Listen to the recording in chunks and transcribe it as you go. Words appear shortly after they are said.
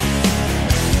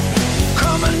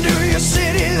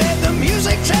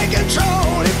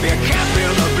control. If you can't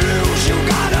feel the blues, you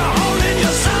got a hole in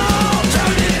your soul.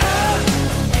 Turn it up,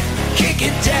 kick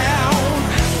it down.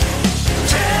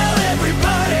 Tell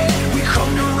everybody we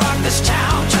come to rock this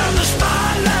town. Turn the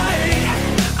spotlight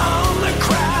on the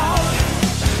crowd.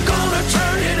 Gonna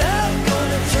turn it up,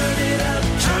 gonna turn it up,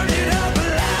 turn it up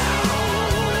loud.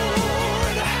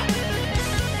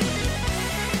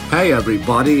 Hey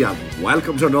everybody, and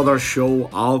welcome to another show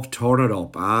of Turn It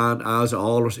Up. And as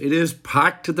always, it is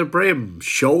packed to the brim.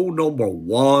 Show number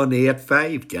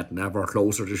 185, getting ever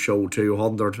closer to show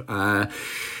 200.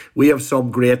 We have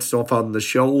some great stuff on the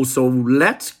show, so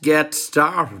let's get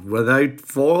started. Without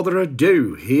further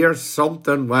ado, here's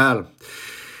something, well,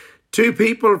 two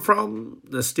people from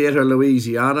the state of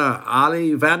Louisiana,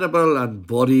 Ali Venable and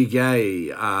Buddy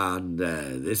Gay, and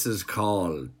this is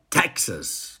called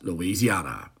Texas,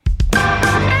 Louisiana.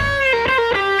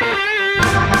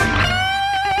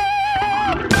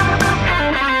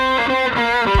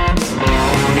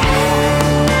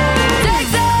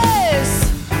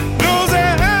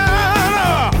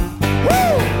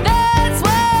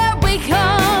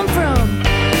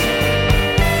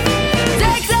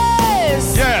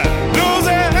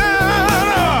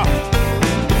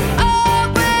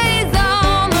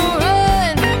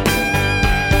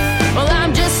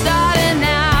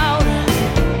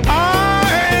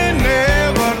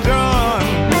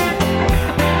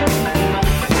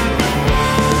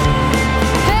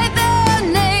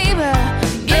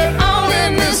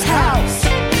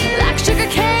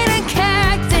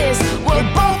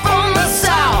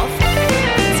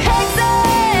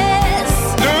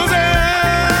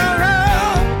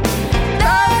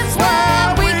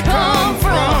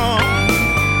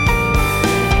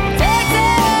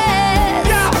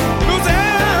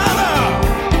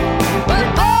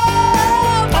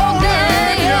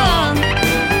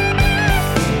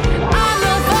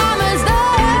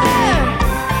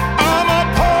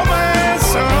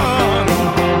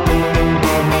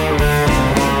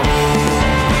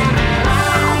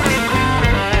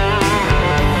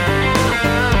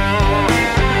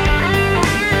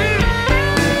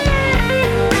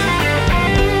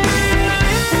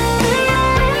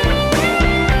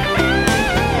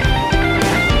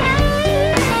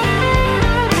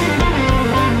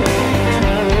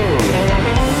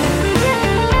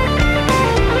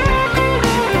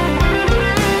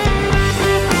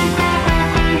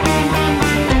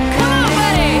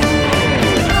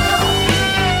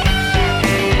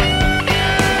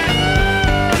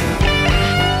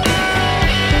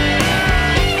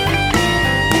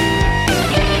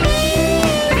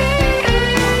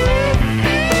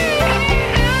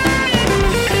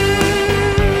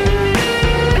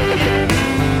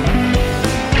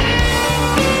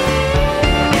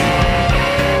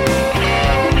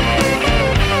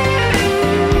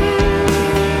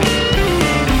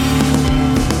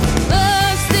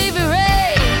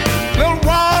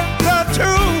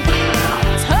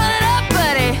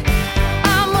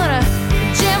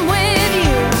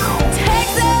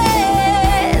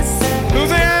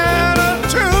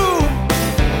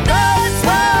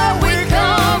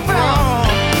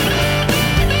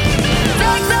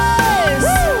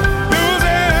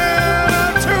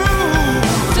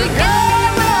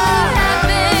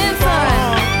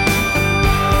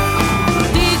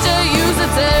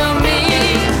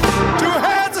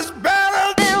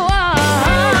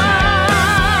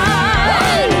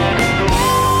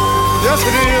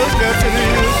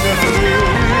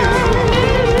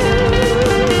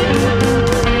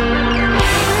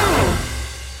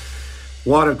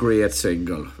 What a great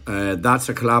single. That's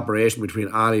a collaboration between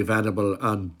Ali Venable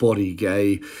and Buddy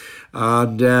Gay.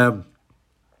 And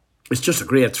it's just a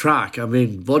great track. I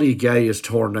mean, Buddy Gay has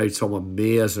turned out some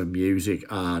amazing music.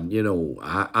 And, you know,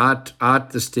 at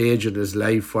the stage in his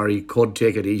life where he could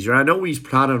take it easier. I know he's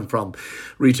planning from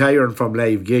retiring from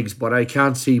live gigs, but I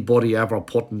can't see Buddy ever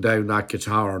putting down that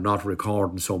guitar or not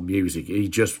recording some music. He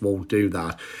just won't do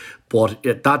that. But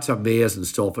that's amazing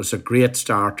stuff. It's a great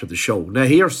start to the show. Now,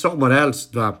 here's someone else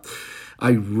that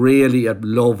I really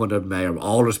love and admire. I've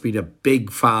always been a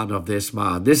big fan of this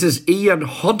man. This is Ian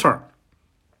Hunter.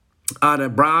 And a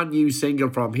brand new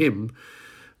single from him.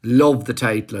 Love the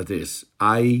title of this.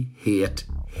 I Hate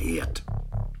Hate.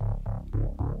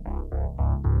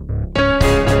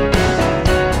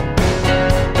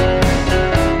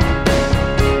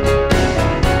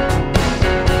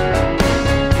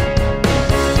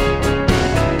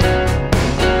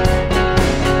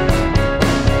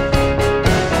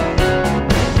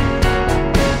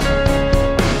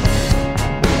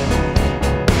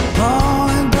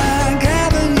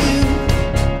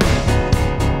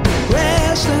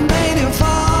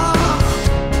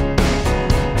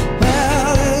 Well,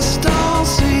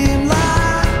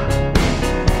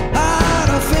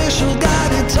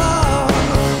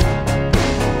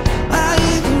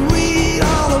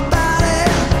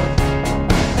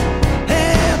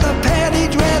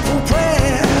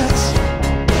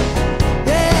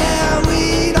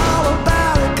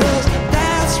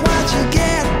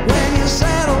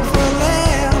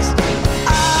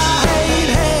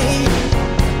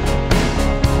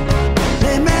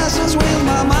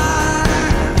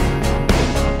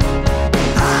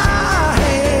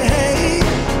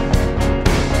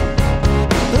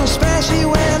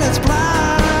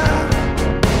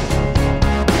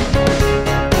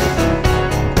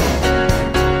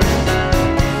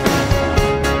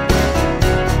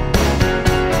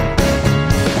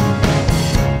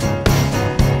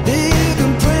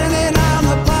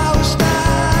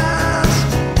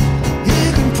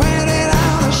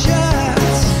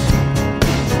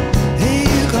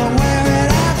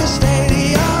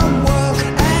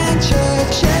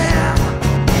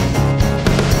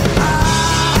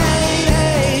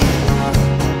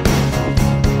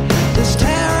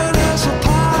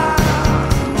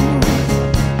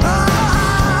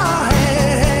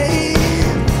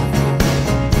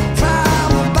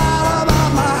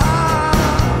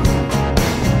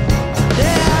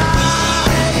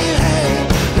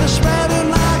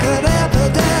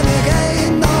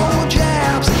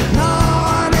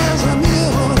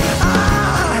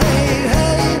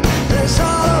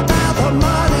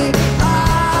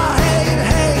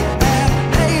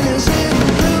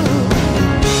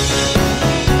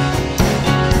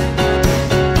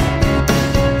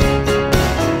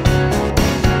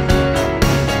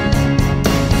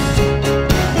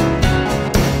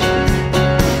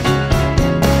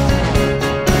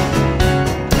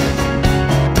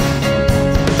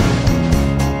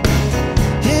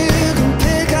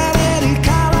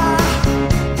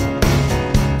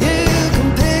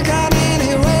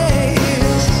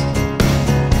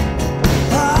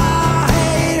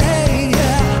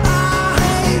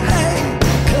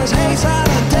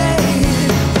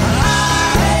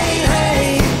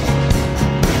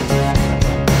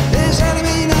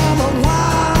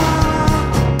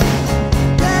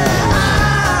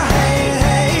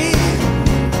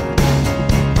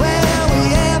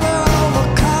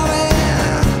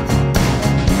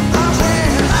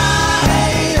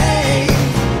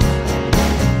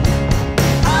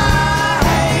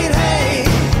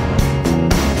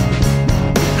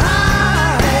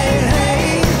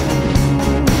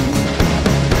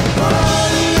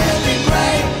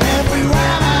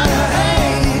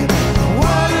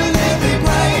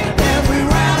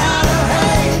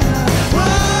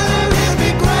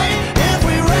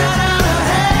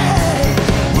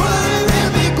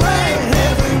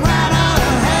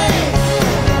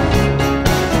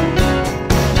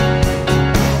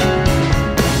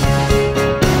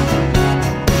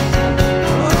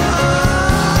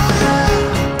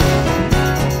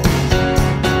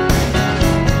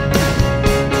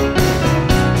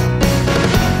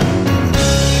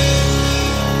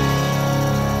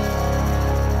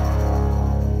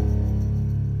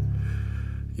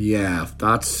 Yeah,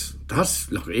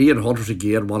 look, Ian Hunter's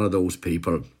again one of those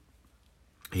people.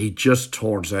 He just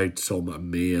turns out some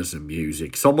amazing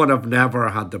music. Someone I've never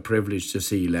had the privilege to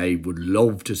see live, would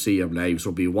love to see him live.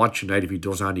 So be watching out if he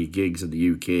does any gigs in the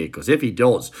UK. Because if he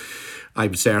does,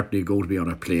 I'm certainly going to be on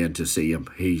a plane to see him.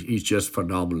 He's just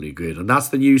phenomenally good. And that's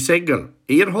the new single,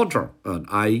 Ian Hunter, and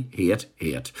I Hate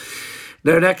Hate.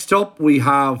 Now next up we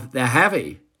have The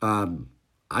Heavy, and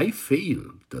I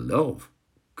Feel the Love.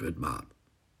 Good man.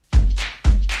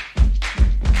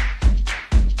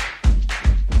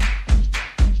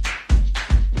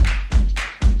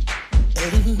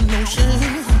 Ain't no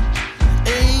shame,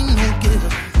 ain't no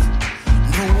guilt,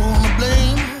 no one to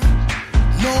blame,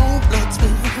 no blood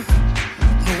spill,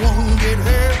 no one get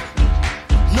hurt,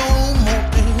 no more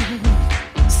pain.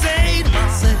 Say to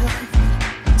myself,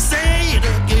 say it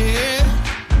again,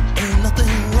 ain't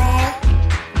nothing wrong,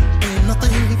 ain't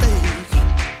nothing fake.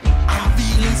 I'm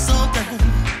feeling something,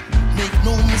 make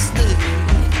no mistake.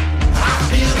 I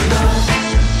feel the love,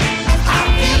 I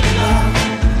feel the love.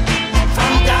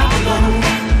 From down below,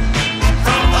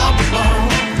 from up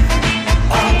above,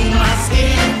 on my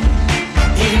skin,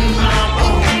 in my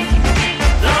bones.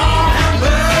 Lord have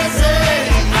mercy,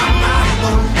 I'm not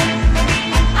alone.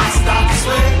 I start to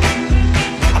sweat,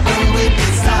 I burn with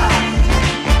desire.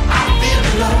 I feel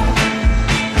the love,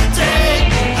 take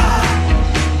me high.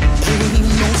 Ain't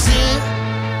no sin,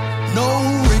 no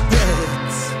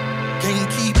regrets. Can't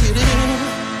keep it in,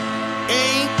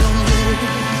 ain't done yet.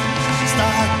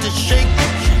 Start to shake.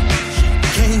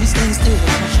 Can't stand still.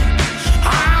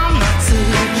 I'm not sick.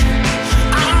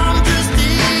 I'm just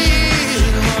ill.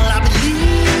 I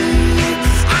believe.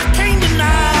 I can't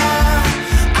deny.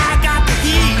 I got the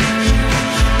heat.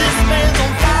 This man's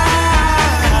on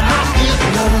fire. I feel the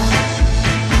love.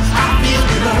 I feel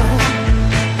the love.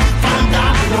 From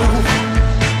down below.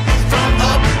 From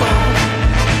up above.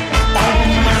 On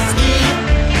my skin.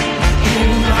 In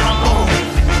my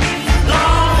bones.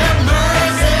 Lord have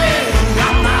mercy.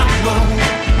 I'm not alone.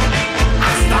 I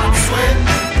start to sweat.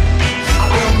 I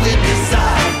run with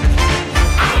desire.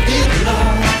 I feel the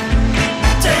love.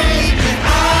 Take me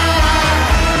high.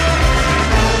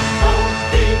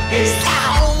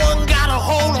 Someone got a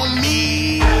hold on me.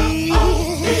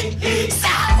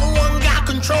 Someone got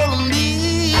control of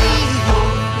me.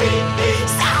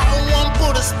 Someone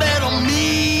put a spell on me.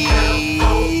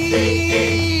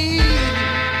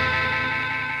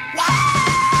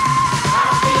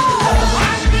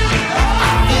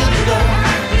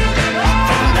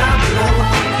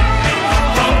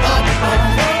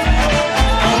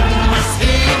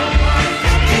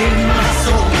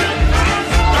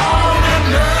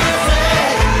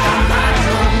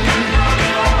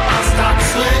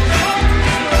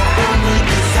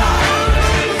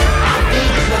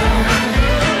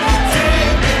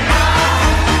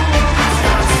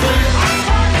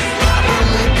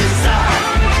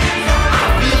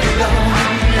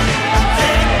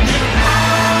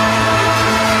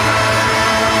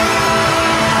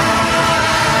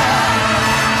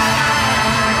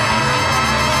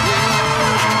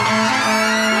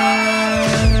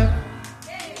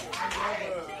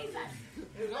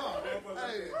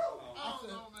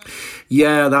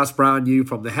 Yeah, that's brand new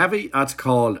from The Heavy. That's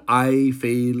called I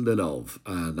Feel the Love.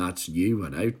 And that's new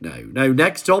and out now. Now,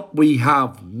 next up, we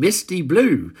have Misty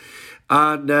Blue.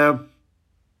 And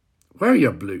where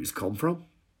your blues come from?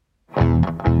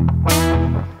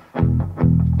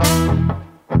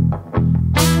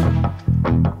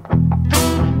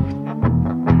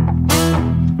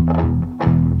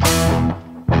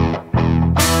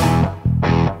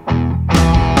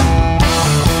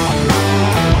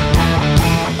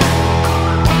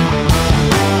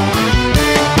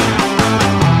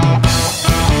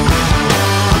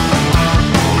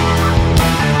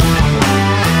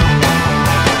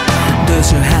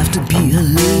 Does there have to be a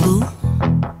label?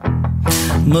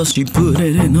 Must you put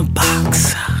it in a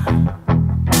box?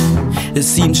 It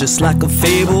seems just like a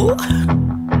fable.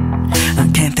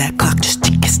 Can't that clock just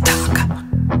tick its tock?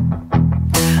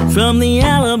 From the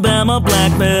Alabama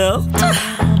Black Belt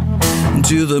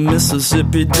to the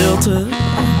Mississippi Delta,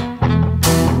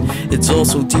 it's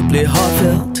also deeply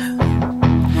heartfelt,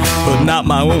 but not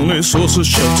my only source of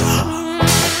shelter.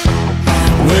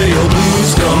 Where your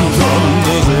blues come from,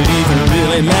 does it even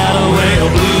really matter? Where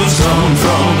your blues come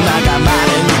from, I got mine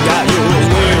and you got yours.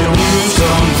 Where your blues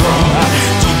come from,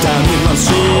 deep down in my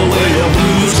soul. Where your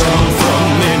blues come from,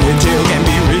 any tale can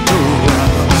be retold.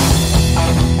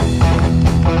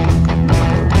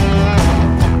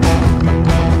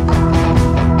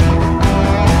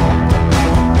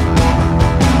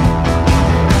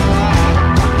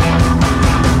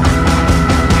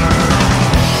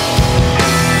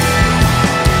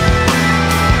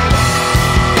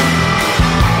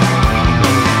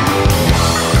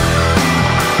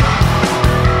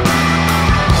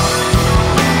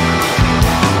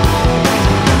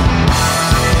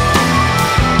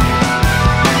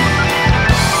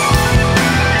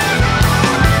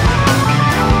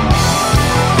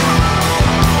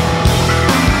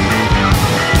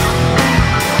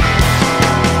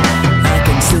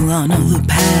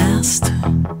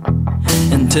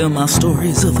 tell my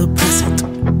stories of the present.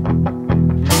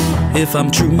 If I'm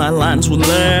true, my lines will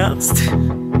last.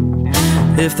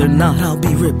 If they're not, I'll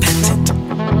be repentant.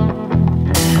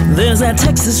 There's that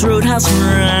Texas Roadhouse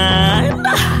rhyme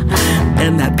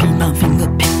and that peanut finger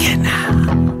picking.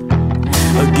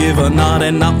 Give a nod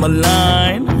and not my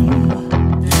line.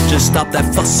 Just stop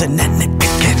that fussing and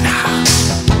nitpicking.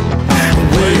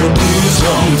 Where your blues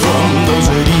come from, does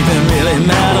it even really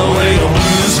matter? Where your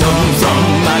blues come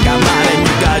from, I got mine and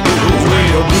you got yours. Where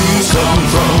your blues come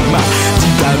from,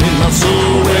 deep down in my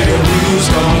soul. Where your blues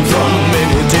come from,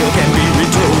 any tale can be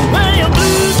retold. Where your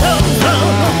blues come from,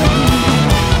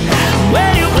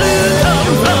 where your blues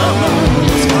come from,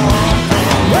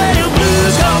 where your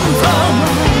blues come from,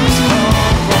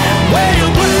 where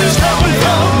your blues come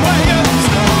from, where your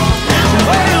blues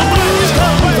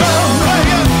come from, where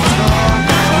your blues come from,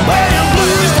 where your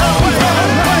blues come from,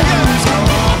 where your blues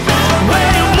come from,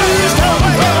 where your blues come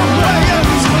from, where your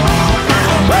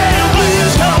blues come from, where your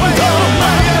blues come from.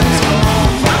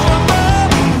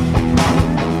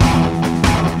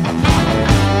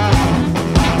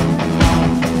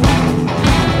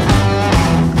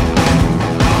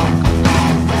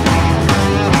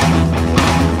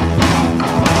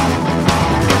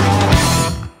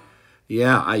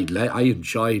 Yeah, I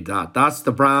enjoyed that. That's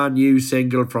the brand new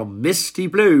single from Misty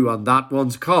Blue, and that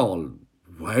one's called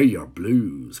Where Your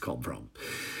Blues Come From.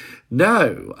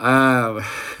 Now,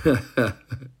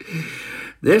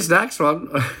 this next one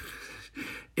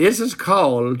is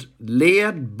called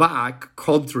Laid Back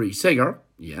Country Singer,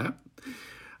 yeah,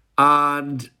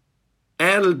 and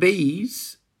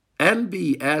LBS's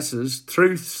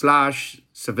Truth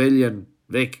 / Civilian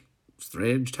Vic.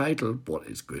 Strange title, but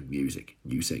it's good music.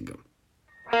 New single.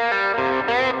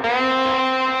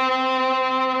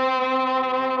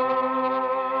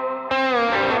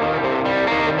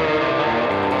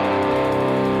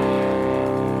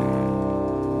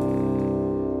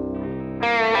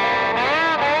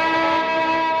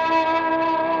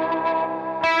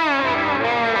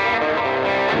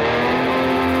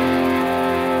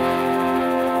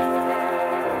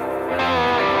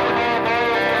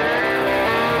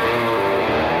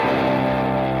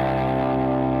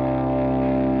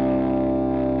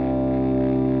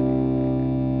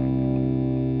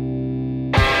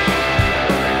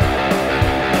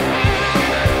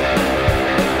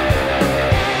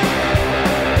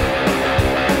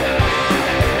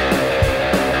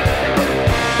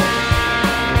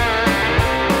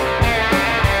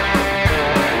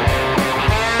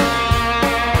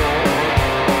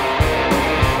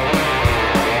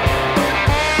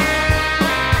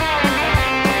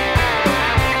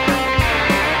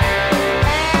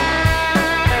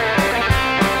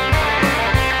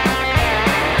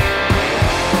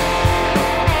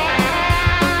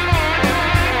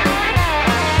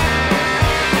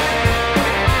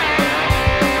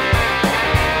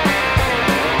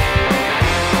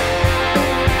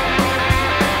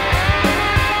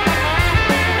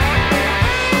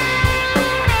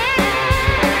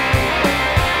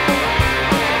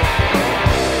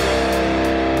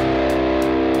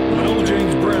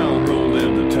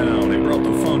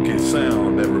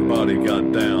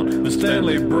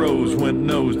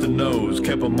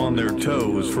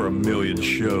 For a million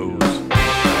shows.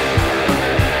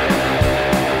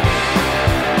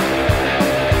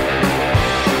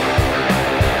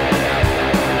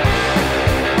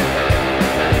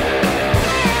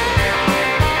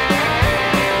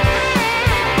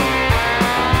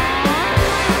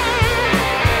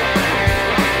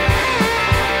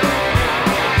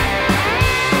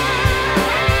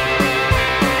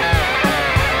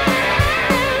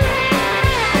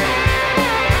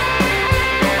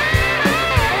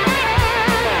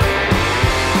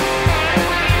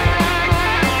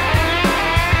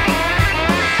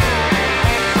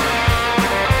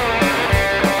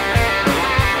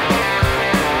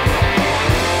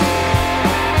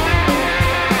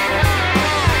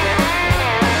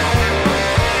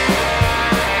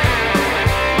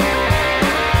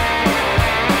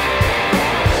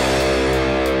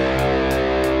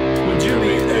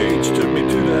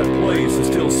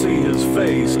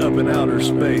 Up in outer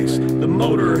space, the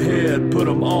motorhead put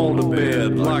them all to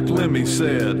bed. Like Lemmy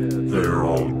said, they're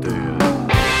all dead.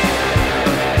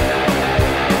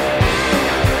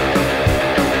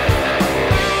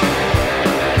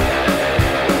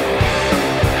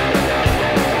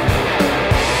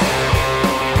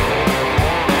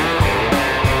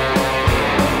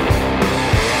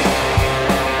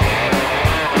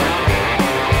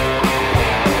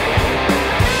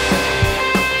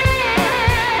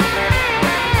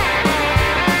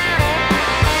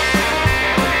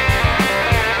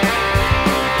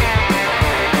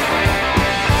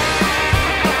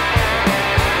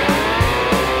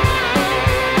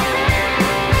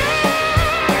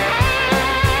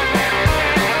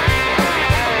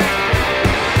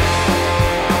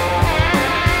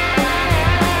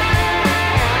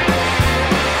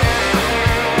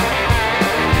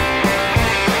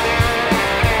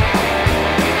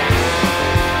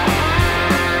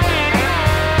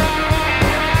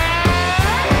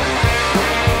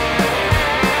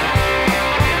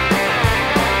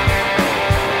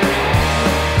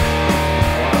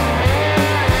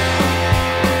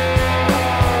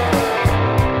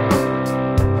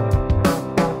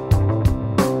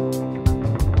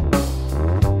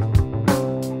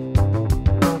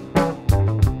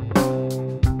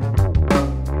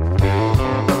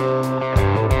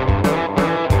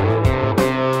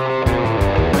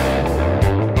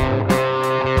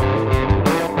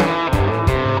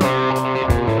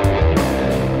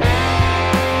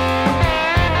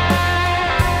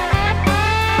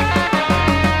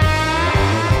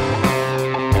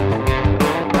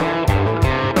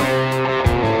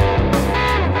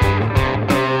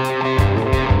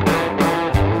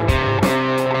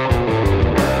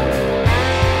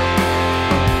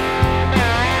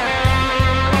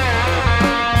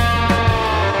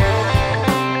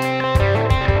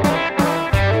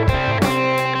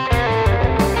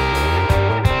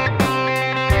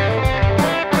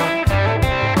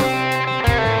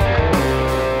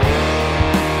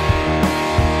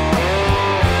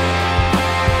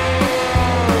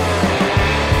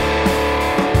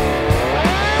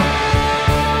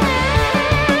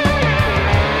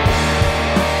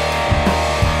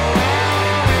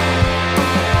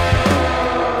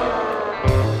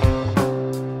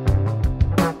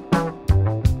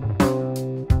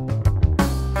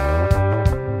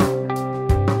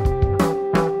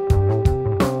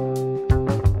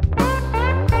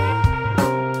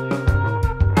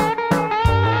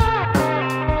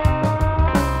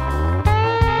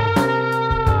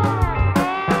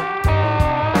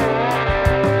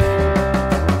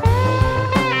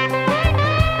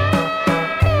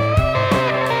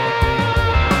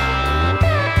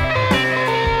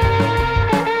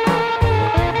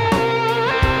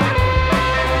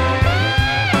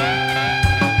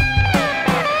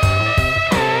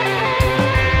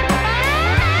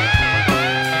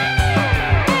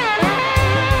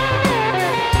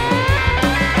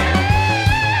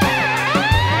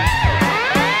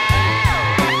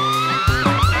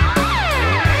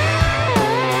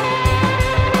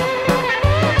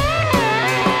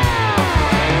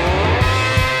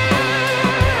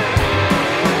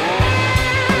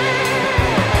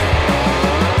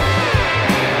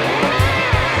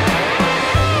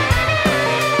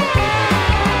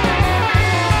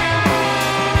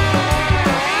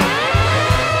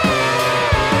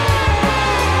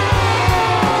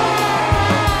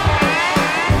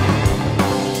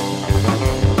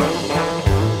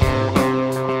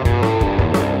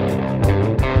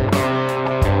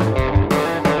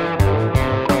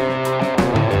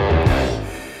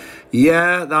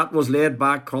 Yeah, that was Laid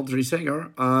Back Country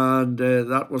Singer, and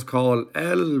that was called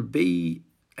LB's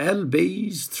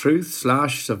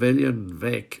Truth/Civilian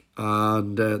Vic,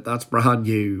 and that's brand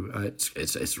new.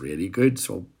 It's really good,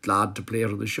 so glad to play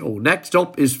it on the show. Next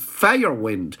up is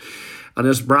Firewind, and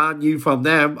it's brand new from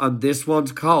them, and this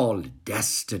one's called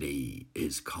Destiny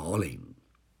is Calling.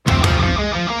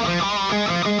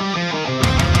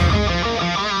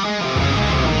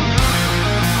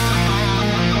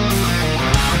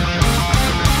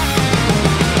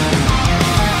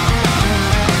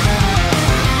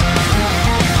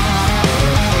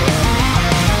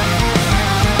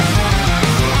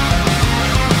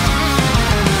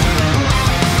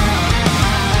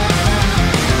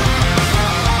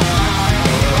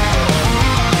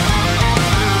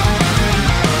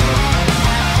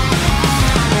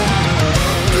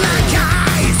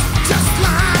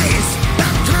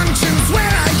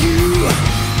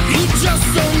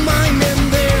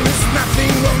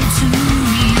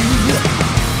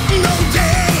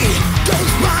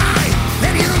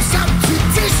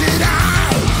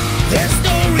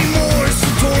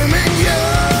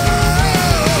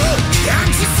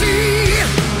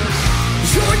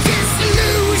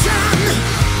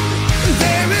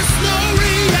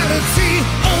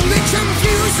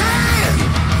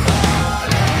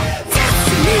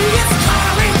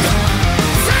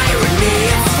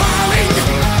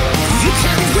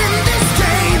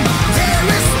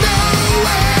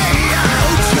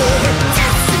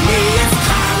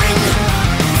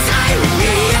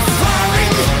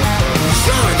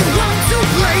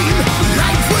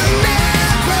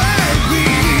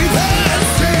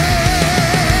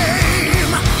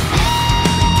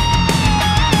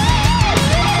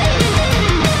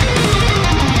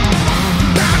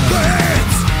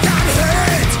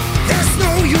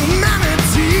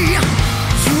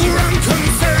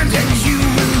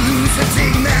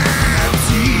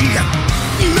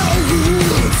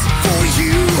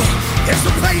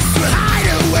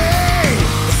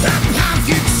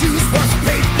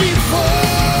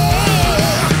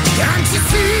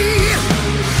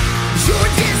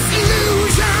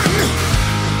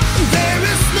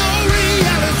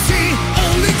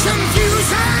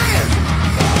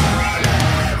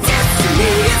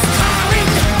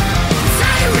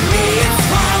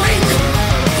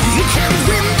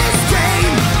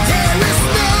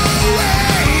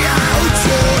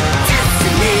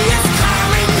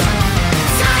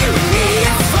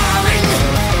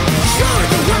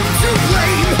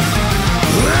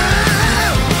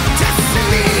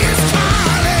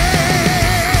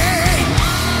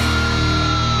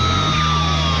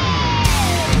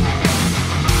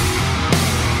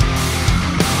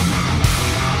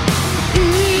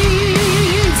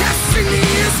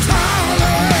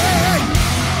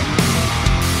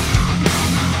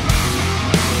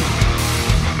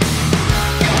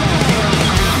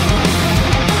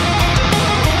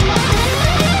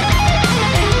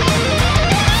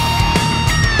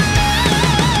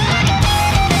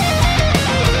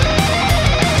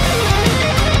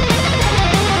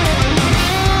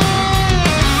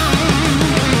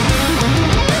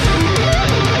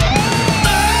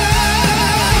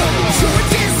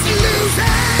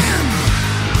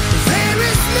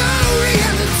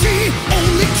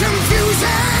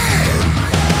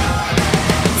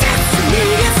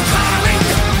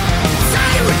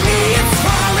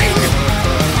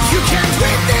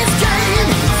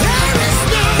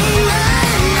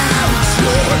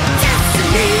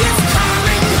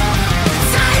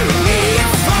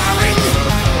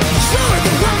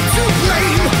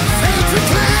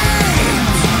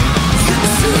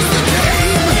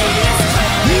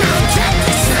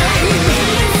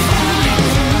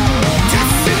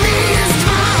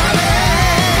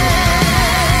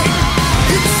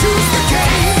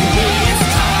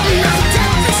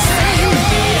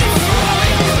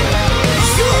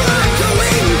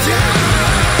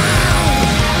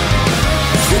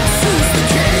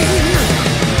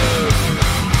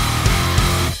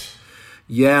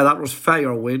 Yeah, that was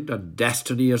Firewind and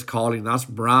Destiny is Calling. That's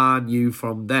brand new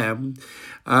from them.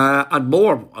 And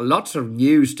more, lots of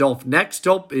new stuff. Next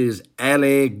up is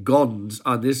LA Guns,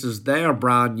 and this is their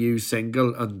brand new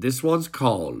single, and this one's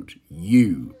called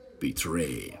You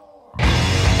Betray.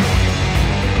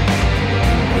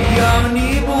 You're an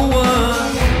evil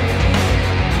one.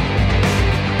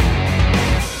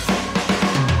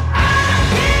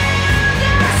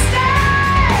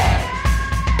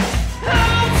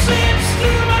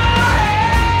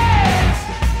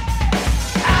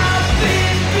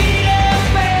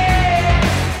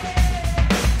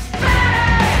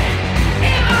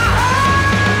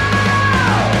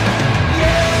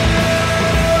 Yeah.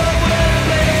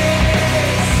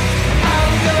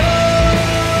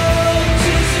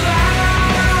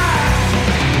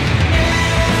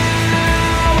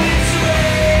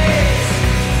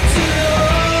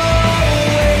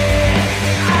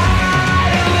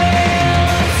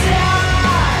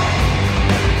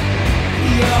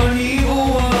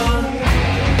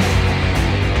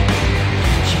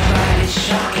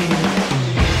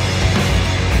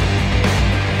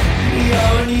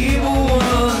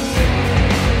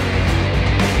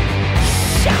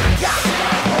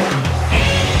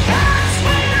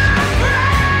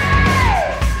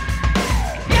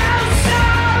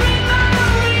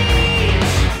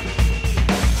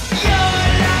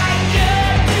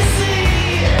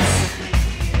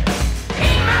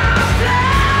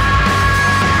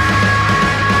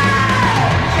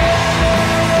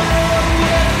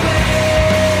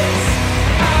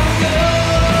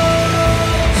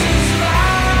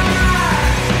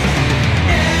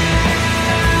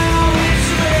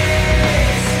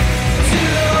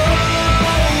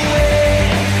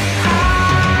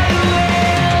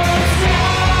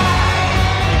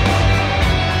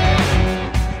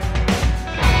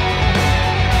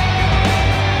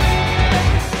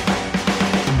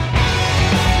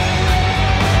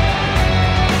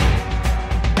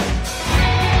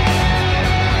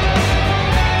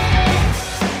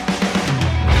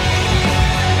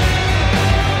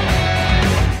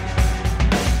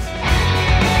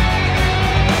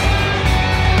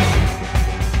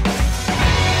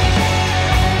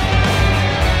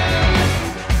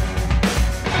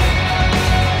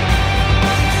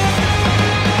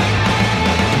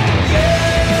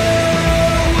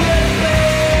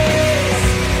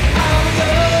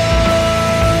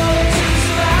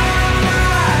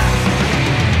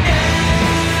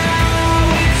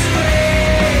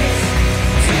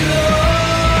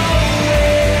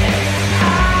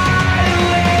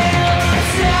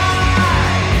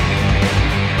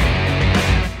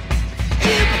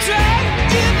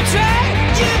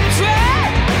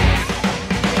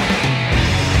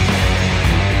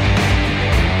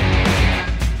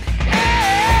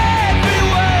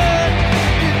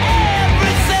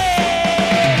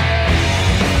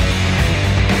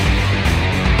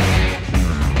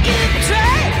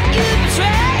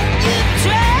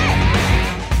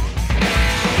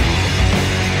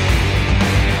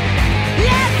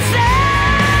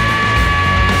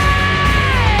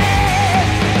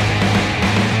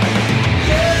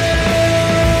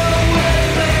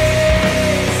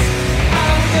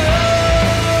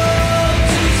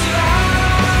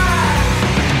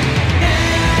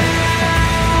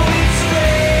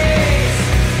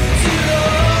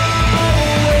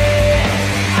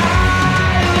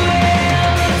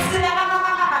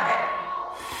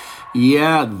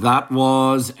 Yeah, that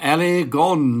was LA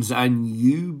Guns and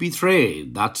You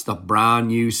Betrayed. That's the brand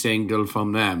new single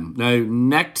from them. Now,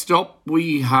 next up,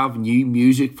 we have new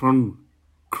music from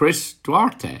Chris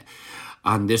Duarte,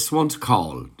 and this one's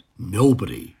called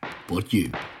Nobody But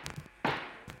You.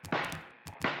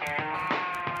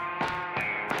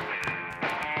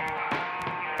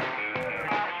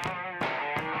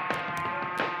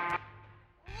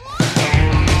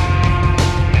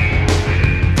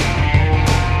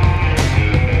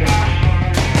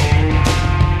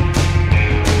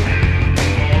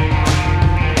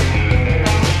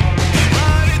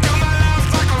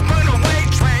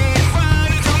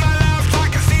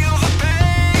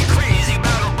 Crazy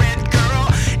about a red girl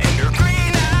and her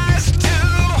green eyes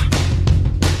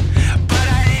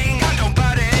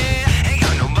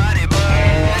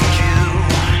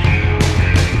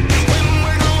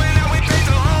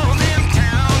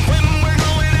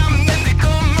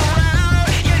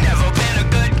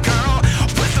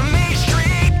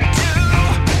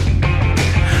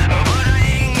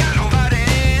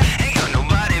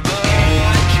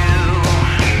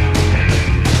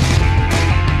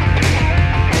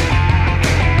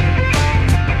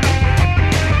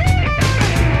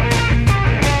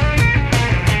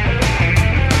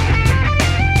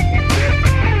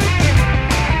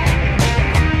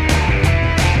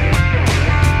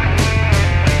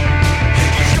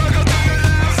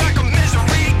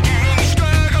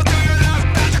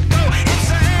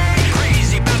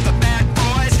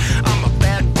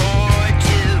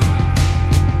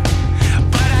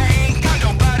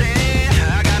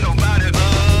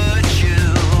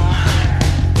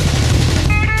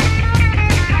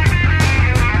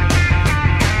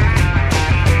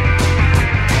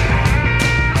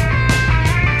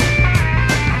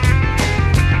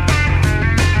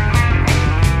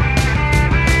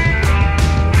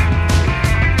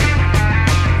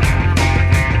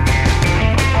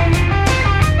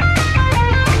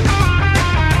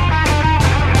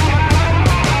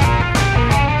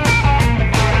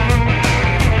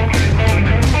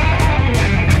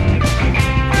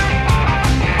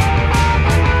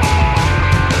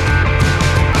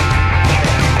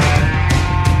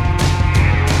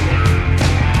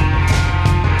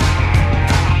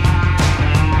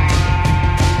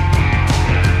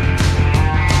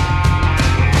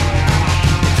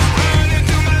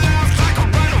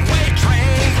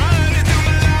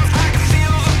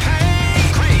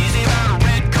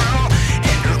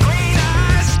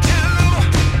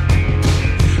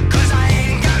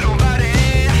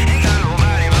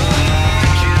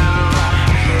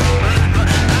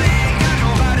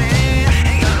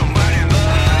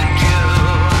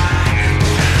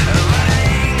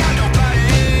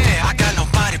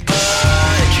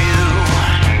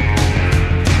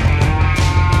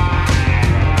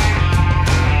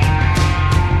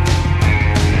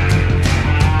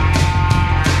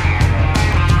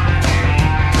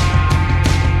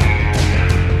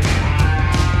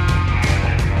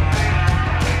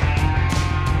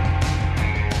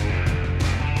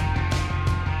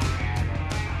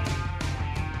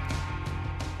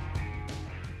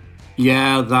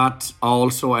Yeah, that's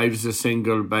also out as a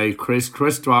single by Chris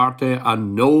Duarte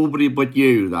and Nobody But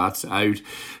You. That's out.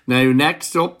 Now,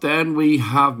 next up then we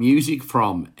have music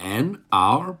from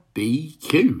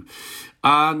NRBQ.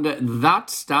 And that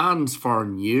stands for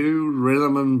New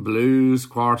Rhythm and Blues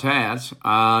Quartet.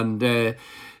 And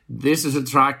this is a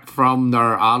track from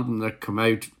their album that came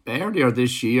out earlier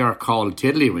this year called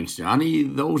Tiddlywinks. Do any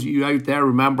of those of you out there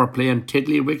remember playing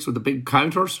Tiddlywinks with the big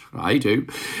counters? I do.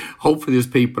 Hopefully there's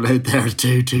people out there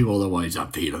too, otherwise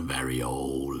I'm feeling very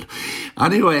old.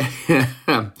 Anyway,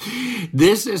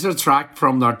 this is a track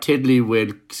from their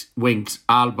Tiddlywinks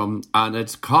album, and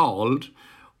it's called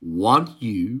Want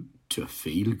You to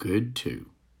Feel Good Too.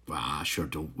 Ah, sure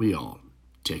don't we all.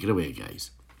 Take it away,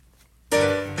 guys.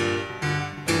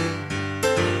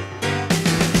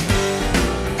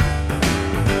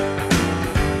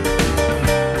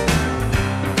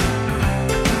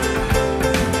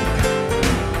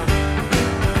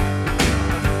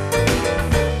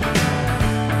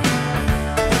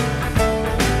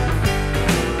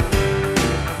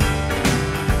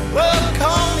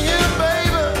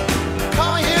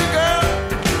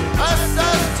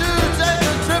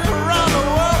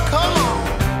 Come on.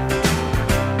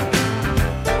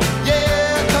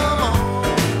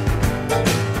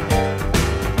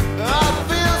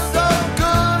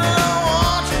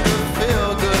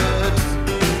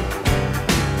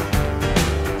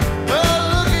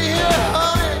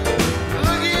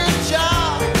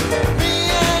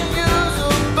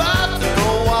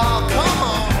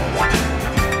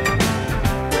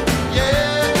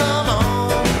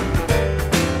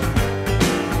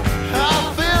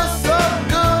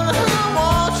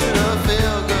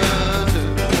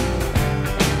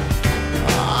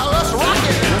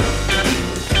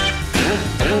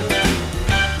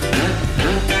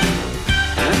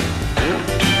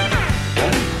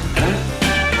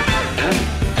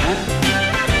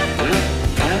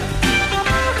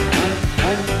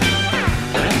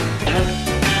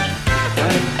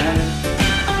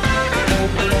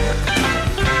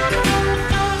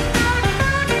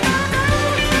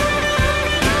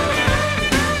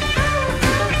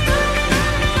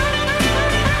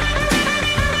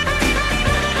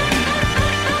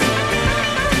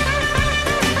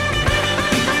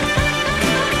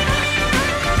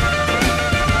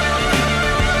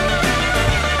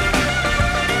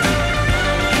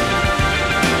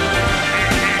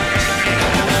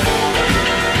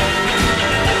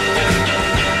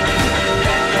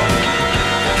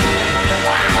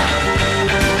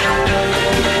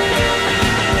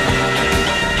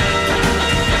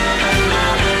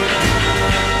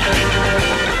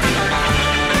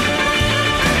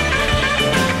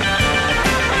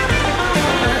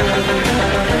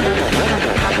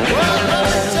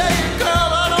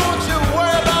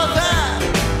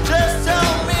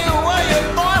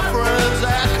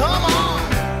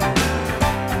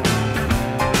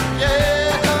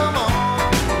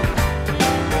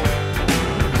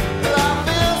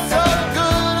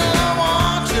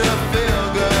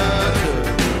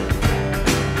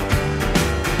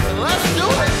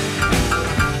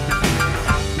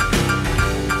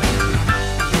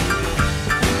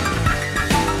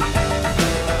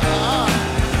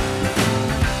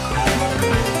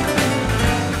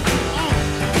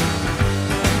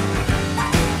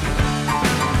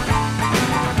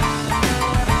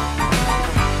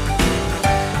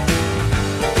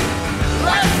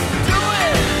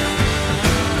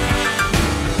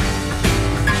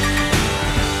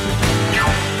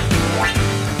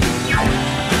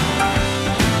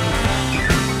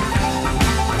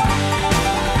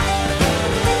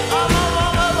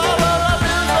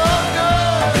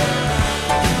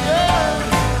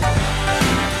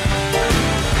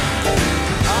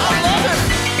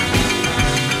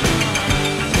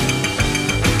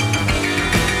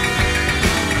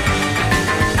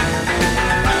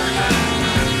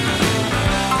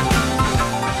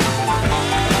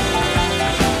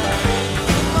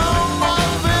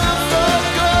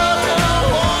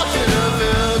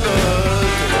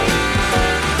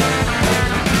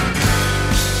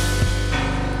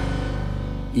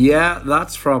 Yeah,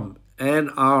 that's from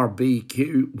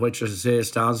NRBQ, which as I say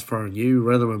stands for New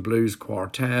Rhythm and Blues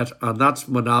Quartet, and that's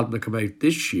from an album that came out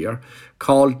this year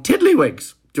called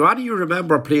Tiddlywinks. Do any of you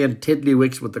remember playing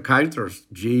Tiddlywinks with the Counters?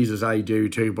 Jesus, I do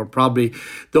too, but probably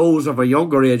those of a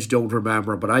younger age don't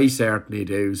remember, but I certainly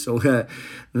do. So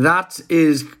that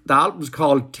is, the album's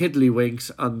called Tiddlywinks,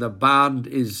 and the band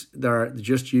is, they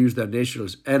just use the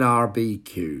initials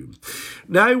NRBQ.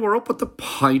 Now we're up at the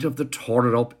point of the Turn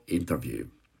It Up interview.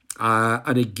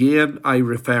 And again, I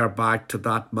refer back to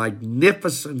that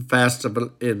magnificent festival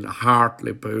in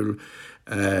Hartlepool,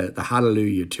 the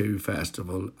Hallelujah 2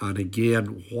 festival. And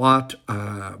again, what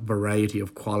a variety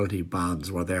of quality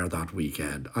bands were there that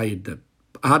weekend. I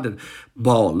had a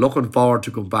ball. Looking forward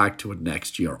to going back to it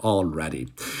next year already.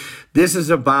 This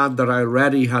is a band that I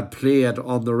already had played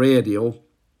on the radio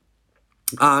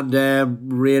and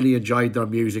really enjoyed their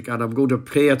music. And I'm going to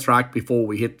play a track before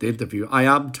we hit the interview. I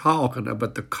am talking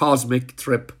about the Cosmic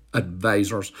Trip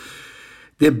Advisors.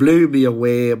 They blew me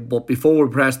away, but before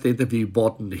we press the interview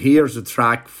button, here's a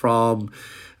track from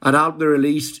an album they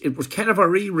released. It was kind of a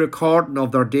re-recording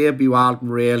of their debut album,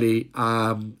 really,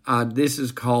 and this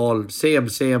is called Same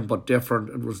Same But Different.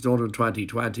 It was done in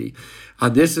 2020,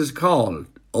 and this is called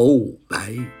Oh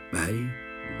My My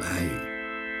My.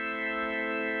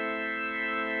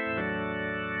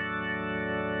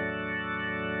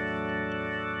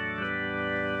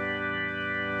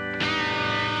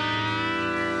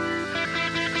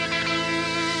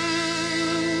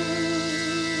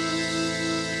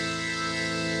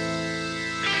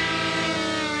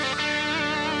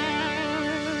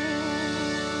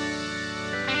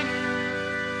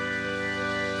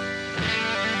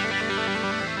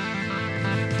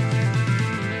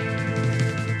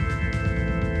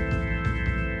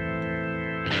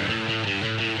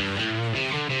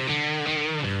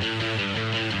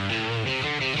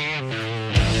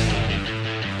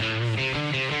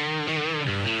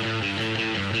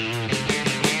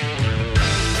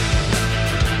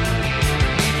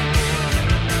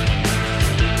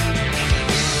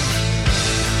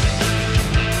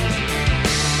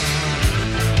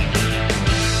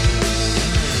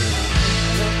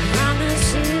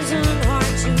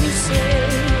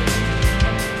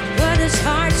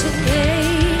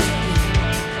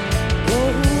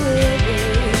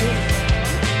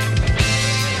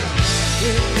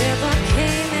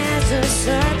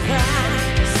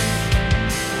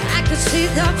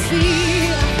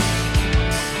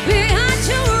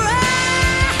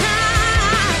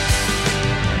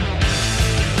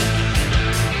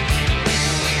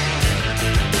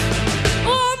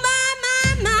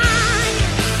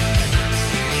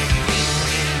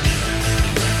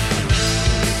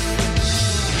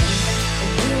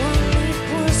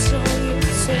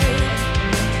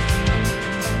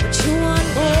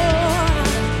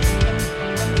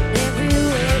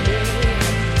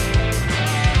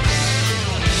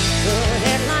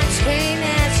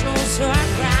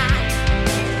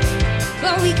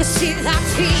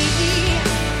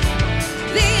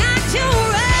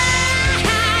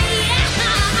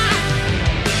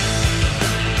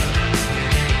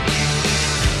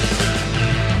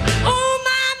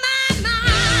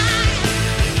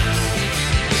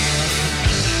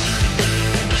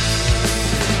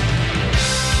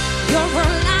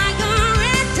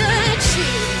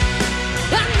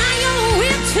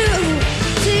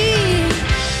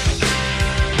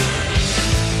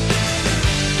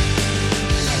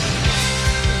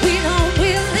 We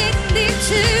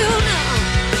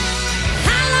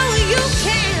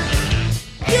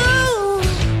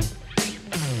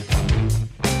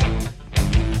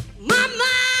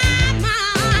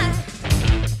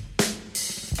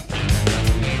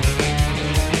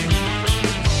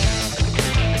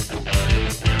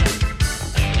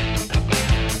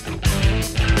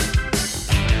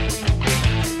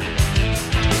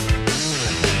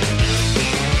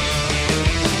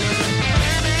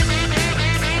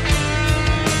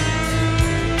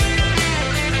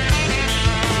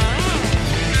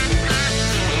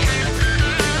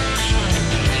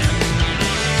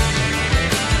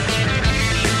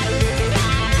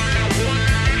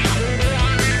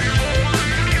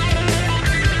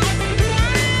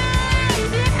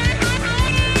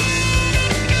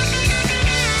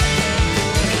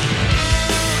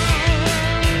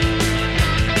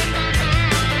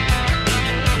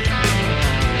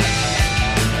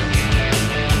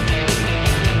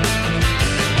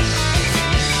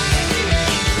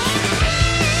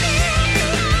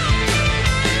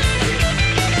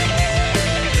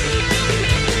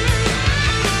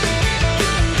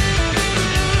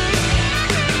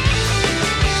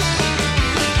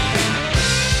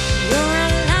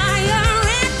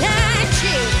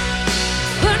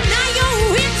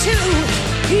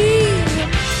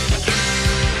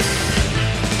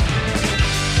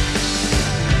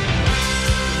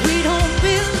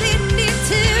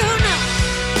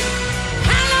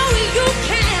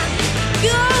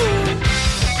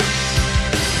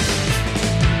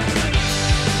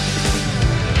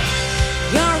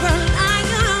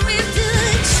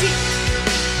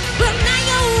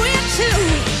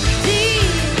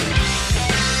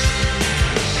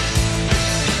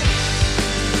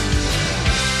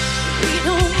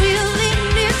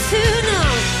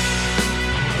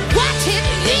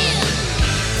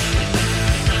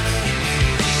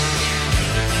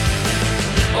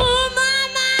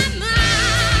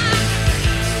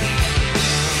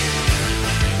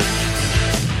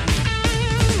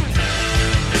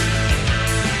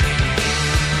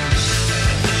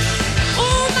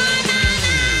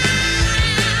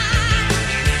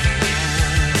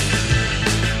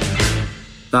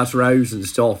That's rousing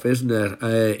stuff, isn't it?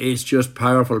 It's just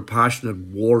powerful,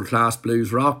 passionate, world-class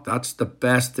blues rock. That's the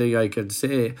best thing I can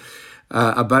say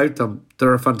about them.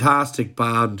 They're a fantastic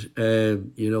band.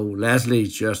 Leslie,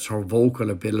 just her vocal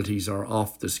abilities are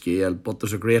off the scale, but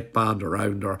there's a great band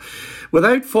around her.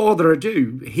 Without further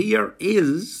ado, here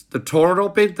is the Turn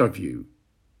Up interview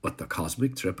with the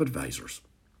Cosmic Trip Advisors.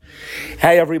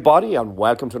 Hey everybody, and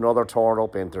welcome to another Turn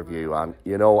Up interview. And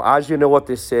as you know what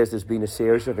this says, there's been a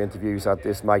series of interviews at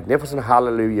this magnificent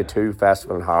Hallelujah 2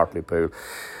 festival in Hartlepool.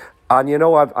 And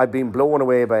I've been blown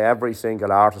away by every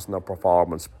single artist in their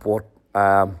performance, but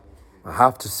I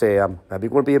have to say I'm maybe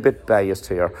going to be a bit biased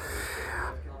here.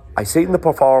 I seen the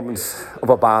performance of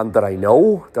a band that I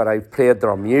know, that I've played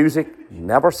their music,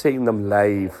 never seen them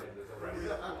live.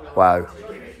 Wow,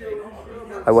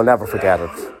 I will never forget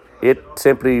it. It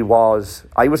simply was,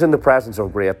 I was in the presence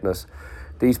of greatness.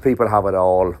 These people have it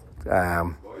all.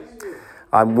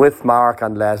 I'm with Mark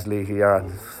and Leslie here,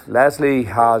 and Leslie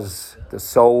has the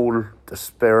soul, the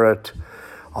spirit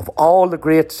of all the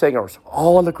great singers,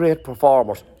 all the great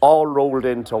performers, all rolled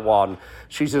into one.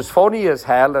 She's as funny as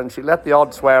hell, and she let the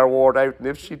odd swear word out, and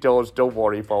if she does, don't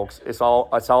worry, folks. It's all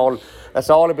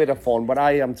a bit of fun. But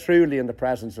I am truly in the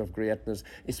presence of greatness.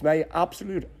 It's my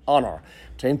absolute honour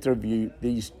to interview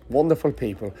these wonderful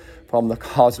people from the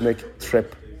Cosmic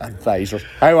Trip Advisors.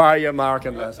 How are you, Mark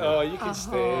and Leslie? Oh, you can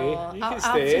stay. You can stay.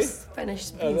 I've just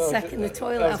finished being sick in the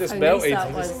toilet. I was just How nice melted.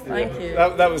 that was. Thank you.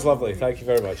 That was lovely. Thank you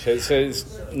very much.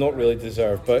 It's not really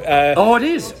deserved, but It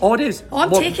is. Oh,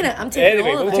 I'm taking it. I'm taking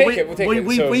Anyway, all we'll of take it. it. We'll take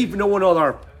it. So, We've known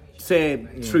other, say,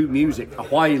 through music a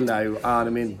while now, and I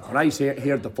mean, when I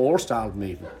hear the first album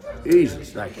even,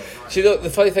 Jesus, like... see, the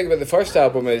funny thing about the first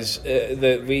album is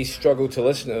that we struggled to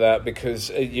listen to that because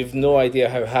you've no idea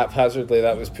how haphazardly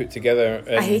that was put together.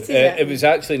 And, I hated it. It was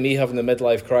actually me having a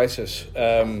midlife crisis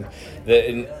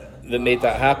that made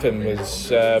that happen.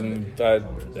 Was I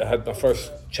had my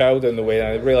first child on the way, and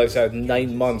I realised I had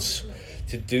 9 months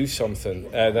to do something,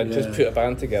 and I just put a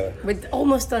band together. We'd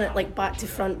almost done it like back to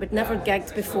front. We'd never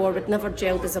gigged before. We'd never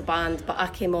gelled as a band. But I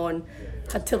came on,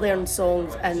 had to learn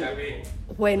songs, and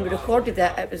when we recorded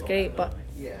it, it was great. But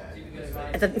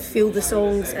I didn't feel the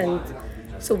songs, and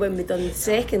so when we done the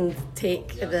second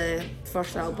take of the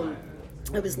first album,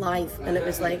 it was live, and it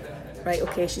was like, right,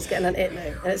 okay, she's getting into it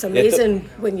now. And it's amazing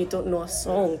when you don't know a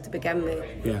song to begin with.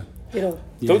 Yeah.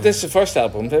 Don't diss the first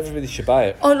album. Everybody should buy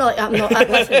it. Oh no, I'm not.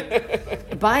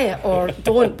 Listen, buy it or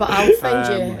don't, but I'll find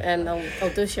you and I'll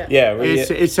do shit. Yeah,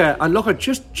 It's and look at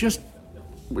just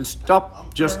we'll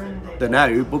stop just the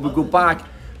now, but we'll go back.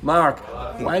 Mark,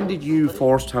 when did you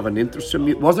first have an interest in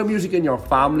music? Was there music in your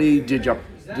family? Did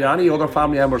any other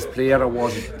family members play it, or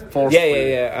was it first?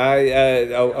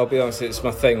 Yeah. I'll be honest, it's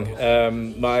my thing.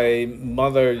 My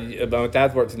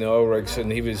dad worked in the oil rigs,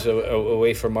 and he was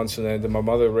away for months, and then my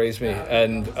mother raised me.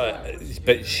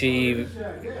 But she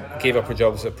gave up her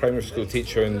job as a primary school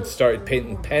teacher and started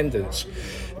painting pendants,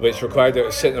 which required her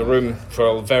to sit in a room for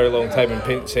a very long time and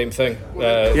paint the same thing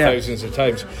thousands of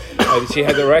times. And she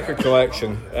had a record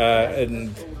collection,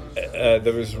 and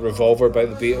there was Revolver by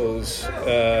the Beatles,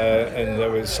 and there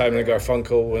was Simon &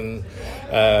 Garfunkel, and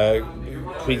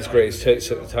Queen's Greatest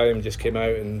Hits at the time just came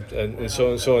out, and so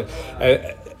on and so on.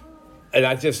 And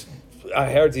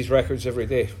I heard these records every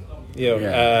day.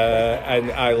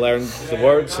 And I learned the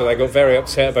words, and I got very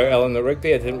upset about Eleanor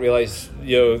Rigby. I didn't realise,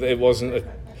 it wasn't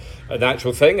a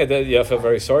natural thing. I felt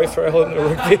very sorry for Eleanor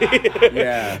Rigby.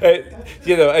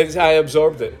 I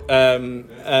absorbed it,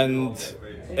 and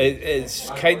it's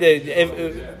kind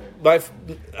of. I've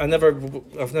never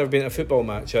been at a football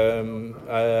match.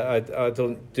 I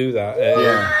don't do that.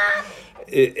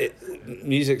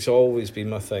 Music's always been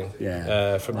my thing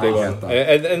from day one.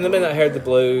 And the minute I heard the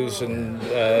blues and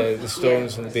the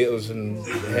Stones and the Beatles and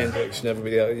Hendrix and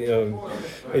everybody else,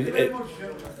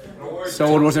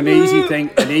 So it was an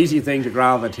easy thing to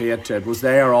gravitate to. It was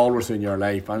there always in your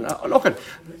life. And look at,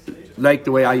 like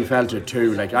the way I felt it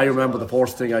too. Like I remember the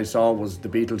first thing I saw was the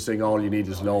Beatles sing "All You Need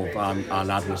Is Love," and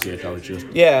that was it. I was just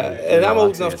and I'm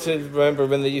old enough to remember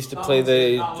when they used to play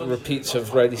the repeats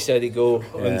of "Ready Steady Go"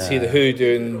 and see the Who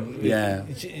doing. Do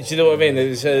you know what I mean?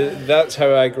 That's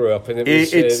how I grew up, and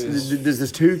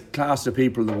there's two classes of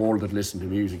people in the world that listen to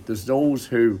music. There's those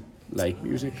who like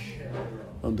music,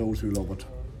 and those who love it.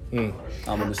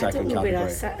 I'm in the second category. I don't know where I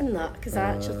sit in that, because I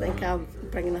actually think I'm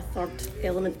bringing a third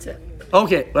element to it.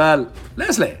 Okay, well,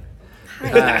 Leslie,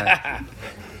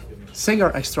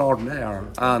 singer extraordinaire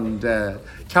and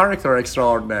character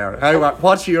extraordinaire.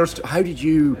 How did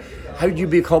you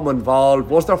become involved?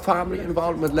 Was there family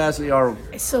involved with Leslie, or?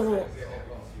 So,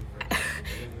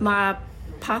 my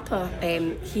papa,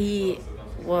 he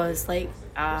was like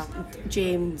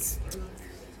James,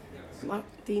 what,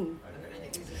 Dean?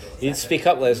 You'd speak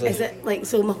up, Leslie. Is it like,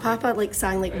 so my papa like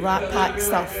sang like Rat Pack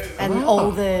stuff in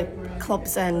all the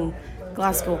clubs in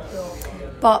Glasgow.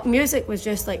 But music was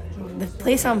just like, the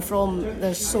place I'm from,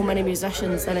 there's so many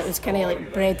musicians, and it was kind of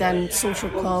like bred in social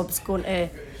clubs, going to,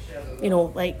 you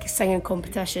know, like singing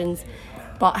competitions.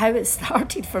 But how it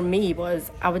started for me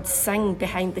was I would sing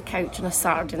behind the couch on a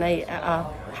Saturday night at a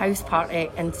house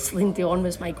party, and Celine Dion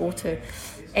was my go-to.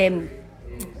 And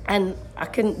I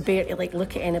couldn't bear to like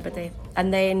look at anybody.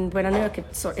 And then when I knew I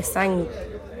could sort of sing,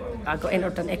 I got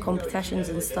entered into competitions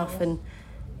and stuff, and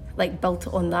like built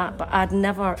it on that. But I'd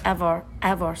never ever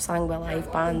sang with a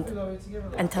live band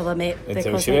until I met the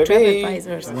Cosmic Trip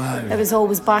Advisors. Wow. It was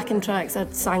always backing tracks.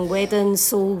 I'd sang weddings,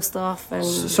 soul stuff, and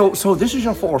So this is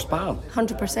your first band?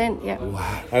 100%, yeah.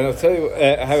 And I'll tell you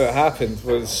how it happened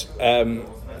was, I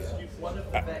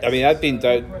mean, I've been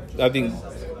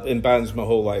in bands my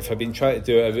whole life. I've been trying to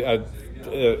do it.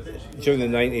 During the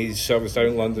 90s, I was down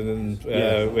in London and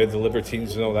with the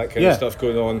Libertines and all that kind of stuff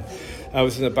going on. I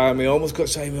was in a band, we almost got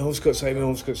signed,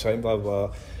 blah,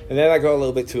 blah. And then I got a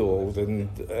little bit too old, and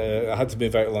I had to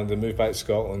move out of London, move back to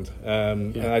Scotland.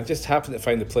 And I just happened to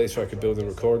find a place where I could build a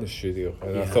recording studio.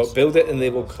 And I thought, build it and they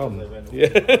will come. Love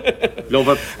it.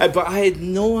 But I had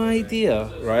no idea,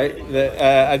 right,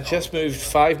 that I'd just moved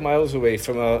 5 miles away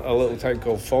from a little town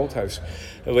called Falthouse,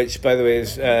 which, by the way,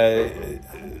 is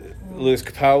Lewis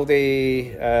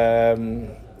Capaldi.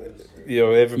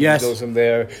 Everybody knows him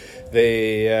there.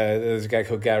 There's a guy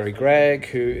called Gary Gregg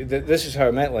who. This is how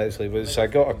I met Leslie. Was I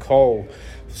got a call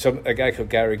from a guy called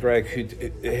Gary Gregg who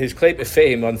his claim to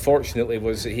fame, unfortunately,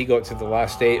 was that he got to the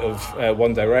last 8 of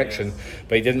One Direction,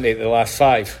 but he didn't make the last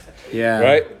 5. Yeah.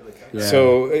 Right. Yeah.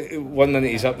 So 1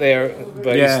 minute he's up there,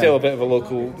 but he's still a bit of a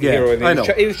local hero. And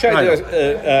he was trying to do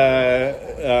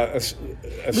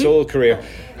a solo career.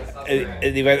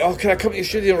 And he went, can I come to your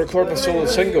studio and record my solo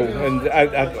single? And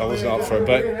I wasn't up for it,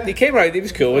 but he came around, he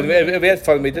was cool, and we had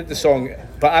fun, we did the song,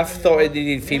 but I thought it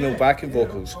needed female backing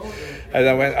vocals. And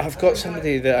I went, I've got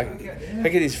somebody that I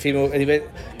think it is female, and he went,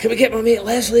 can we get my mate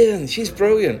Leslie in? She's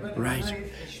brilliant. Right.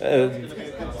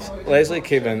 Leslie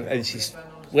came in, and she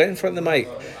went in front of the mic,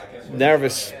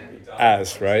 nervous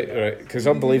as, right? Because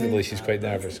unbelievably she's quite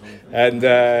nervous. And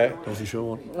Doesn't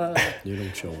show it. You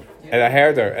don't show it. And I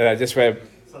heard her, and I just went,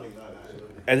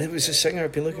 and it was a singer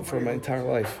I've been looking for my entire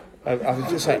life. I was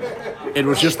just like... It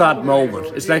was just that moment.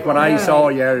 It's like when I saw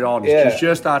you earlier on. It's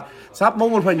just that... It's that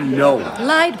moment when you know.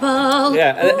 Light bulb.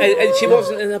 Yeah, and she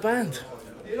wasn't in a band.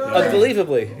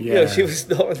 Unbelievably. Yeah. She was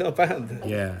not in a band.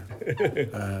 Yeah.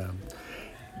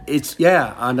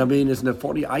 And I mean, isn't it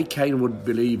funny? I kind of would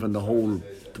believe in the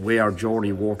way our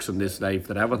journey works in this life,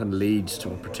 that everything leads to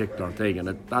a particular thing, and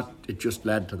it just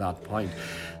led to that point.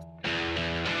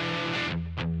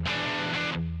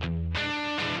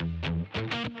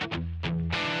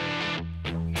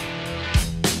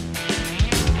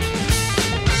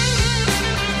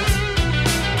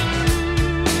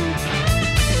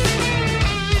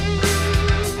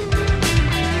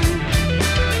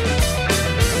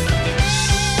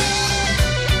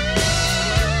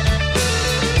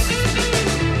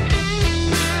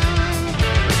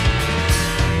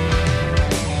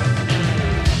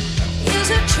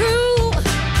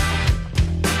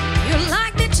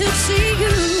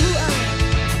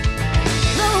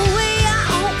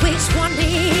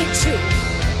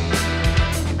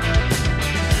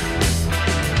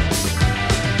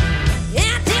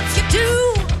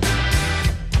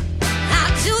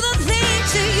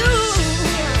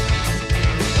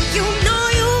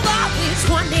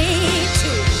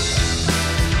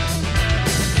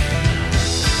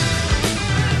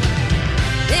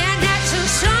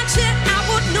 Sunset, I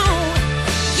would know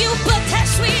you put that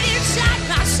sweet inside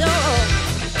my soul.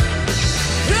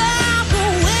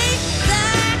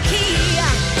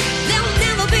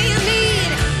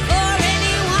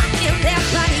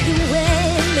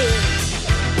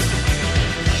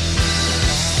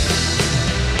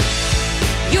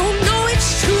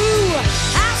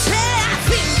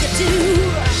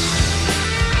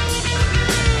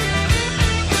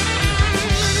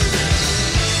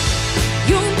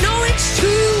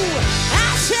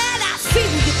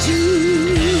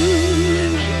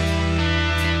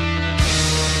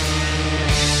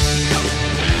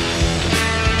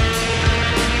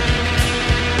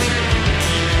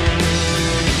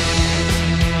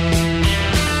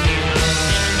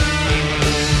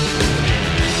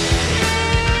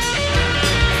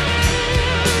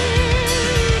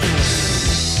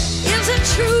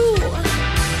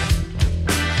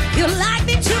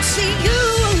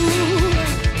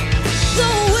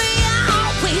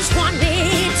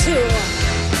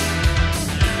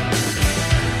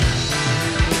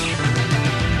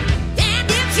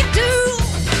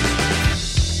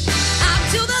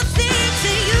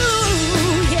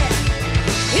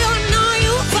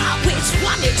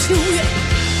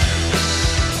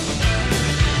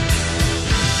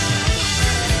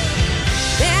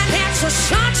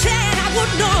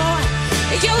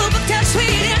 you but the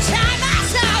sweet inside my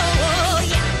soul.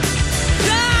 Yeah.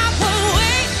 Drop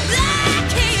away the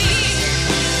key.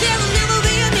 There'll never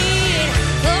be a need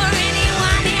for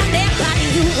anyone in their body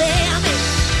who will me.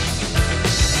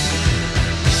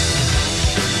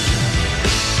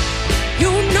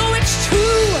 You know it's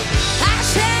true. I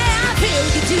say I feel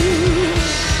you do.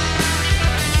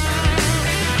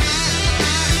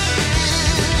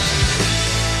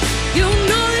 You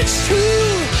know it's true.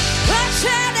 I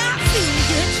said I feel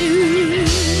you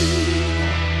too.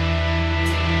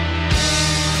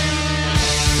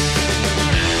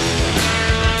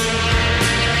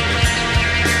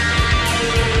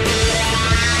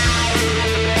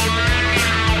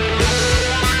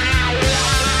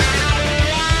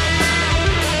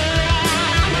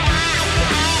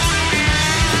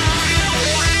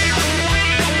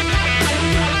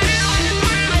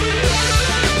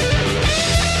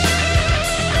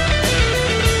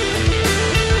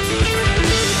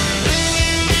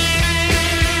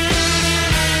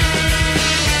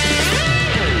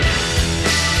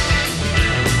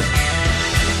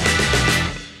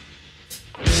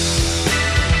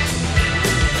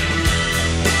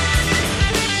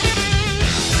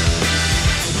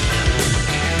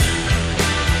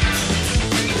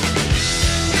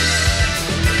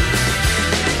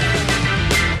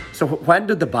 So when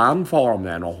did the band form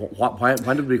then, or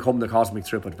when did we become the Cosmic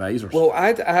Trip Advisors? Well,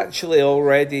 I'd actually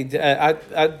already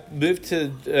I'd moved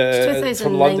to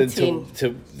from London 2019.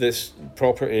 to this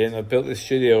property, and I built the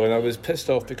studio, and I was pissed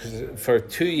off because for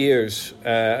 2 years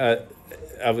I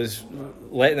was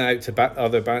letting it out to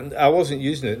other bands. I wasn't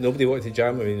using it. Nobody wanted to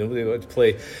jam with me. Nobody wanted to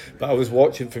play, but I was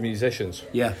watching for musicians.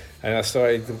 Yeah. And I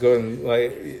started going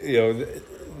like, you know,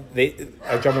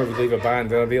 a drummer would leave a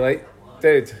band, and I'd be like,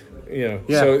 dude. You know,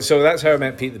 Yeah. so that's how I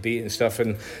met Pete the Beat and stuff.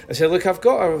 And I said, look, I've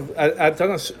done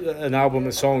an album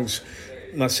of songs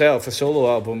myself, a solo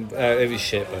album. It was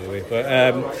shit, by the way,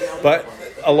 but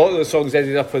a lot of the songs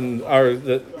ended up on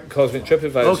the Cosmic Trip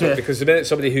Advisor, Okay. because the minute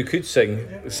somebody who could sing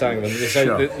sang them, they said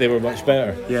Sure. that they were much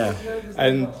better. Yeah.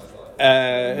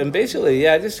 And basically,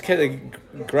 yeah, I just kind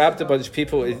of grabbed a bunch of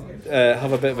people to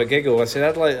have a bit of a giggle. I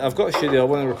said, I've got a studio, I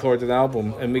want to record an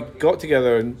album, and we got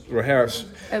together and rehearsed.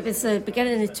 It was the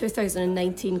beginning of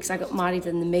 2019 because I got married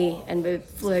in the May, and we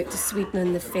flew out to Sweden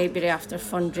in the February after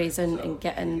fundraising and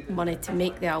getting money to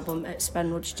make the album at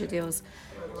Spin Road Studios,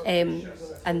 and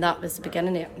that was the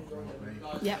beginning of it.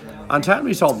 Yeah. And tell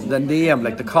me something, the name,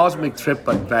 like the Cosmic Trip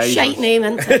Advisors. Shite name,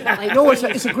 isn't it? Like, No,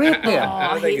 it's a great name. Oh,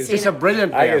 I hate It's saying a it.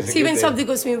 brilliant I name. guess- See, when Good somebody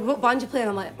goes to me, what band you playing?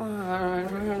 I'm like,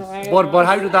 But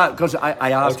how did that, because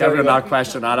I asked tell you everyone that that.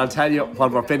 question, and I'll tell you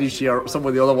when we're finished here, some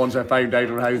of the other ones I found out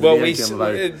on how the Well, name came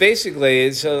about. basically,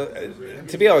 it's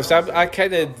to be honest, I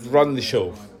kind of run the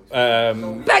show.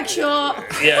 big shot.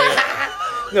 Yeah.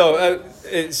 No,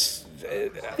 it's.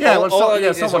 Yeah, all, well, all I need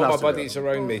is someone all my has to do it. buddies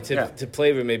around me Yeah. to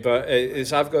play with me, but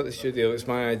I've got the studio, it's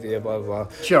my idea, blah, blah, blah.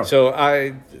 Sure. So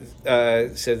I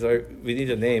said, we need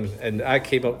a name, and I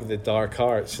came up with the Dark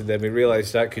Hearts, and then we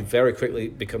realised that could very quickly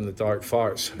become the Dark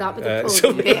Farts. That would have so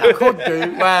probably been better. Could do,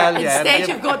 well, yeah. Instead,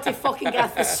 you've got to fucking get a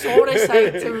thesaurus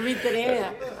out to read the name.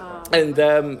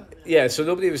 And yeah, so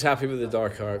nobody was happy with the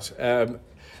Dark Hearts.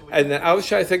 And I was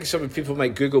trying to think of something people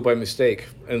might Google by mistake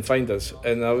and find us.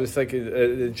 And I was thinking,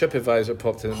 the TripAdvisor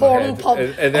popped in my Horn head. pub.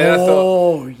 And then I thought,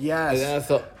 Oh, and then yes. I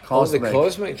thought, Cosmic. the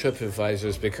Cosmic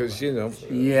TripAdvisors, because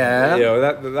Yeah. you know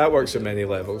that works on many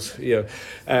levels. You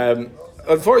know,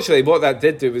 unfortunately, what that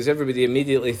did do was everybody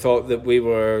immediately thought that we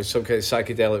were some kind of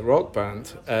psychedelic rock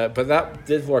band. But that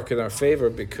did work in our favour,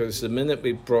 because the minute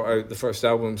we brought out the first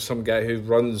album, some guy who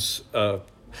runs a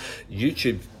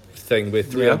YouTube thing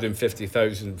with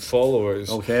 350,000 followers,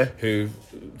 Okay. who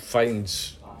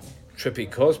finds trippy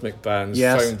cosmic bands,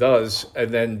 Yes. found us, and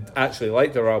then actually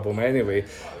liked our album anyway,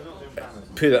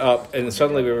 put it up, and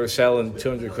suddenly we were selling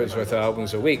 200 quid's worth of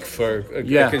albums a week for a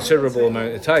considerable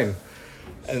amount of time.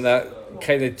 And that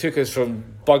kind of took us from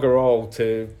bugger all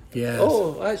to, Yes.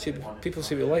 oh, actually, people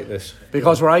seem to like this.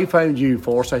 Because where I found you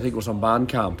first, I think, was on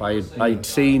Bandcamp. I'd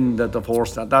seen that the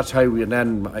first, that's how we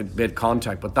then I made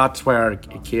contact, but that's where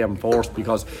it came first,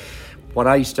 because when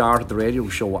I started the radio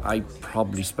show, I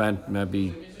probably spent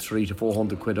maybe 300 to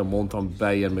 400 quid a month on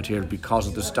buying material, because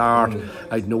at the start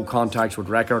I had no contacts with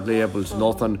record labels,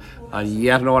 nothing, and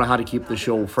yet I had to keep the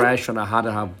show fresh, and I had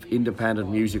to have independent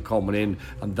music coming in,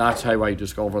 and that's how I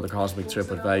discovered the Cosmic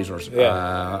Trip Advisors.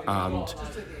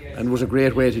 And it was a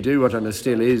great way to do it, and it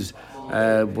still is.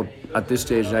 But at this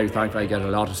stage now, thankfully, I get a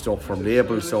lot of stuff from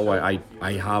labels, so I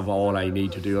have all I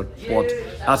need to do it. But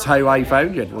that's how I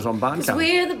found you. It was on Bandcamp.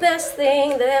 We're the best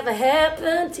thing that ever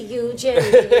happened to you,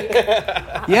 Jerry.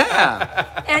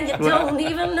 Yeah. And you don't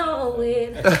even know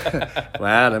it.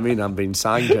 Well, I mean, I'm being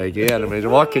signed to again. I mean,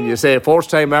 what can you say? First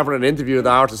time ever in an interview, the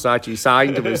artist actually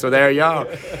signed to me, so there you are.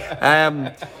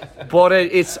 But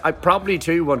it's probably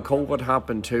too when COVID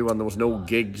happened too, and there was no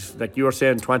gigs. Like you were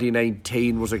saying,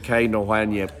 2019 was a kind of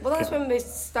when you. Well, that's when we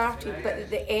started, but at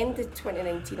the end of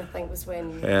 2019, I think, was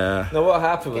when. Yeah. No, what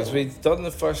happened was we'd done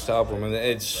the first album, and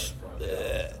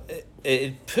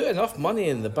it put enough money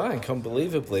in the bank,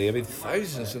 unbelievably. I mean,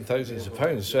 thousands and thousands of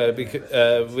pounds. Because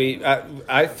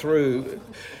I threw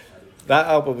that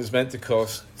album was meant to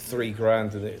cost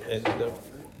 $3,000, and it ended up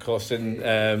costing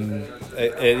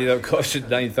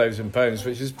 £9,000,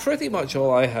 which is pretty much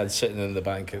all I had sitting in the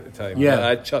bank at the time. Yeah.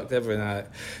 I chucked everything at it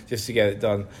just to get it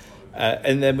done.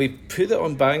 And then we put it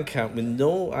on Bandcamp with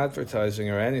no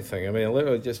advertising or anything. I mean, I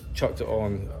literally just chucked it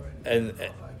on, and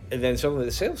then suddenly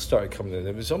the sales started coming in.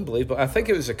 It was unbelievable. I think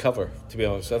it was a cover, to be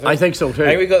honest. I think so too. I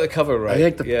think we got the cover right. I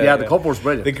think the cover was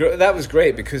brilliant. That was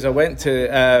great because I went to.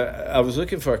 I was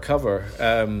looking for a cover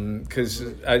because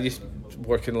I used to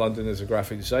work in London as a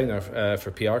graphic designer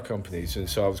for PR companies, and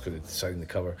so I was going to design the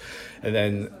cover, and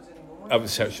then I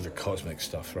was searching for cosmic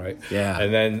stuff, right? Yeah.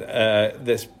 And then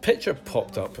this picture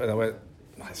popped up, and I went,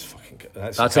 "That's fucking good.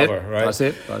 That's the cover, it. right?" That's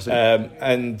it.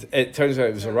 And it turns out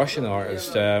it was a Russian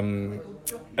artist, and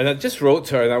I just wrote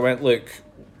to her, and I went, "Look,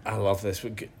 I love this.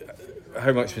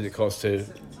 How much would it cost to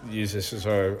use this as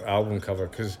our album cover?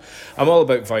 Because I'm all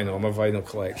about vinyl. I'm a vinyl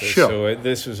collector, Sure. so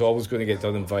this was always going to get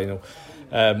done in vinyl."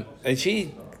 And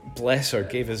she, bless her,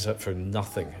 gave us up for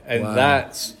nothing, and Wow.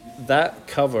 that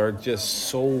cover just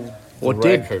sold the It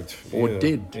did. record. It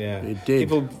did. Yeah, It did.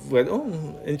 People went,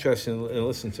 "Oh, interesting," and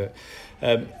listened to it,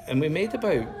 and we made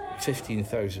about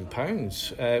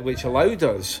 £15,000, which allowed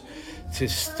us to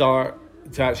start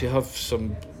to actually have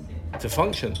some to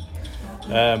function,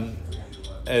 and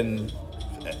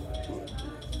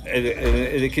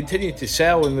it continued to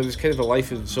sell, and there was kind of a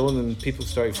life of its own, and people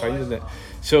started finding it.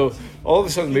 So all of a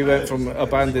sudden we went from a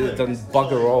band that had done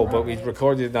bugger all, but we'd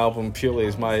recorded an album purely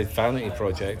as my vanity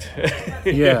project.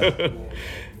 Yeah.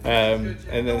 And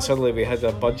then suddenly we had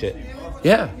a budget.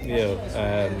 Yeah. You know,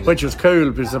 Which was cool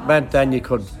because it meant then you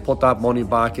could put that money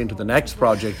back into the next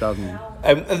project.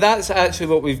 and that's actually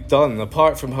what we've done,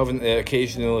 apart from having to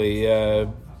occasionally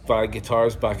buy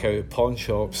guitars back out of pawn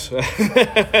shops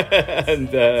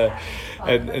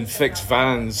and fix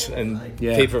vans and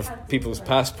Yeah. pay for people's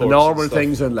passports. The normal and stuff.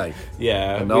 things in life.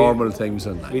 Yeah, The normal things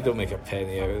in life. We don't make a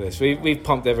penny out of this. We've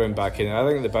pumped everyone back in. I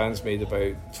think the band's made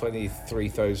about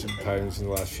 £23,000 in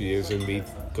the last few years, and we've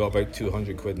got about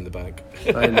 200 quid in the bank.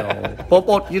 I know.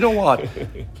 But you know what?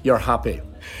 You're happy.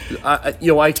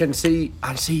 I can see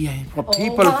what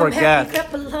people I'm forget. happy,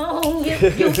 clap along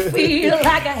if you feel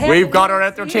like a happy We've got our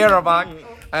entertainer back.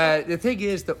 The thing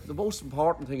is, the most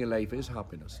important thing in life is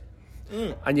happiness.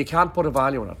 And you can't put a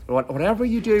value on it. Whatever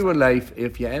you do in life,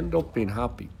 if you end up being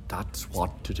happy, that's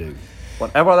what to do.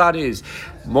 Whatever that is.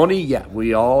 Money, yeah,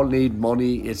 we all need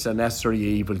money. It's a necessary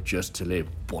evil just to live,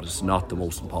 but it's not the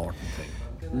most important thing.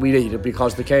 We need it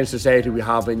because the kind of society we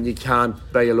have, and you can't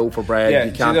buy a loaf of bread,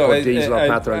 you can't put diesel or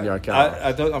petrol in your car.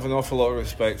 I don't have an awful lot of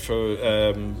respect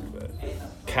for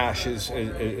cash as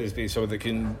being someone that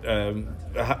can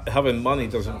having money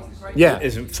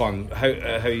isn't fun. How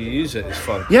you use it is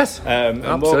fun. Yes, and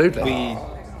absolutely.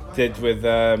 What we did with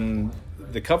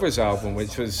the covers album,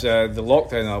 which was the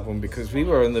lockdown album, because we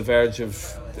were on the verge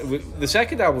of the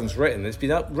second album's written. It's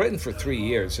been written for 3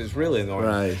 years. It's really annoying.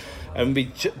 Right. And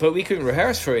but we couldn't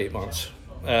rehearse for 8 months.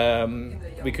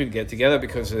 We couldn't get together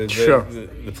because of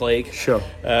the plague. Sure.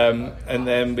 And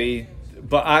then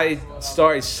but I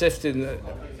started sifting.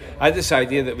 I had this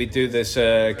idea that we'd do this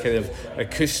kind of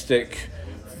acoustic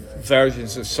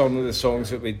versions of some of the songs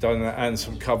that we'd done and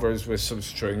some covers with some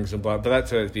strings and blah, but that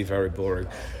turned out to be very boring.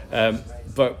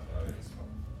 But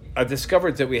I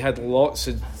discovered that we had lots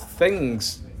of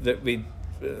things that we'd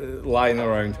lying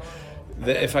around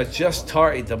that if I just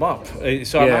tarted them up.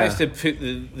 So I managed to put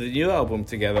the new album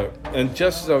together, and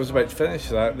just as I was about to finish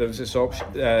that, there was this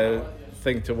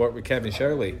thing to work with Kevin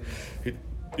Shirley, who,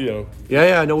 I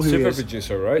know who he super is.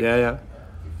 producer, right? Yeah.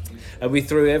 And we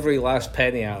threw every last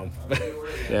penny at him.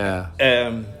 Yeah.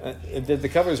 And did the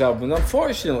covers album, and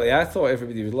unfortunately I thought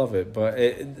everybody would love it, but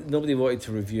nobody wanted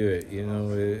to review it.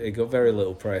 It got very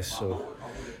little press, so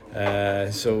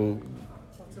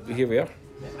here we are.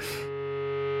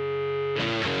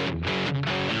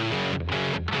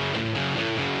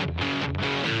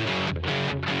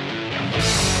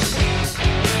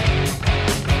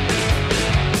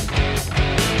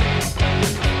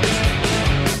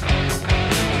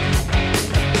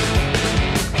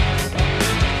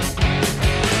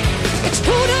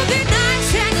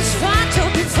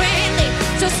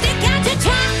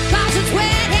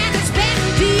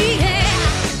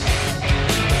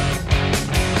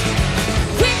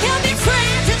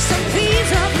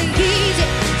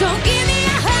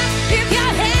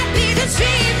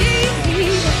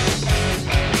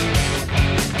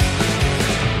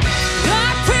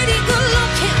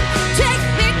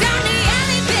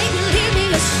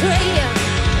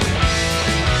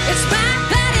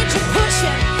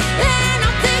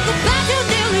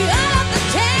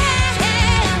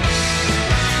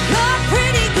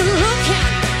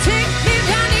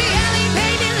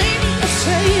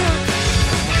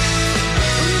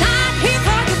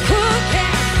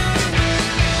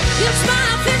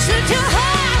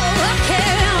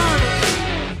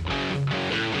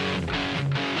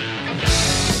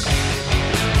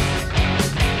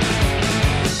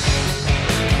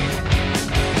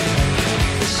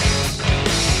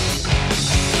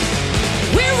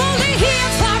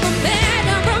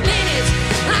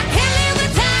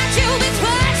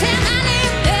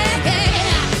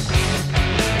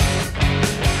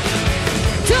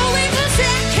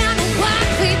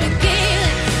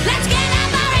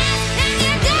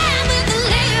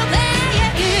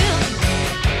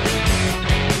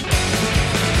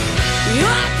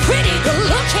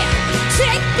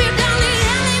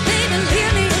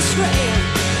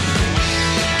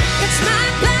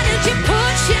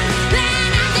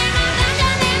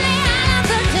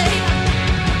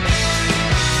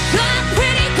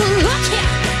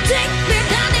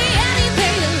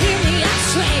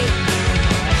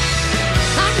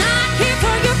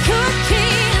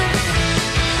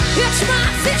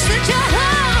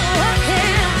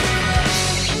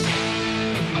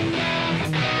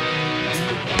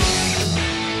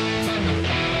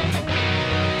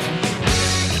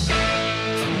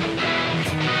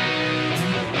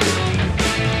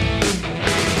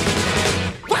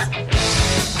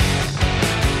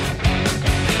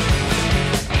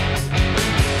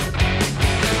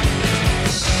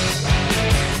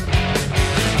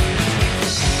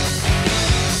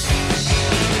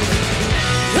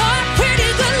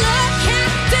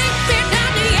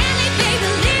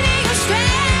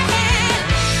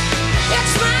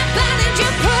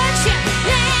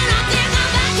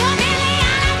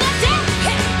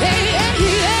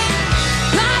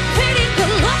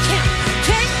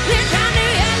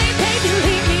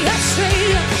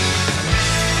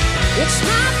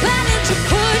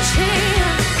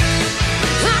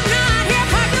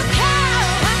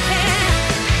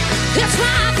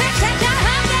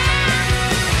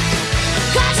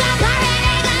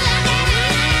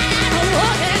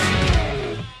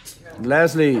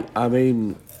 Leslie, I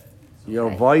mean, your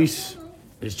voice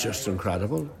is just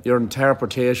incredible. Your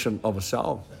interpretation of a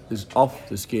song is off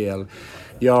the scale.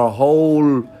 Your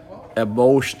whole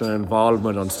emotional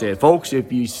involvement on stage. Folks, if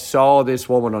you saw this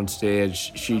woman on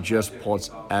stage, she just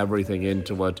puts everything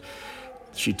into it.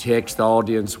 She takes the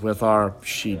audience with her.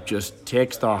 She just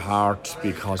takes their hearts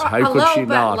because how could she A little bit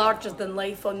not? larger than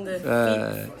life on the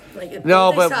feet. Like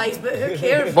no, no, but- size, but who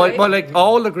cares, But, right? but like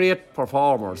all the great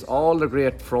performers, all the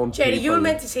great front Jerry, people. you were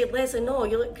meant to say, Leslie, no,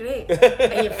 you look great.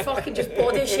 And you fucking just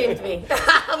body shamed me.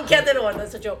 I'm kidding on,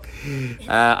 that's a joke.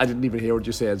 I didn't even hear what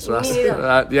you said. So Me that's,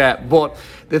 neither. yeah, but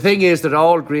the thing is that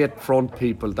all great front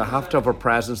people, they have to have a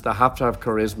presence, they have to have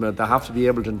charisma, they have to be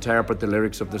able to interpret the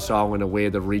lyrics of the song in a way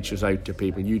that reaches out to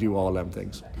people. You do all them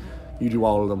things. You do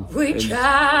all of them. Reach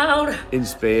out. In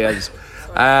spades.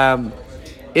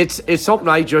 It's something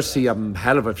I just see a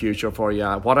hell of a future for you.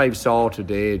 What I saw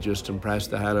today just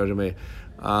impressed the hell out of me,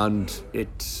 and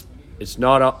it's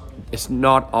not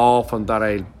often that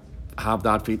I have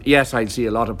that feeling. Yes, I'll see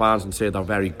a lot of bands and say they're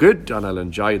very good and I'll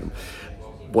enjoy them,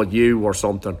 but you were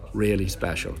something really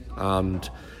special, and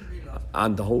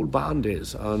the whole band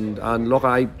is. And look,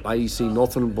 I see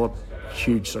nothing but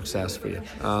huge success for you,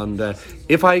 and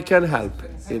if I can help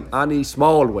in any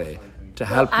small way to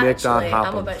help make that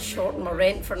happen. I'm a bit short on my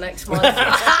rent for next month.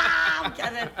 I'm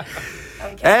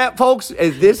kidding. Folks,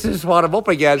 this is what I'm up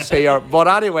against here. But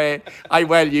anyway, I'm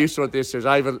well used to what this is.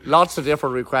 I have lots of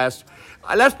different requests.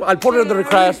 I'll put it in the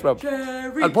request book.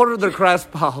 I'll put it in the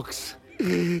request box.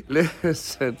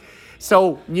 Listen.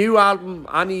 So, new album,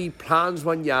 any plans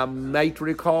when you might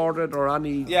record it or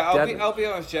any... Yeah, I'll be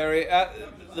honest, Jerry. At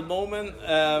the moment,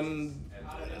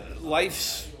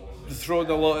 life's throwing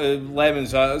a lot of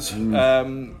lemons at us.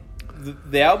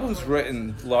 The album's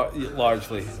written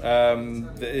largely.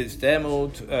 It's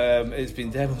demoed. It's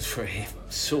been demoed for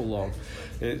so long.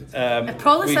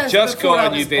 probably We since just before I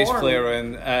got a new was bass born. player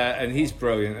in, and he's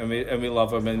brilliant, and we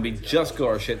love him. And we just got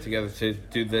our shit together to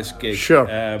do this gig. Sure.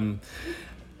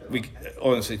 We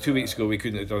honestly 2 weeks ago we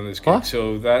couldn't have done this gig, What?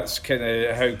 so that's kind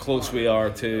of how close we are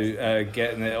to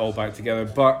getting it all back together.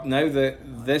 But now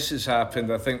that this has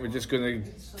happened, I think we're just going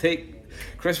to take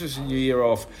Christmas and New Year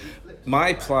off.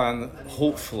 My plan,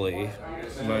 hopefully,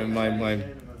 my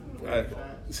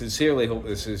sincerely hope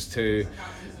this is to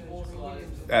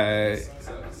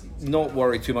not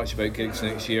worry too much about gigs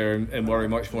next year and worry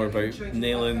much more about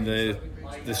nailing the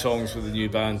songs with the new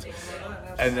band,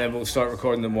 and then we'll start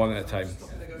recording them one at a time.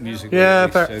 Music. Yeah,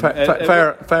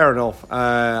 fair enough.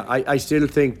 I still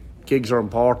think gigs are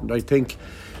important. I think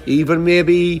even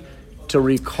maybe to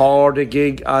record a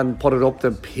gig and put it up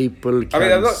that people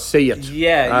can see it.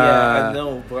 Yeah, I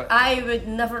know, but I would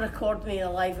never record me in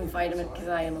a live environment because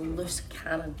I am a loose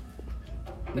cannon.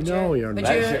 No, you're Would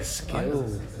not. you? that's your skill.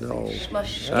 No. My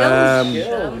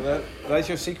skills. That's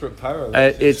your secret power.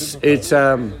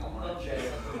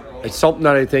 It's something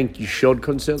that I think you should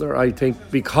consider. I think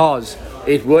because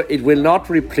it will not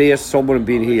replace someone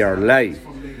being here live,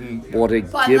 but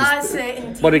it But gives that's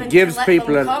it, but it gives let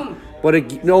people them an, come. but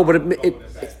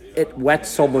it whets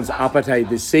someone's appetite.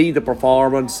 They see the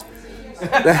performance.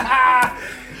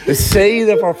 They see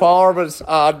the performance,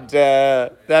 and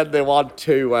then they want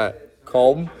to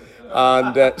come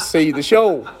and see the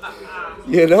show.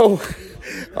 You know.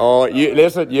 Oh,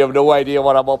 listen, you have no idea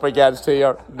what I'm up against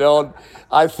here. None.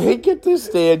 I think at this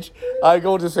stage, I'm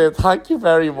going to say thank you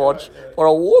very much for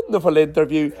a wonderful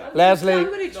interview. Leslie, I'm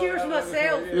going to cheers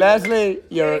myself. Leslie,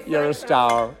 you're a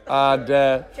star. And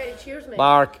Jerry, cheers me.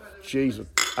 Mark, Jesus.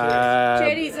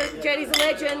 Jerry's a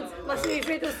legend. Listen to his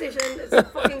radio station. It's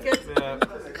fucking good.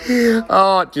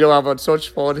 Oh, do you know, I've had such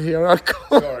fun here.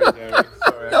 Sorry, Jerry.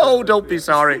 Sorry. No, don't be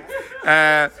sorry.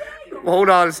 Hold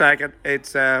on a second.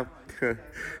 It's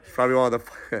probably one of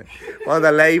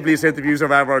the liveliest interviews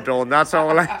I've ever done. That's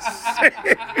all I say.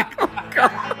 Oh,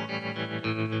 God.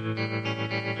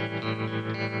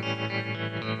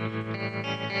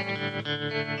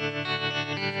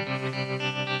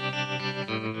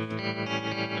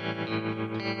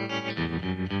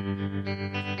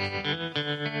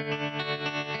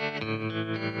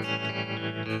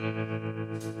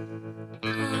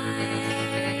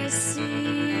 I see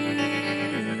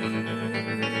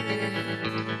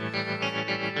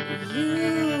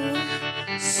you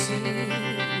see me,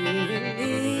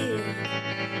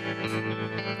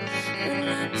 and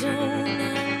I don't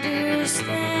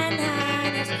understand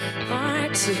how it's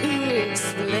hard to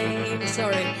explain.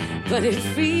 Sorry, but it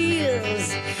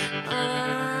feels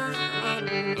unreal.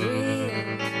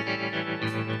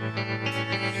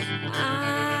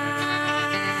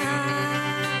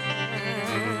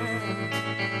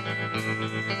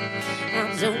 I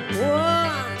don't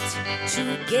want to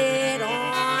get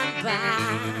on by.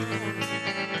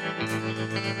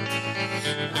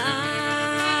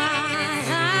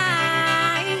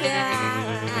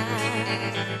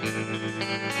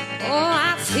 Oh,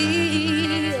 I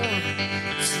feel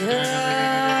tired.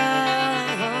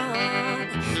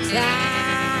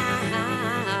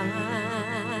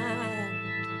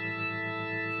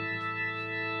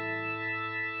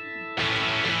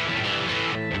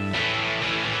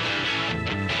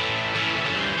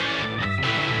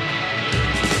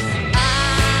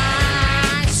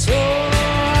 I saw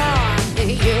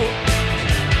you.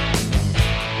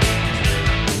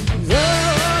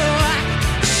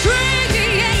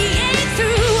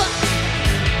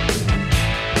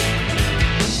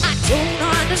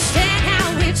 Understand how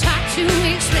it's hard to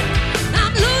explain.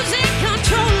 I'm losing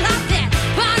control of that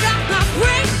part of my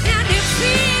brain, and it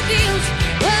feels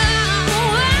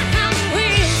I'm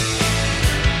weak.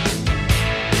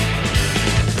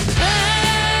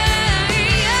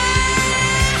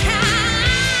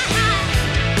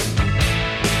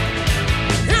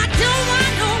 I don't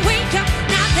want to wake up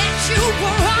now that you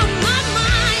were on my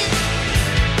mind.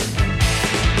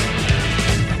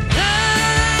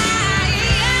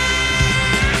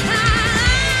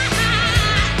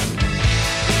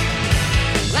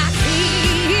 I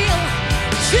feel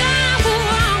trouble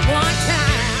one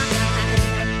time.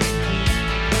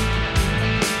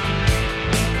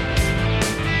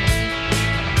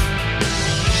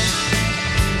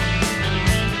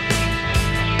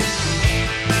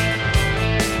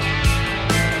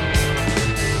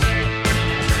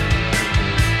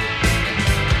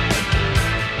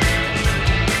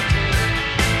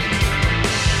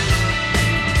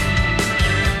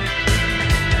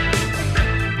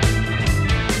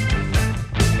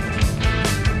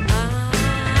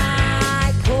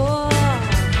 I pour out.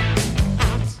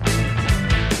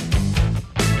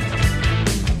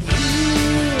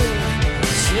 You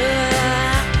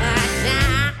shut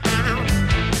down.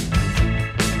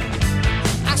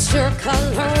 I circle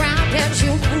around as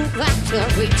you move back to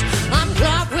reach. I'm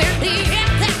glad we're the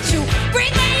end that you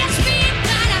bring me a speed,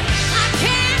 but I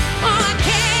can't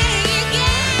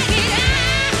get it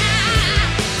out.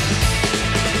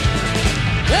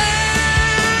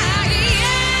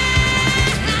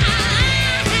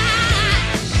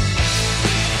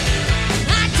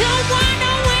 I don't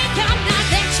wanna wake up now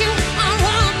that you are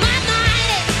on my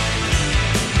mind.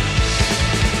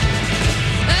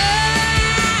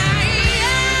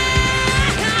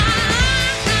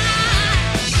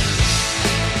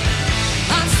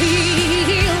 I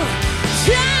feel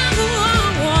trouble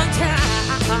one time.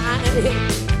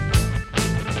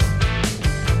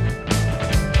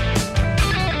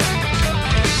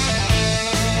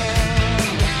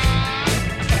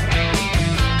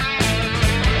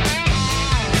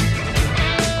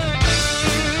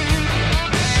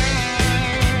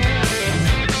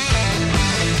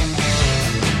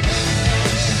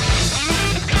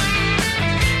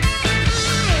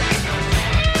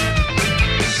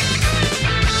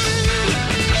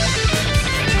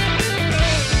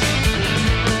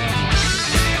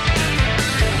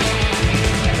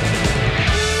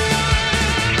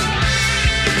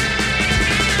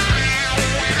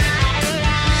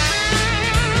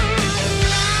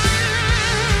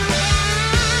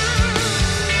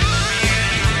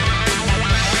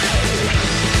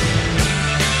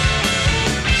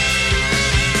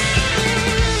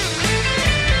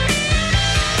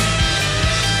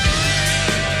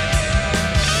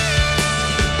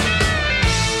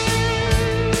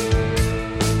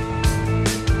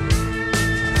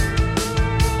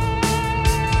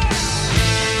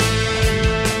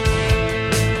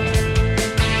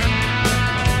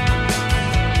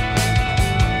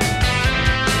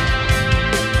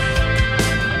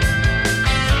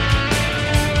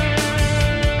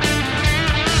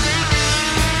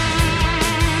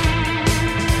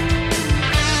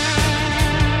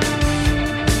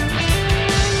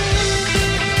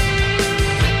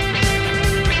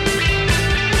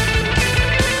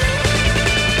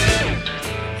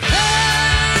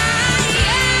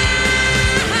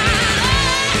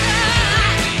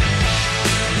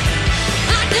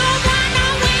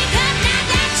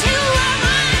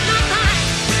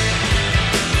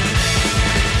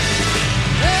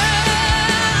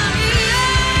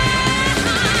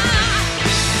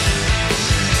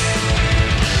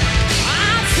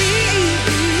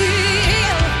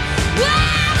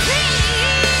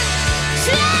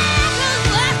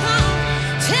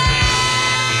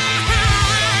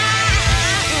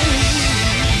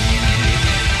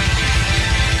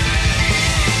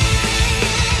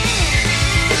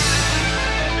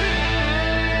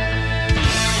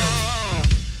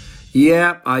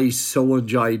 Yeah, I so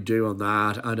enjoyed doing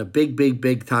that, and a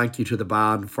big thank you to the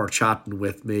band for chatting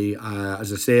with me.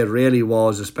 As I say, it really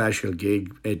was a special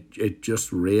gig. It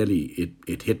just really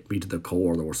it hit me to the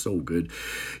core. They were so good.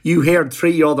 You heard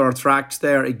 3 other tracks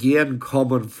there again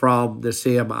coming from the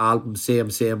same album,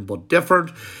 same but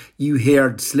different. You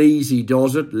heard Sleazy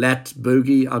Does It, Let's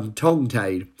Boogie, and Tongue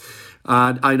Tied.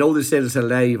 And I know they said it's a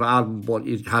live album, but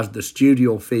it has the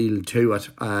studio feel to it.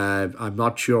 I'm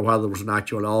not sure whether there was an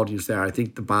actual audience there. I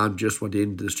think the band just went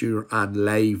into the studio and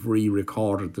live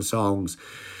re-recorded the songs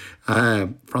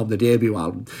from the debut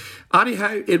album.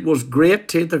 Anyhow, it was great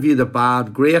to interview the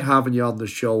band, great having you on the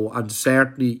show, and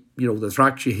certainly, you know, the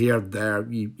tracks you heard there,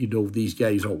 you know, these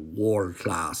guys are world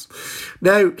class.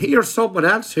 Now, here's someone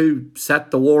else who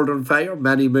set the world on fire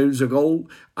many moons ago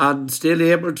and still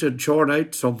able to churn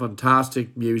out some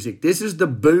fantastic music. This is the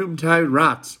Boomtown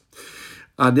Rats,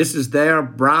 and this is their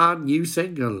brand new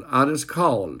single, and it's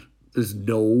called There's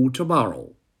No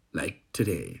Tomorrow Like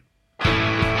Today.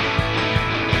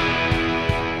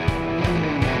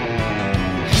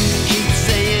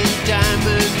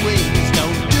 Diamond wings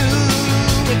don't do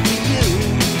it for you.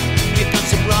 You got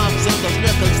some rocks on those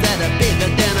knuckles that are bigger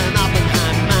than an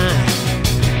Oppenheim mine.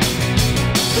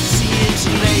 But see, it's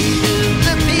late in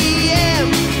the PM.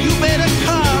 You better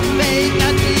call babe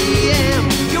at the AM.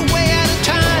 You're way out of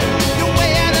time. You're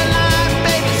way out of line,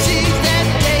 baby. Seize that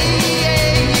day.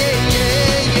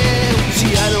 Yeah.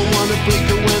 See, I don't wanna break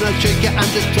you when I shake you. I'm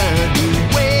just trying to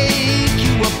wake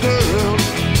you up, girl.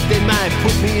 They might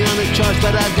put me on a charge,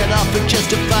 but I get off a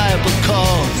justifiable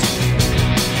cause.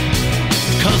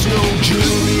 Cause no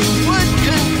jury would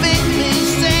convict me,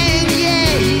 saying,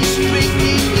 yeah, he's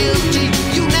strictly guilty,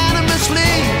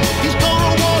 unanimously. He's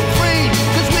gonna walk free,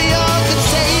 cause we all could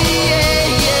say,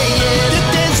 yeah,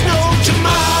 that there's no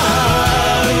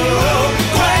tomorrow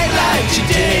quite like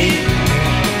today.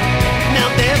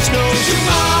 Now there's no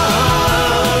tomorrow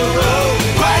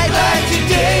quite like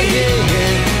today.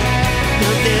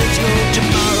 There's no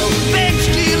tomorrow. Beg,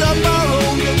 steal, or borrow.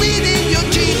 You're reading your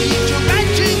teeth. You're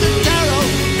writing the tarot.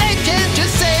 They can't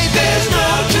just say there's no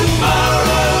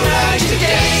tomorrow like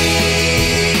today.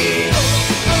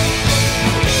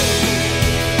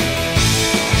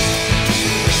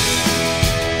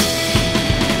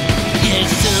 Yes,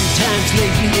 sometimes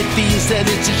lately it feels that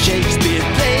it's a Shakespeare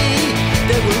play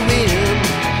that we're in.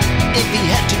 If he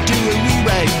had to do a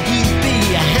rewrite, you'd be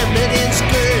a Hamlet in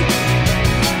skirt.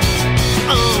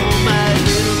 Oh, my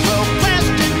little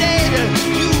procrastinator,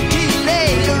 you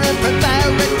delayer and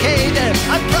prevaricator.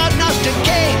 I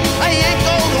prognosticate, I ain't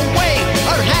gonna wait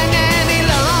or hang any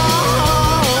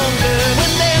longer.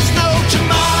 When there's no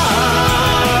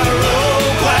tomorrow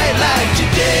quite like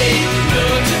today.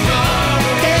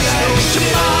 There's no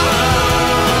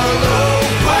tomorrow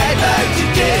quite like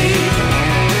today.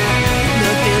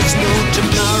 Now there's no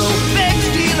tomorrow. Beg,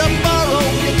 steal, or borrow.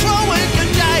 You're throwing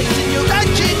your dice and you're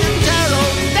writing your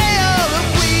tarot. They all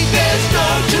agree there's no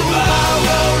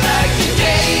tomorrow like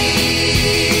today.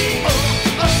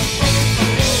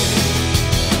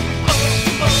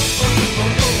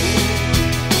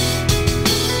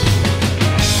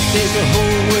 There's a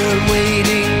whole world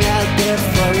waiting out there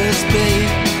for us, babe.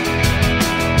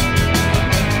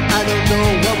 I don't know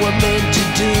what we're meant to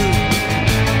do,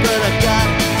 but I got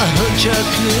a hunch or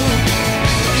clue.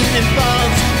 It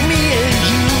involves me and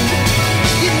you.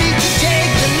 You need to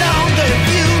take the longer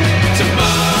view.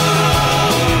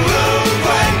 Tomorrow,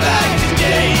 quite like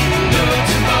today. No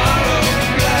tomorrow,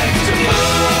 like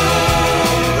tomorrow,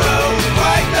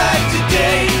 quite like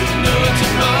today. No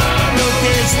tomorrow. No,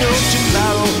 there's no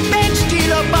tomorrow. Beg,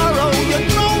 steal, or borrow. You're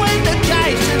throwing the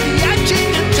dice and the action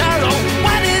and tarot.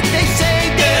 Why did they say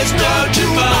there's no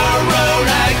tomorrow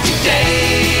like today?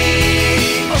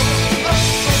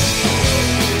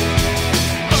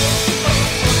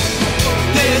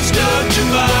 There's no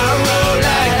tomorrow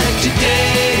like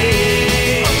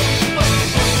today.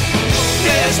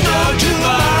 There's no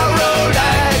tomorrow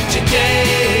like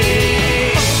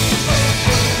today.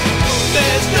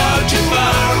 There's no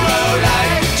tomorrow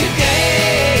like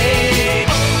today.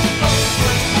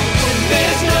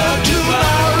 There's no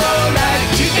tomorrow like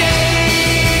today.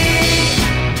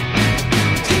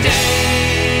 Today.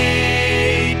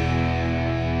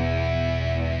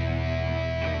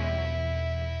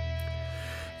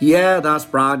 Yeah, that's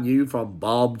brand new from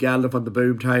Bob Geldof and the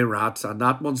Boomtown Rats, and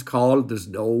that one's called There's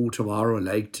No Tomorrow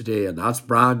Like Today, and that's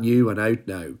brand new and out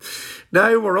now.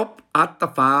 Now we're up at the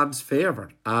fans'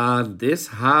 favourite, and this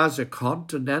has a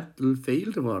continental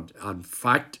feel to it. In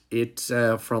fact, it's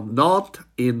from Nantes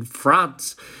in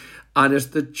France, And it's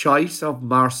the choice of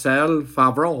Marcel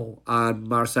Favreau. And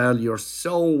Marcel, you're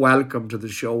so welcome to the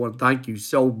show, and thank you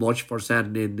so much for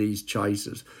sending in these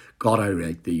choices. God, I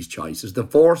rate these choices. The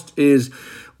first is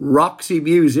Roxy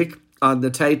Music, and the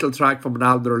title track from an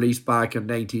album released back in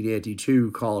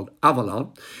 1982 called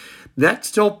Avalon.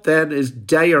 Next up then is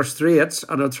Dire Straits,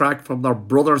 and a track from their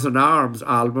Brothers in Arms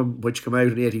album, which came out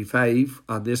in 85,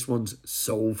 and this one's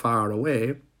So Far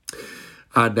Away.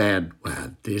 And then,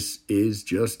 well, this is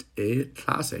just a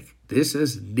classic. This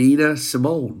is Nina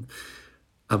Simone,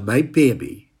 and My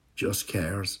Baby Just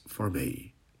Cares For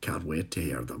Me. Can't wait to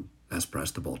hear them. Let's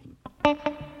press the button.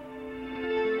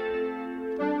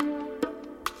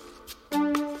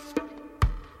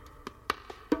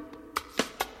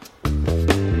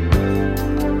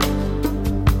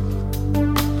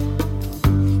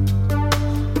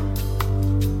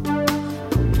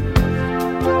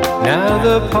 Now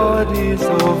the party's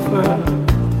over,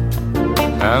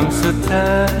 I'm so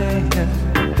tired.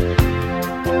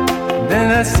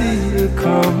 Then I see you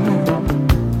coming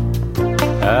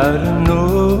out of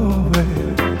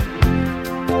nowhere.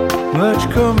 Much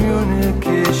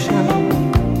communication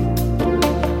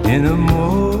in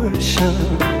emotion,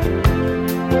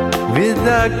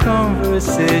 without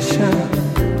conversation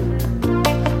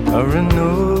or a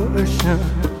notion.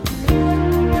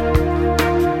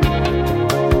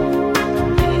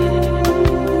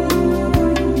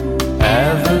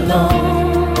 Avalon.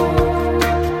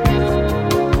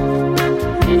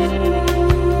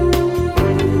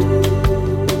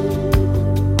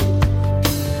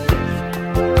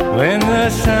 When the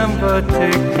samba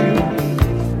take you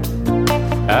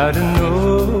out of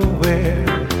nowhere,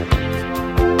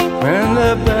 when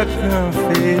the background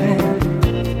fading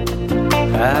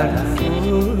out of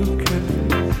focus,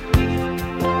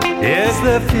 yes,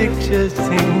 the picture's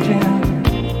changing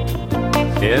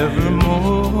every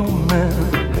moment,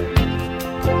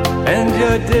 and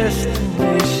your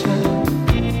destination,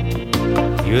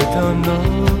 you don't know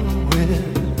it.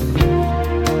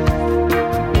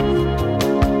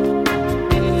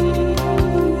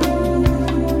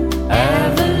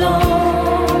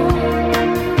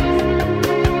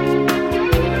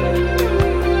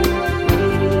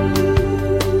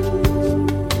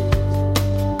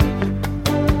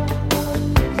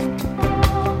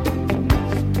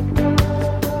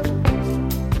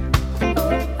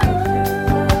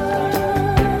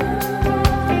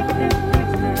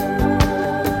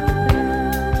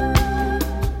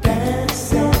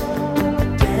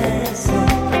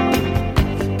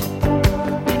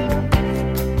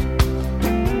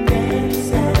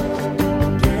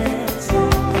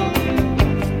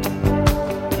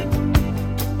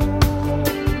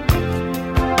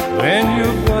 When you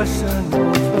bustin'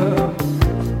 over,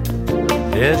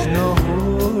 there's no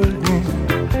holding.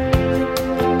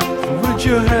 Would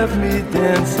you have me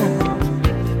dancing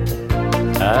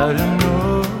out of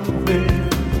nowhere?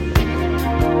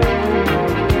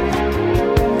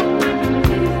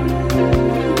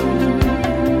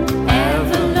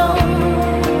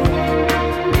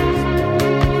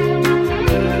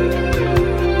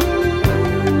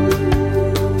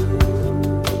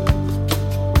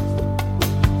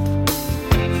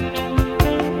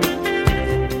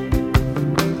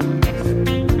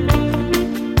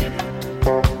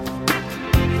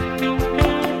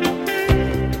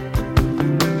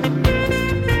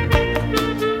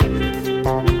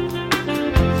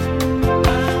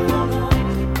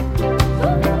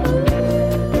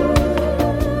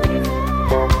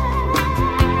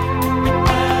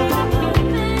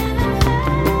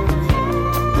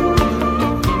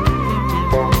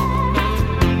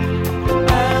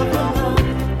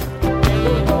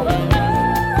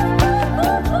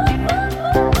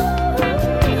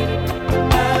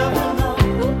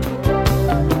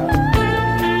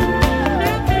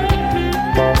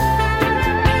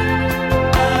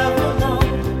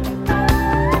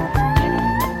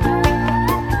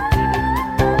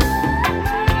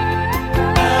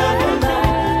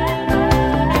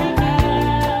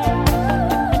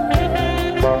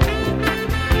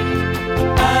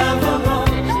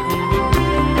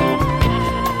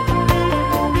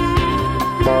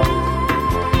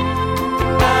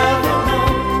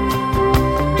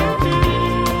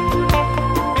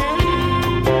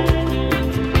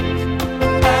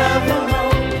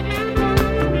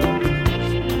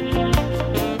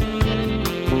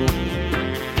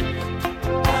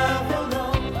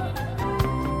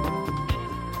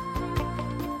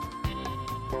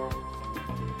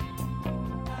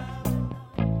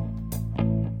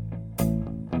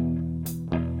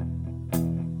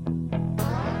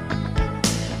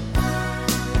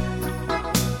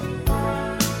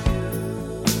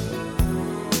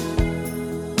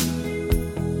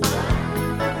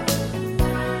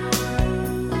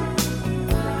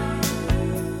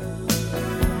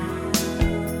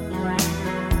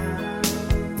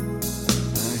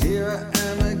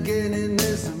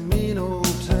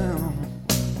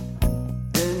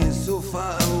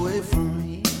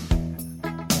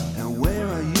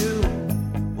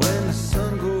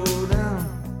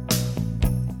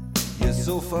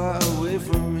 far away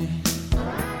from me.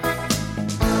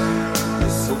 You're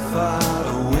so far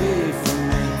away from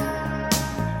me.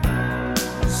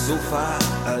 So far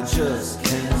I just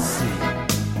can't see.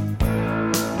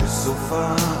 You're so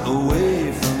far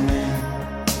away from me.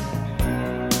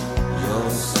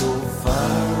 You're so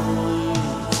far away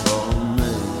from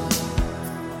me.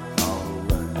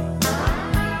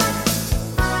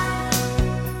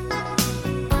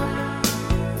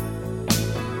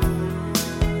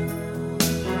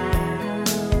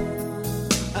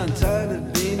 I'm tired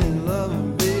of being in love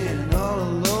and being all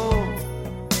alone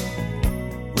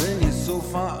when you're so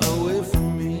far away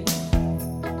from me.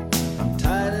 I'm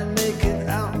tired of making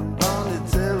out on the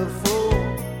telephone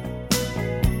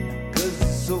 'cause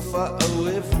you're so far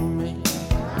away from me.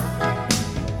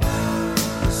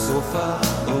 You're so far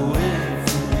away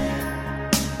from me.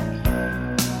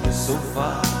 You're so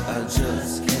far I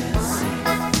just can't see.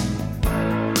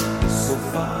 You're so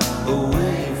far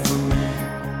away from me.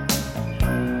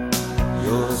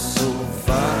 You're so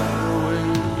far away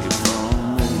from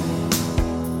me.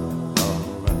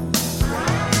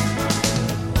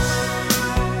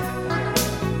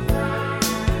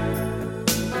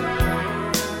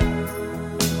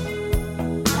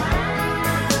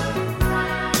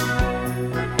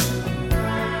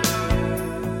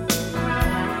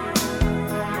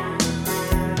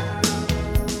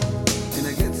 And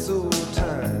I get so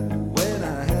tired when I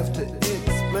have to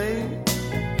explain.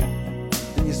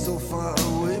 And you're so far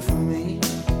away from me.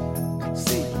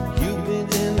 See, you've been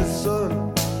in the sun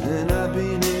and I've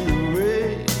been in the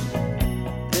rain.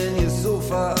 And you're so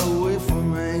far away from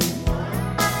me.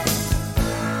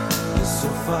 You're so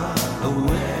far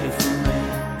away from me.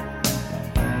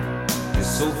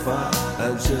 You're so far I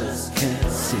just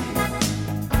can't see.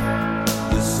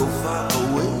 You're so far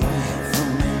away from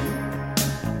me.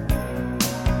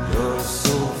 You're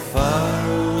so far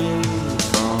away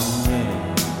from me.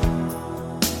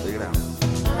 Take it out.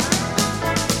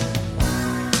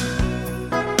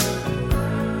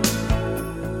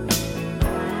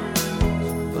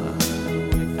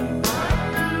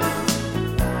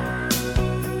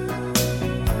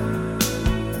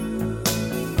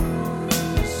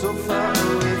 So far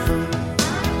away from me.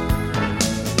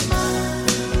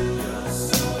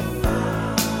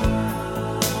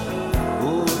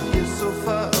 Oh, you're so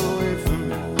far away from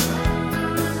me.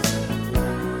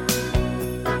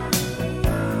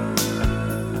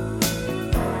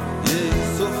 Yeah,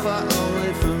 you're so far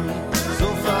away from me. So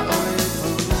far away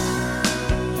from me.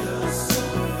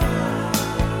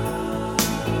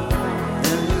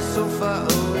 And you're so far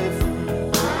away from me.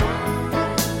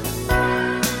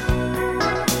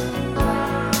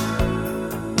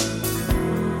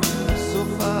 So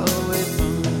far away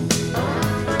from me.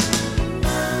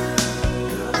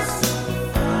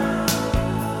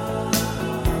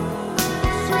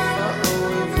 So far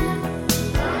away from me.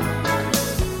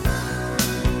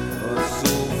 Oh,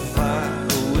 so far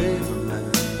away from me.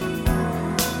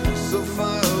 So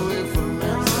far away from me.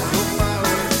 So far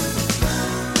away.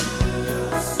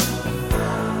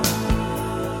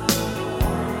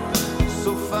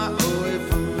 So far away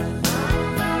from me.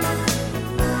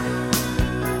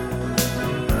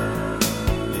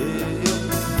 Yeah, you're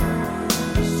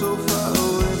so far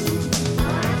away from me.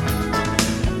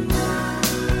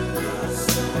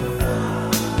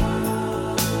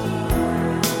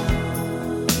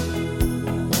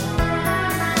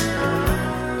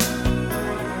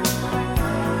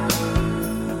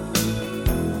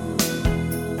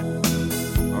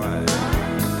 All right.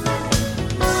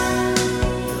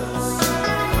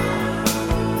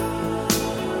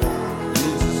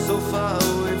 You're just so far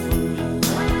away from me.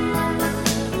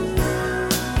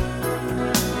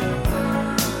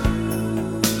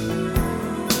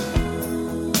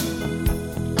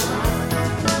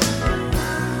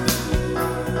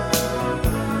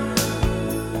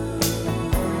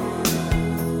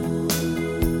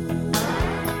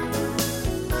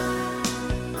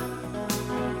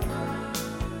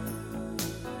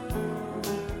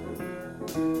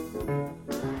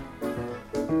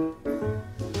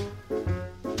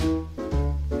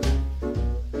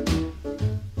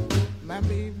 My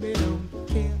baby don't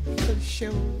care for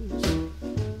shows.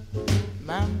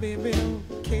 My baby don't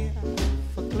care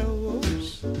for clothes.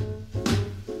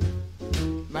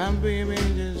 My baby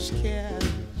just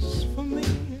cares for me.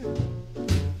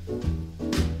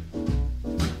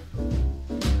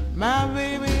 My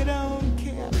baby don't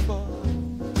care for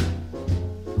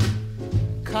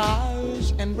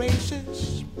cars and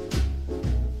races.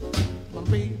 My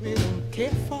baby don't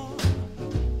care for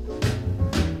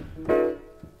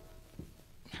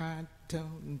high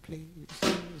tone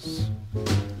places. 'cause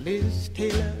Liz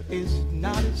Taylor is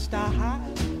not a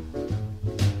style,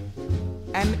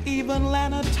 and even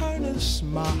Lana Turner's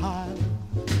smile,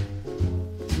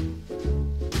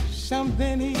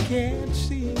 something he can't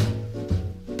see.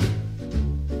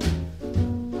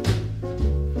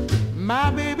 My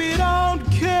baby don't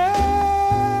care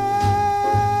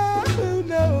who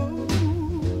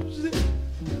knows.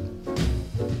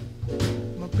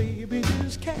 My baby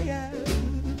just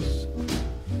cares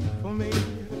for me.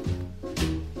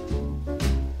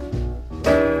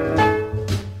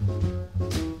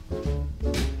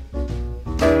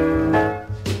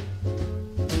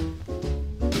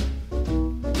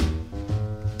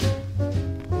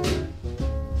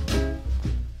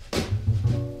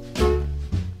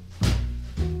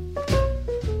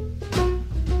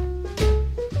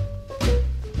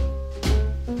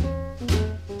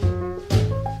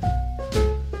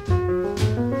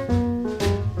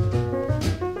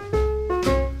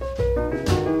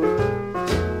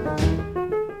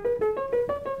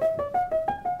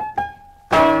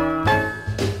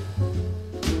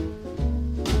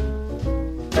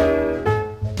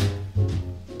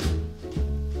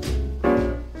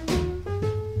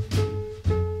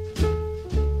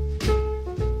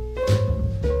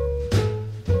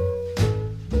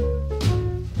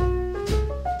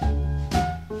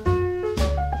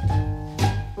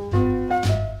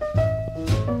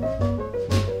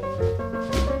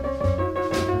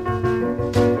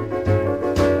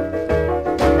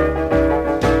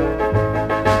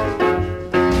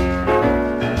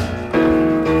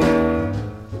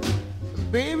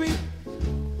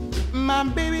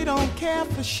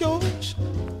 Shows,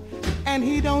 and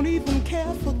he don't even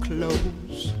care for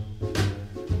clothes.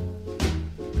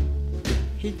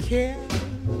 He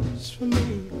cares for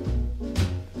me.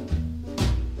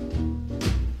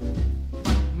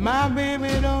 My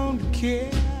baby don't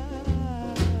care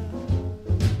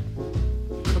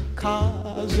for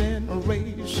cars and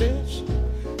races.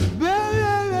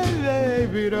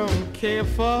 Baby don't care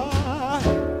for.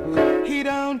 He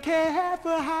don't care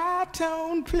for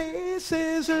high-tone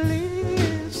places.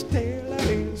 Liz Taylor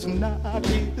is not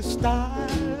his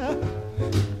style,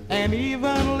 and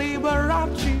even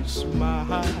Liberace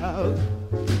smile.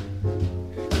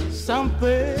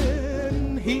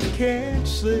 Something he can't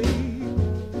see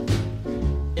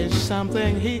is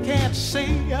something he can't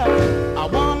see. I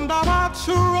wonder what's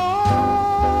wrong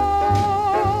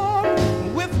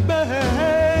with baby.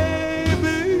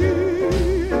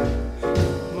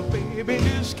 My baby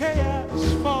just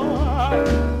cares for.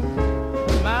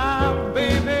 My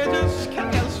baby just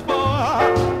cares for.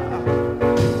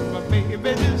 My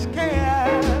baby just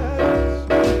cares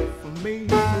for me.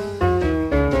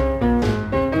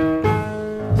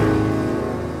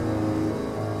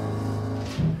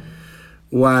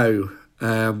 Wow.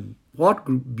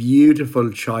 What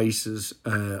beautiful choices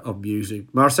of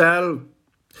music. Marcel,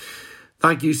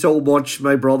 thank you so much,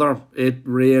 my brother. It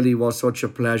really was such a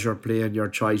pleasure playing your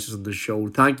choices on the show.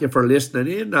 Thank you for listening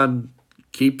in and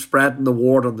keep spreading the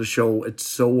word on the show. It's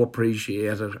so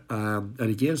appreciated. And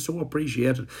again, so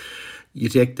appreciated you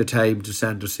take the time to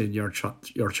send us in your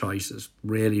choices.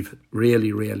 Really,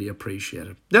 really, really appreciate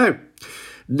it. Now,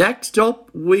 next up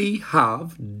we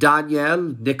have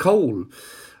Danielle Nicole.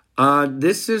 And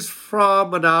this is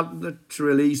from an album that's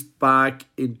released back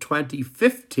in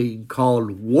 2015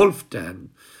 called Wolf Den.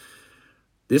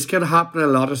 This can happen in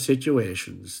a lot of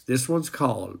situations. This one's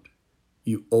called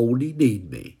You Only Need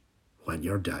Me When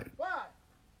You're Down.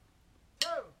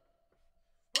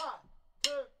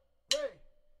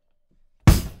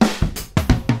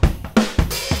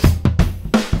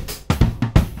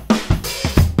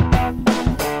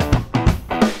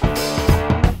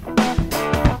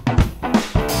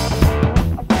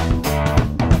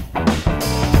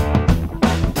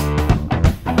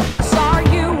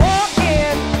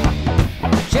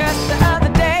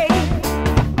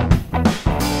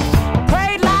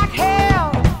 Prayed like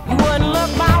hell, you wouldn't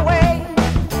look my way.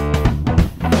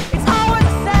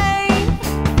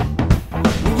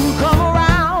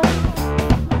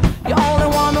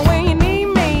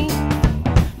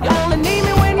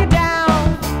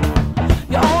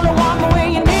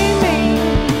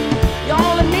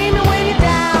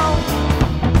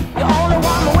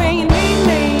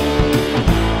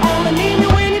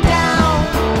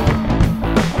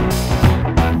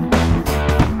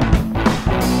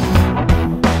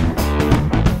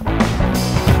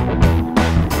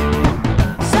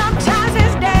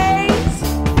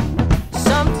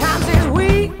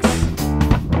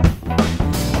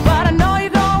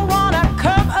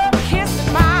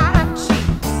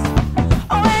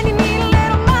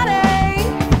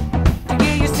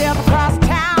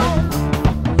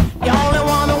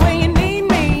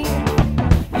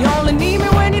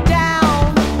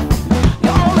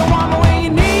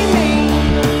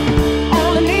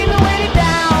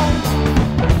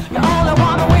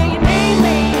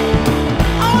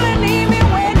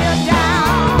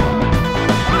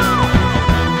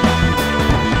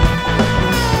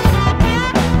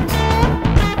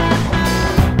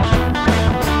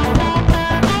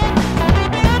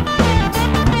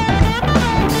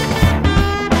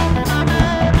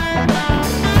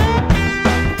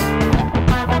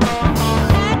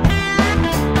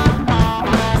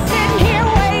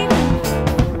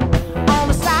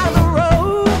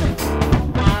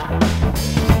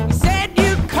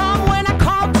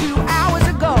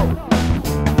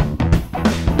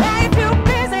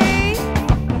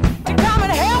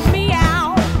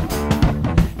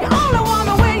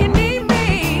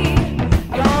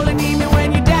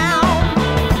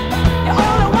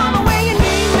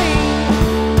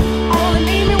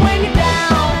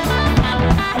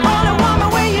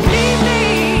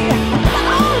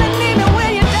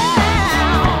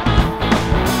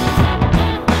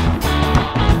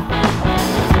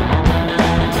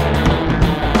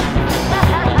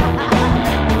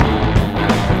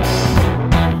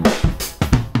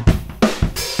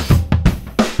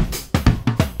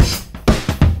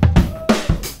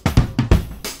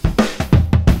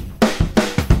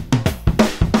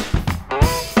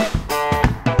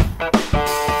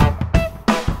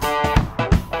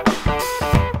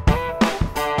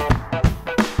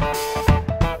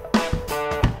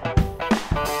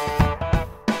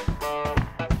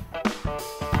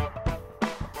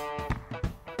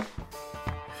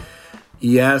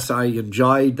 Yes, I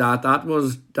enjoyed that. That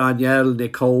was Danielle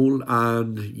Nicole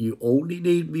and You Only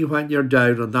Need Me When You're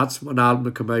Down, and that's an album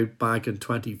that came out back in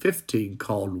 2015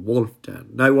 called Wolf Den.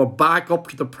 Now we're back up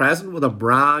to the present with a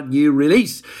brand new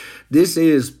release. This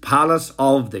is Palace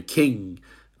of the King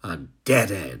and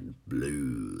Dead End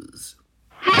Blues.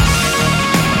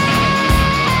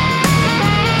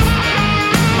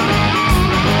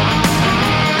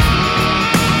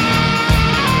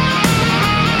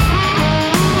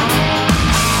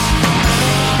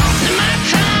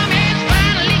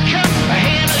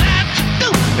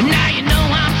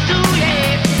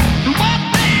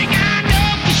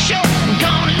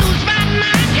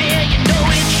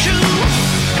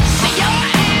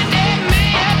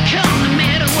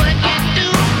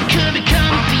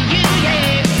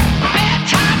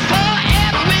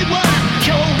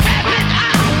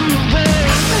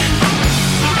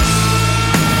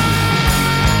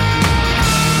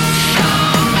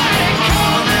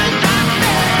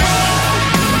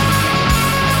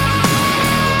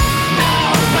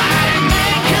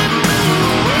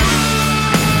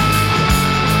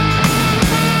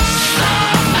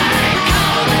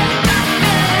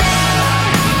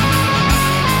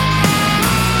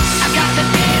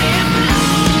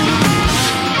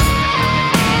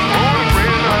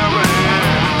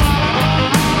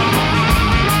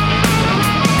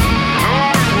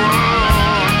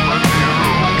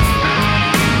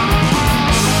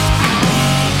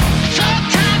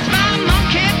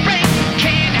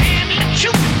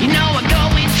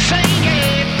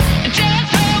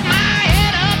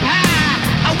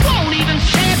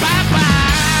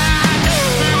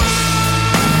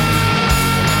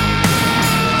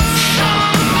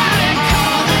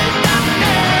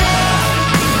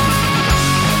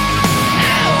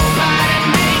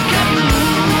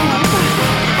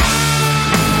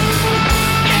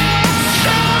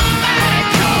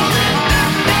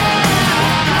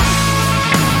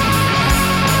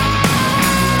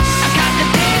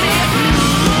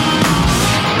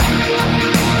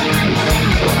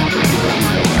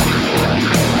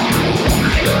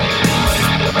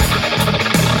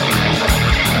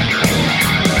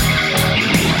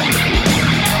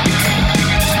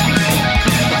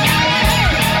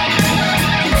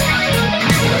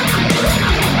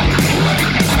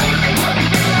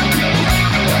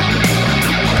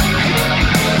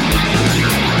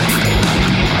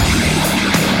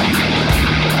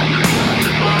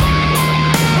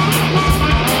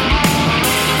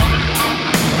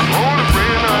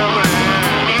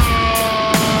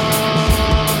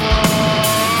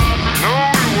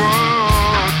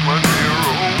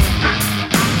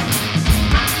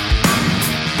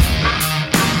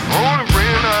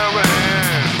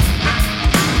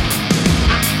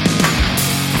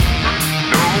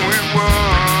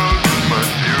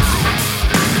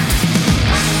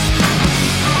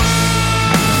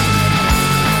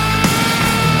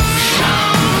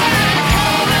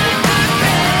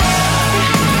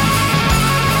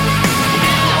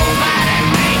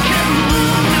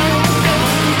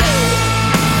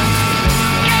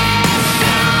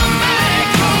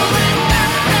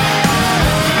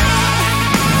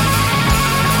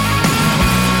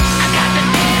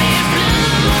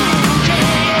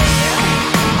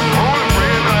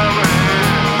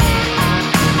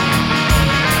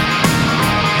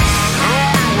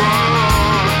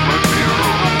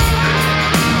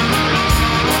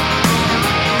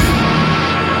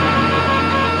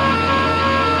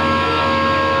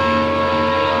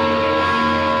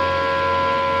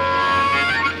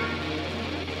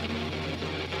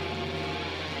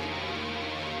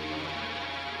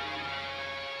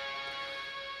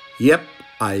 Yep,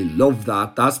 I love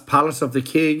that. That's Palace of the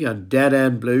King and Dead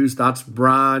End Blues. That's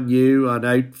brand new and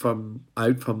out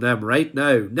from them right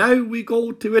now. Now we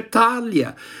go to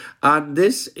Italia, and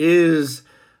this is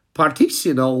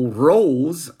Partitino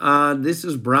Rose, and this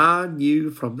is brand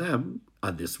new from them,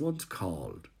 and this one's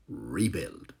called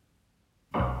Rebuild.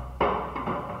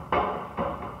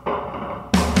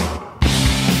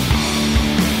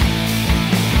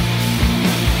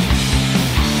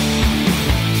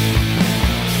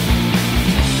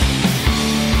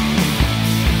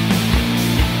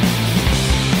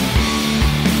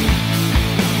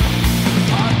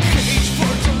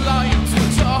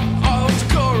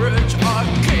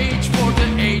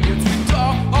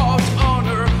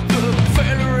 Honor, the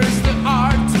failure is the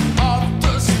art of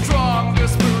the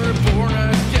strongest.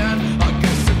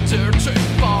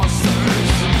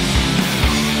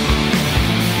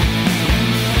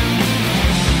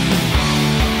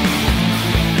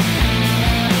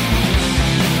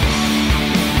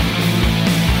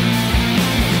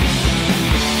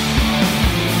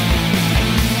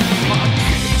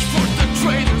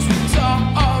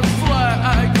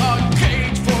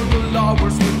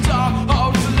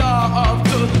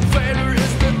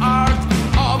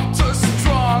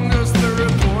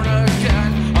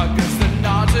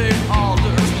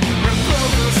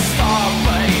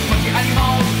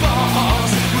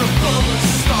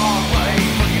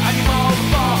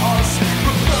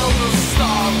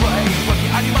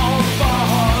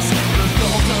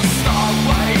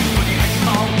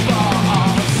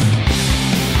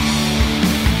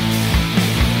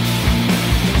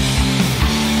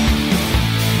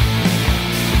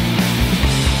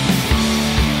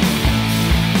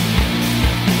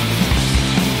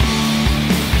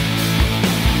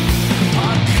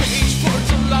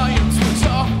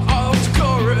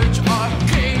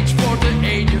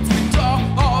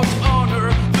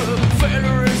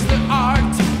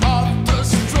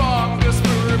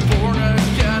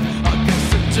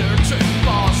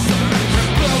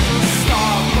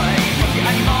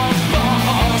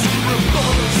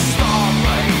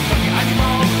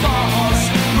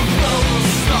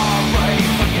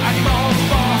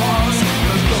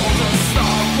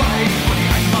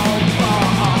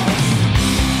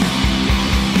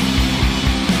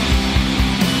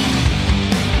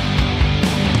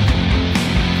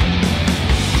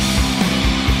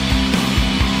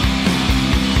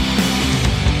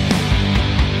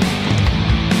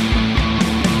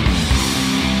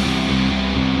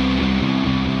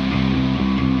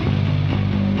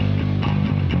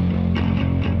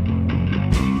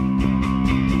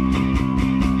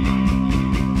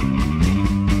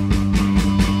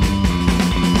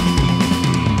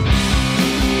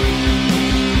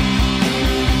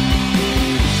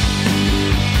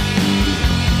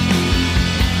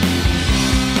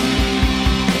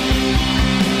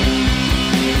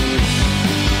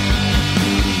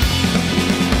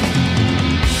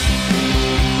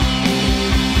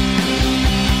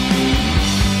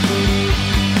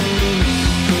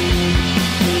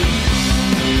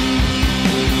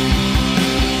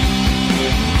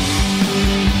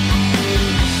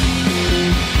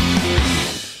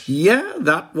 Yeah,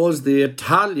 that was the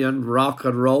Italian rock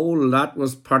and roll. That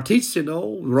was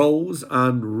Partitino, Rose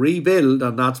and Rebuild,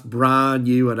 and that's brand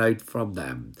new and out from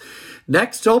them.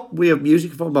 Next up, we have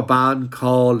music from a band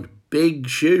called Big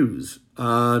Shoes,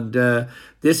 and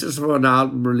this is from an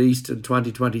album released in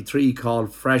 2023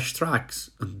 called Fresh Tracks,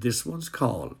 and this one's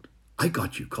called I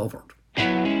Got You Covered.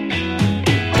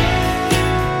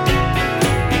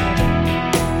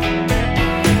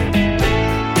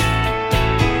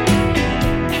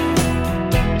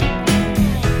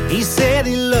 He said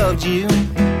he loved you,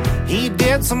 he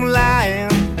did some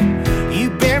lying.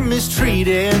 You've been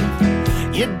mistreated,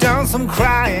 you done some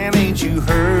crying. Ain't you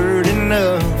heard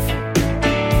enough?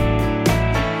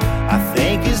 I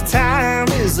think his time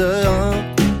is up.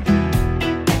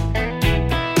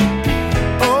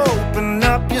 Open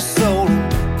up your soul,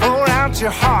 pour out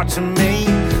your heart to me.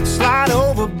 Slide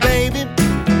over, baby,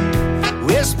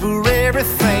 whisper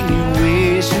everything you're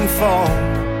wishing for.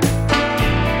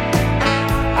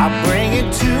 I'll bring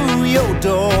it to your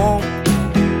door.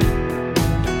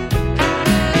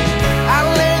 I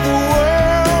lay the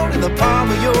world in the palm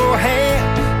of your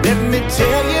hand. Let me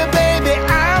tell you, baby,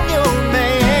 I'm your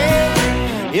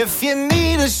man. If you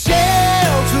need a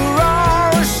shelter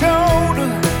or a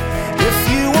shoulder, if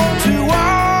you want two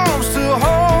arms to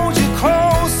hold you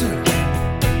closer,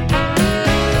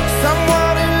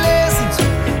 someone who listens,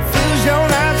 fills your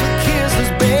nights with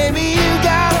kisses, baby, you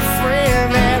got a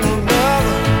friend and a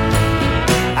lover.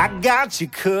 I got you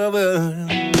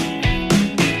covered.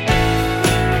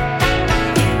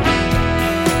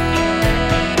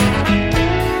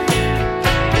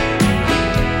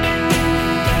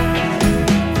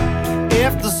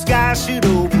 If the sky should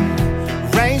open,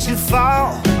 rain should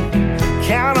fall,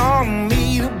 count on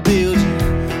me to build you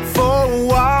 4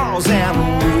 walls and a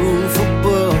roof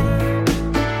above.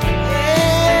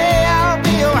 Yeah, I'll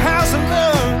be your house of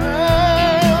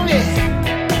love, yeah.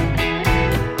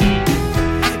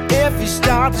 If you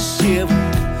start to shiver,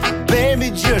 baby,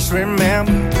 just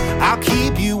remember, I'll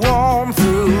keep you warm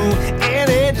through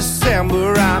any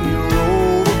December. I'm your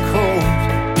overcoat.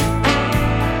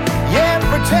 Yeah,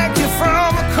 protect you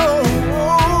from the cold.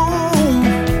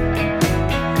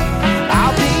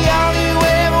 I'll be all you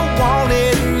ever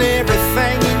wanted and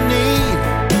everything you need.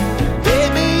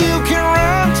 Baby, you can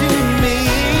run to me.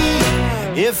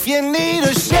 If you need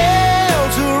a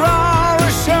shelter or a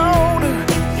shoulder,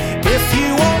 if you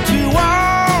want two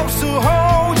arms to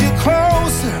hold you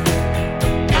closer,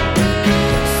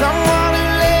 someone who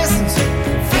listens,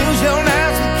 fills your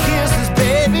nights with kisses,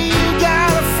 baby, you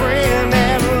got a friend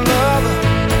and a lover.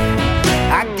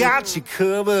 I got you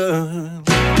covered.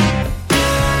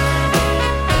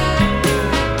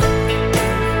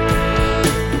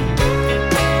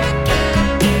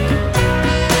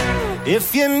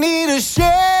 If you need a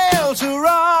shelter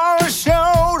or a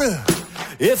shoulder,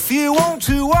 if you want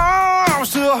two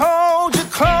arms to hold you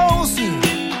closer,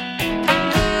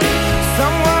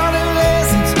 someone who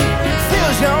listens,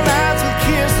 fills your nights with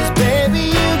kisses, baby,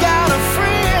 you got a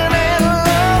friend and a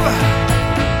lover.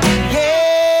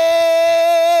 Yeah,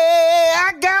 I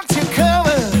got you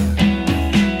covered.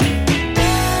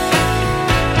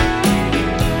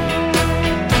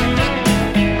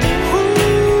 Ooh,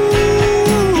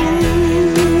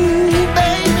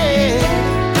 baby.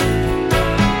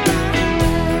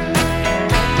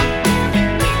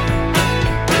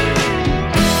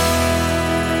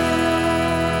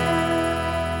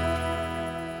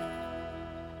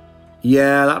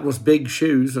 Yeah, that was Big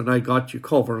Shoes, and I Got You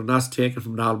Covered, and that's taken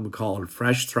from an album called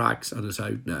Fresh Tracks, and it's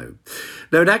out now.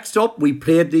 Now, next up, we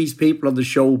played these people on the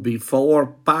show before,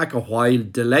 back a while,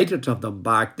 delighted to have them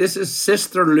back. This is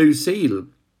Sister Lucille,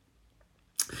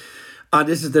 and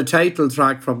this is the title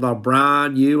track from their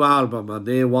brand new album, and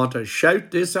they want to shout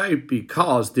this out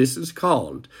because this is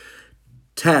called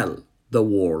Tell the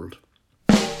World.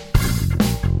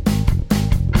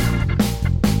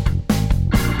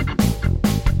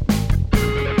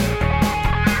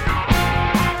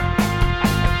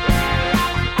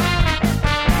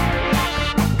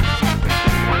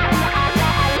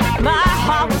 My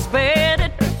heart was better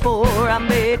before I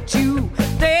met you.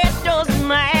 That doesn't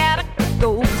matter,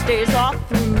 those days are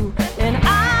through. And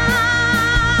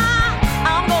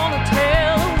I'm gonna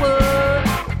tell the world.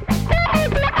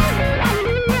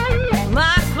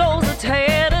 My clothes are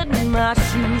tattered and my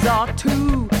shoes are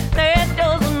too. That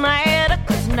doesn't matter,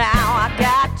 'cause now I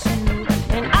got you.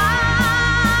 And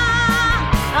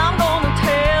I'm gonna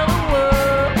tell the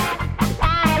world.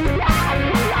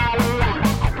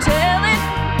 Tell it,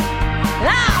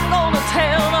 I'm gonna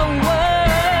tell the world.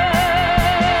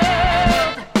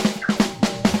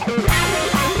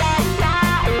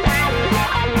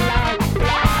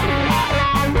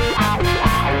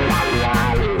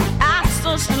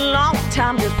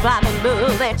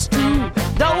 love that's true.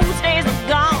 Those days are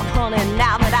gone, honey,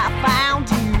 now that I found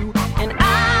you. And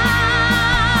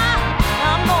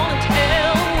I'm gonna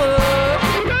tell the world.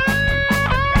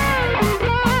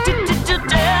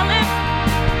 Tell it.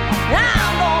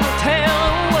 I'm gonna tell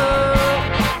the world.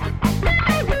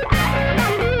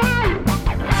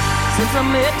 Since I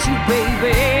met you,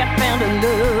 baby, I found a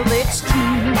love that's true.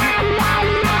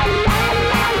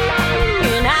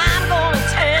 And I'm gonna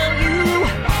tell you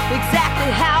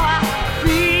exactly how I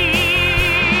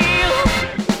feel.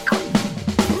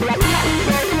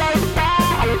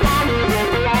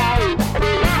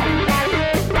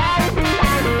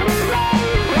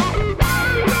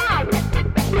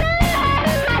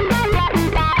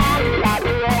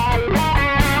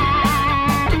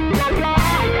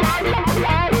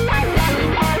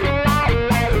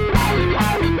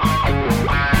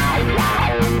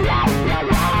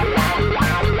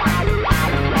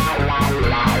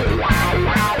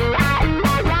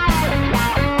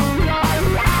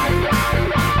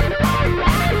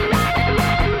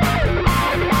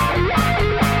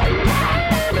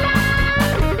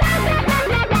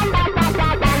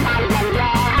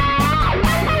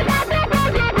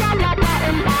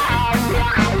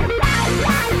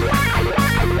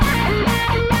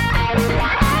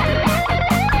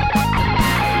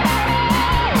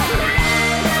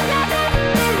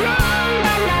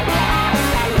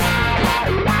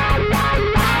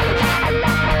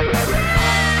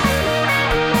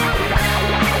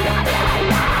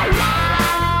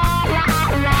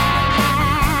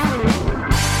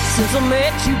 Since I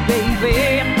met you,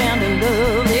 baby, I found a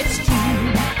love that's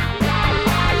true.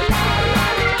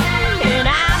 And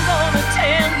I'm gonna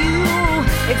tell you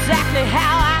exactly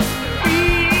how I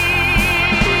feel.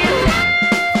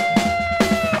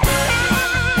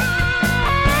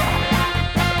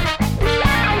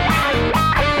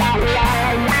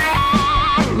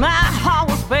 My heart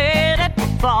was better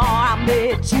before I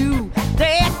met you.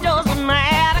 That doesn't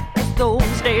matter, 'cause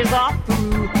those days are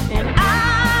through. And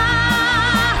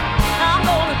I'm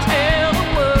gonna tell the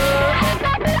world.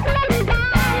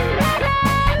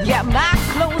 Yeah, my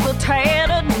clothes are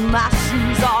tattered and my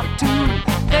shoes are too.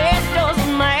 That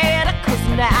doesn't matter, 'cause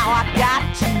now I got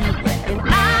you. And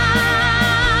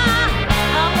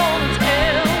I'm gonna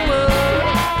tell the world.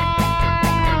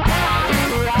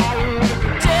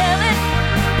 Tell it.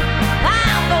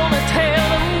 I'm gonna tell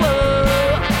the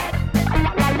world.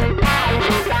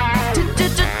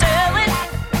 Tell it.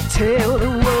 Tell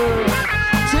the world.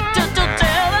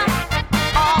 Tell them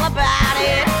all about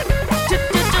it.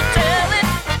 Tell it.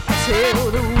 Tell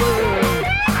the world.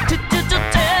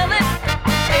 Tell it.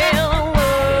 Tell the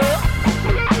world.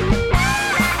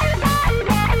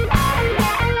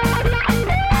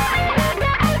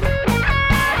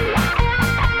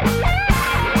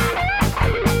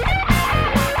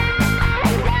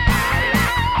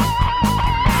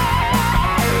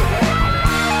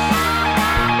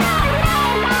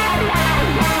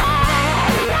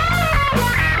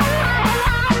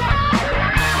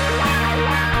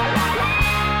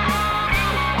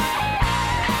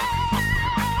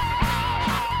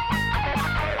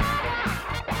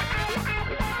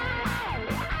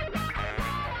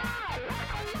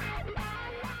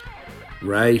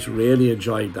 Right, really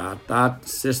enjoyed that.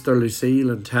 That's Sister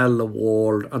Lucille and Tell the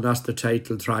World, and that's the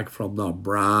title track from their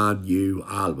brand new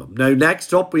album. Now,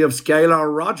 next up we have Skylar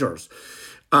Rogers,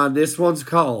 and this one's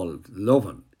called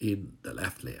Lovin' in the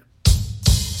Left Lane.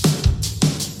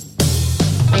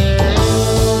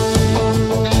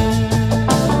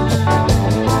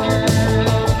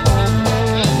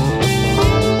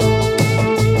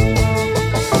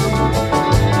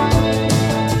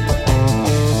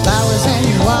 Flowers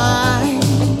and wine,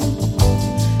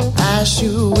 I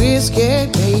sure whiskey,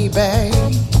 baby.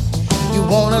 You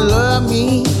wanna love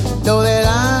me, know that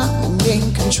I'm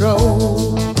in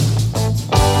control.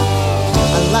 I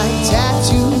like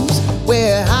tattoos,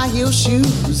 wear high heel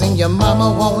shoes, and your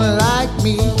mama won't like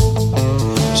me.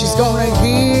 She's gonna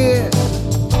hear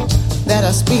that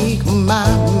I speak my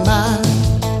mind.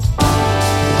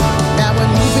 Now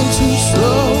we're moving too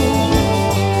slow,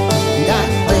 got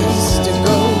ways to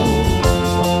go.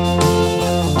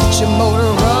 Get your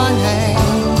motor running,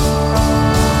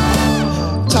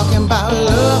 talking about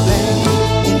loving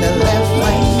in the left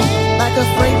lane, like a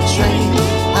freight train,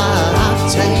 I'll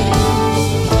take.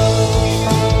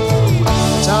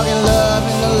 Talking love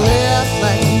in the left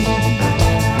lane,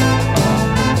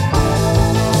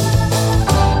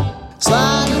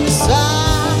 slide on the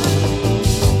side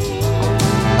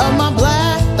of my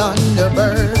black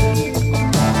Thunderbird.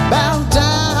 Bow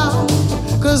down,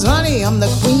 'cause honey, I'm the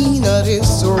queen of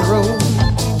this road.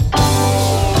 I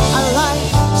like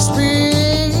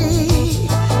spring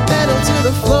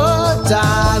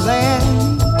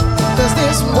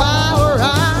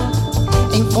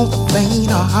for the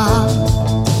faint of heart.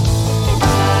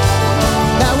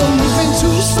 Now we're moving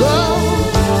too slow.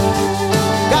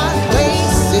 Got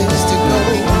places to go.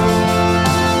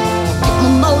 Get my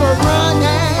motor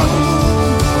running.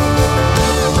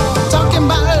 Talking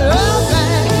about love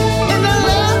in the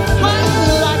left lane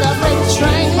like a freight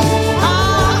train.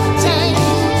 Octane.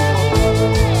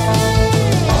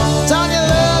 Talking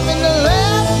love in the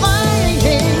left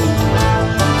lane.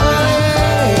 Oh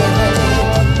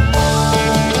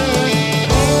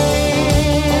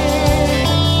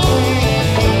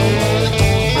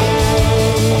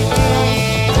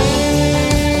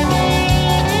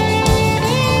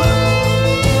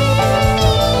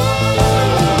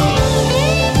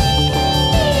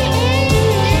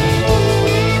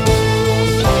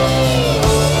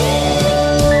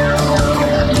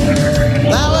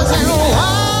that was in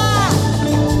why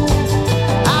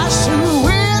I shoot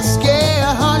whiskey,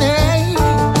 honey.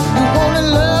 You wanna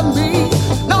love me?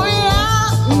 No,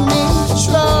 I'm in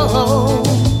control.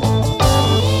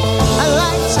 I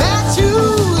like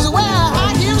tattoos, wear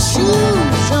high heel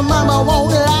shoes. Your mama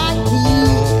won't like me.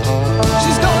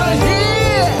 She's gonna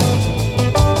hear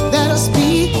that I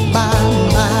speak my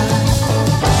mind.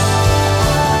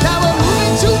 Now we're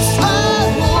moving too slow.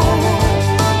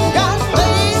 Got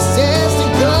places to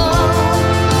go.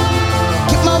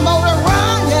 Get my motor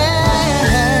running.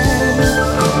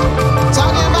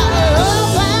 Talking about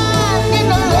love in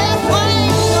the left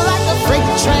lane like a freight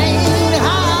train.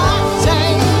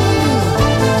 Octane.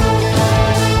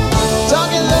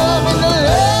 Talking love in the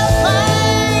left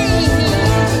lane.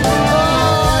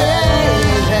 Oh yeah.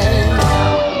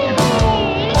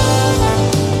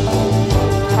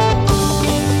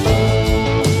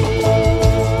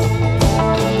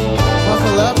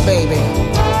 Buckle up, baby.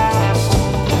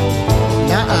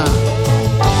 Nuh-uh.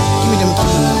 Give me them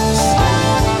keys.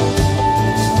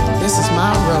 This is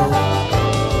my road.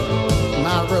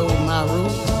 My road, my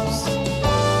rules.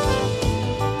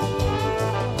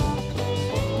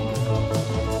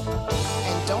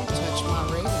 And don't touch my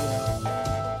radio.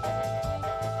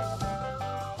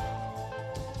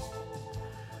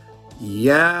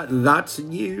 Yeah, that's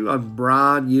new and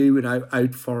brand new and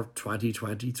out for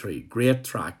 2023. Great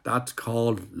track. That's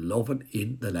called Lovin'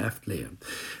 in the Left Lane.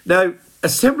 Now, a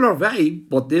similar vein,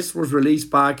 but this was released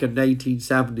back in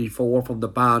 1974 from the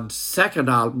band's second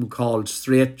album called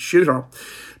Straight Shooter.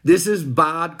 This is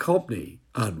Bad Company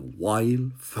and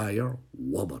Wildfire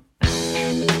Woman.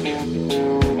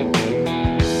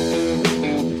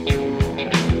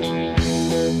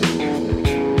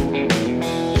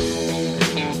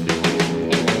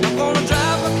 I'm gonna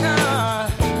drive a car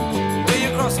way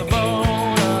across the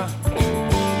border.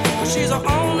 She's the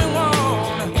only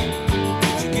one.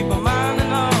 She keep her mind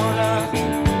in order.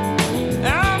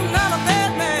 I'm not a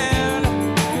bad man,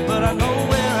 but I know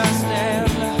where I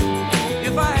stand.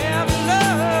 If I have your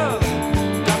love,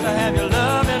 got to have your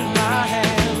love in my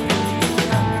hand.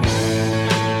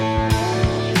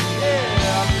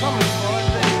 Yeah, I'm coming for it,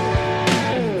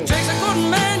 baby. Takes a good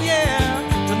man, yeah,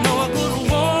 to know a good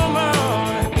woman.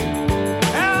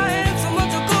 I ain't so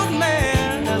much a good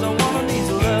man as a woman needs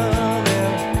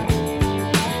loving.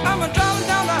 I'm driving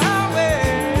down the highway,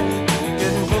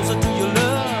 getting closer to your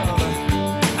love.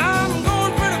 I'm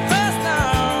going pretty fast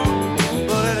now,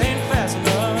 but it ain't fast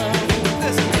enough.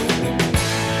 Listen.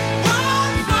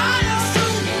 Wildfire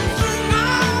shooting through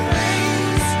my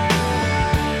veins,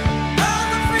 burn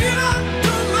the fever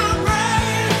through my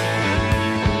brain.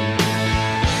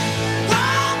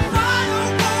 Wildfire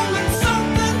woman,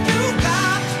 something you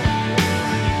got.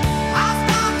 I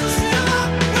start to shiver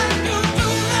when you do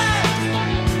that,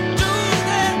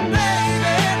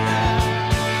 baby.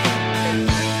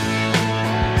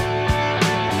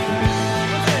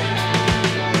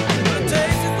 But it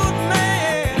takes a good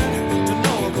man to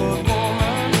know a good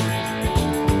woman.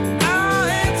 I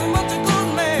ain't so much a good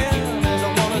man as a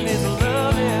woman needs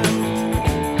loving.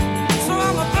 So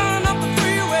I'ma burn up the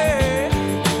freeway,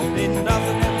 ain't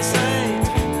nothing in the sight.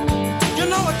 You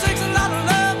know it takes a lot of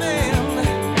loving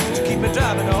to keep me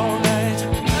driving all night.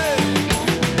 Hey.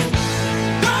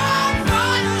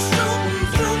 Wildfire shooting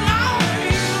through my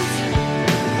veins,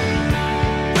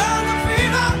 burn the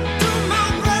fever through my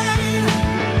brain.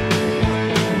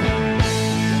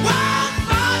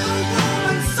 Wildfire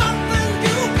woman, something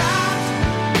you got.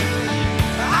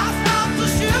 I start to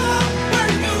shiver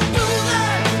when you do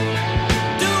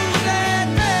that,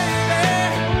 baby.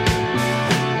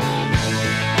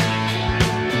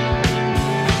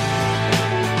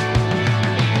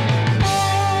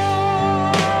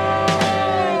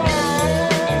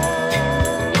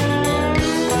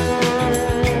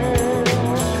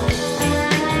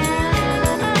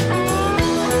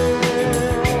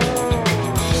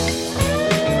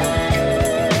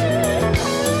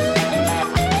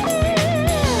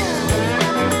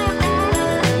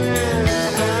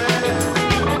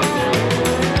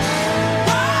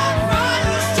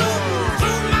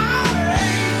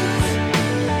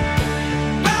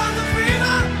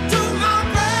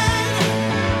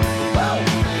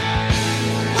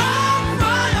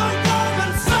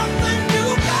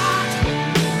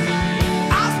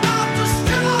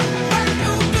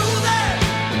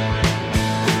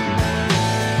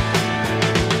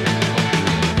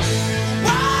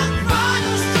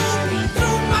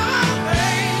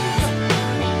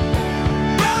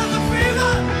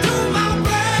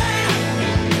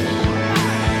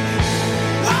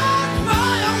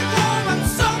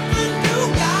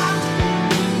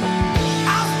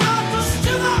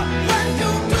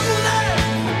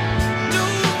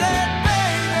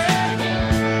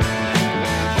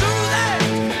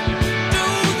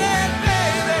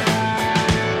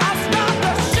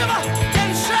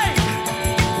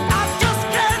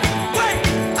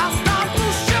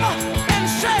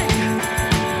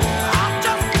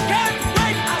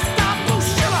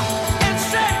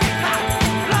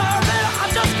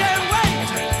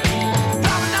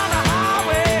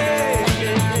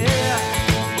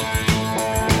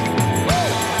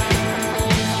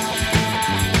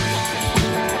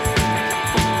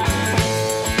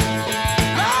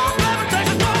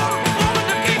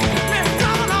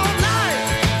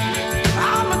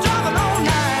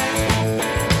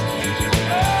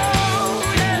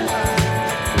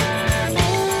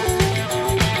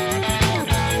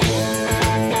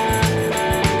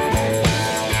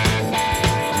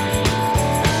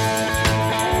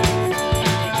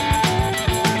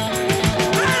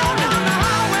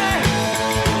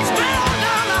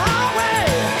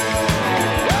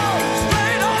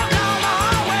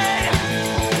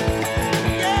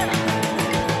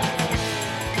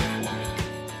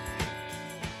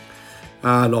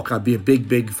 Look, I'd be a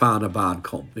big fan of Bad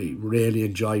Company. Really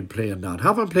enjoyed playing that.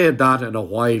 Haven't played that in a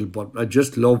while, but I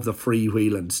just love the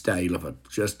freewheeling style of it.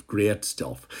 Just great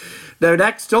stuff. Now,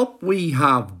 next up, we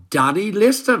have Danny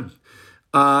Liston.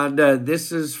 And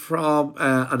this is from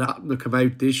an album that came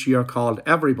out this year called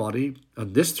Everybody.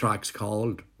 And this track's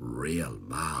called Real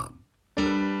Man.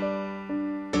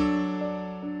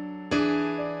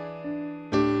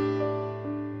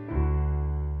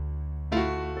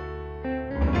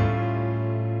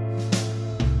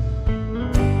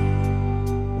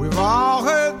 We've all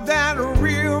heard that a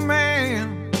real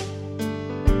man,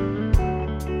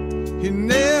 he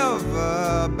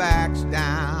never backs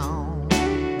down.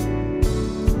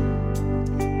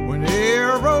 When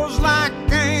arrows like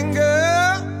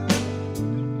anger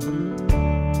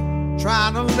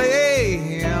try to lay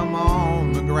him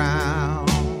on the ground,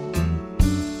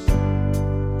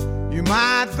 you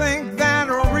might think that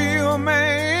a real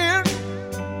man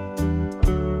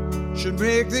should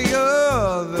make the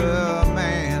other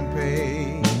man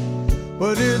pay.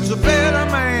 But it's a better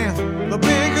man, the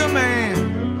bigger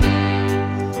man,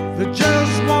 that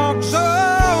just walks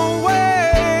away.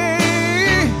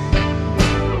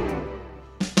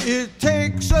 It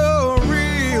takes a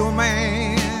real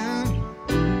man,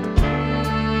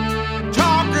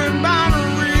 talking about a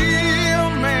real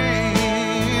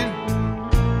man.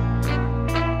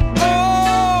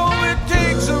 Oh, it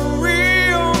takes a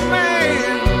real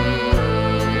man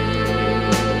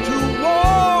to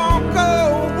walk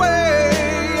away,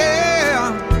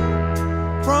 yeah,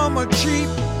 from a cheap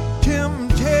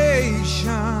temptation.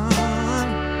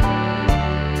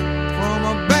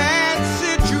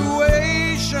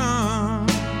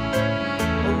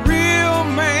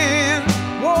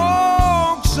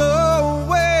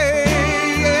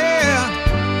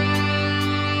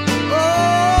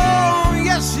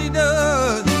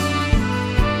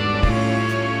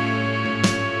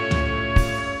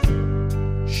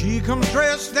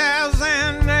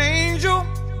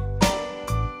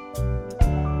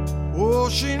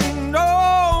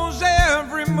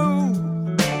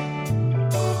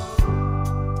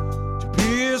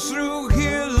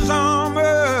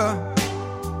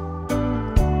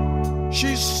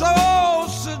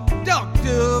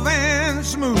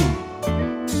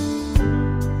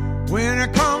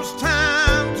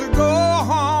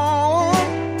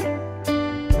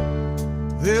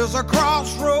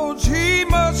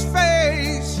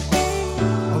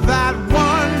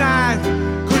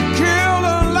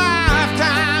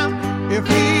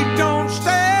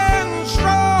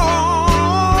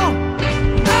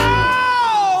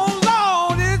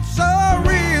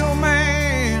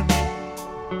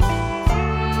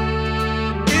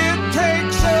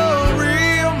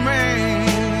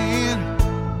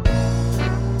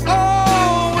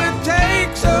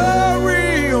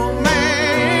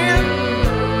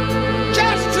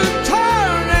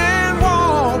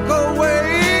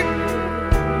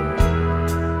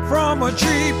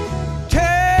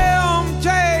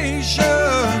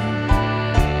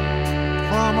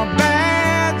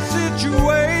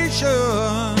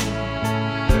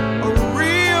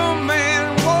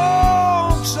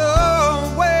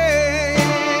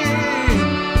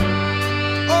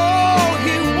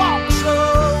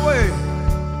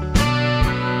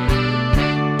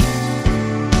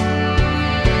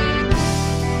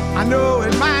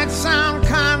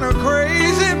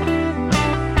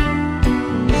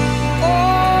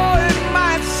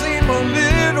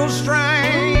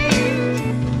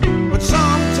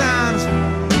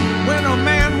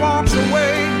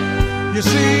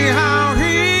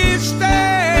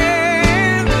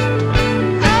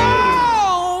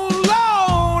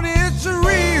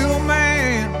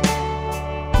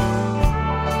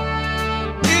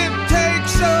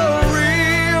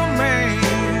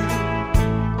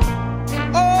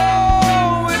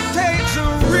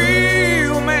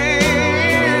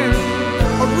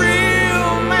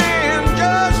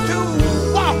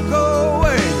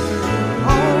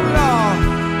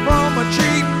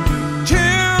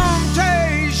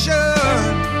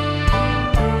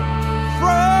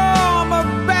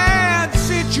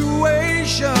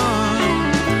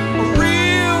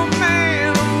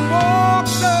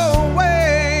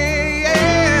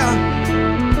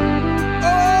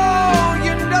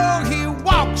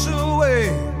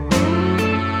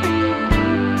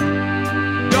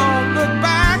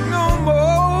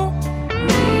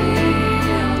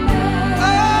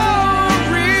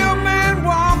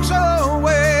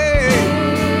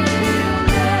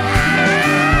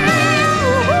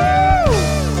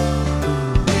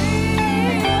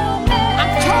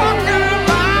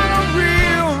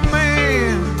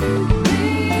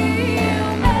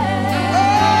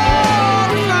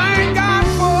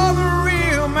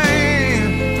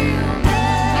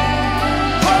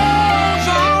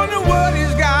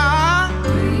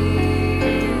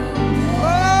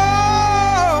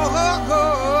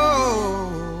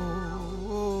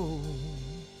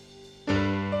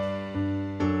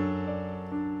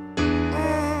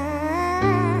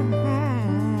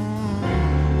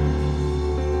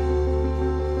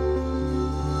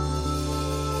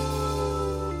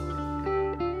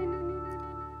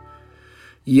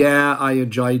 Yeah, I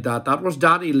enjoyed that. That was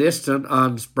Danny Liston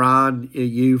and Brand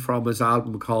New from his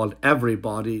album called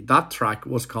Everybody. That track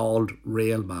was called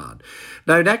Real Man.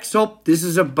 Now, next up, this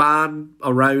is a band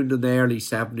around in the early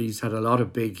 70s, had a lot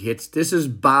of big hits. This is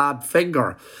Bad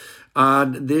Finger.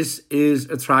 And this is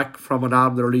a track from an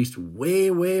album that released way,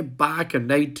 way back in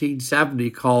 1970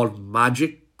 called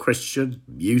Magic Christian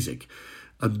Music.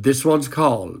 And this one's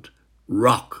called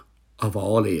Rock of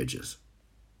All Ages.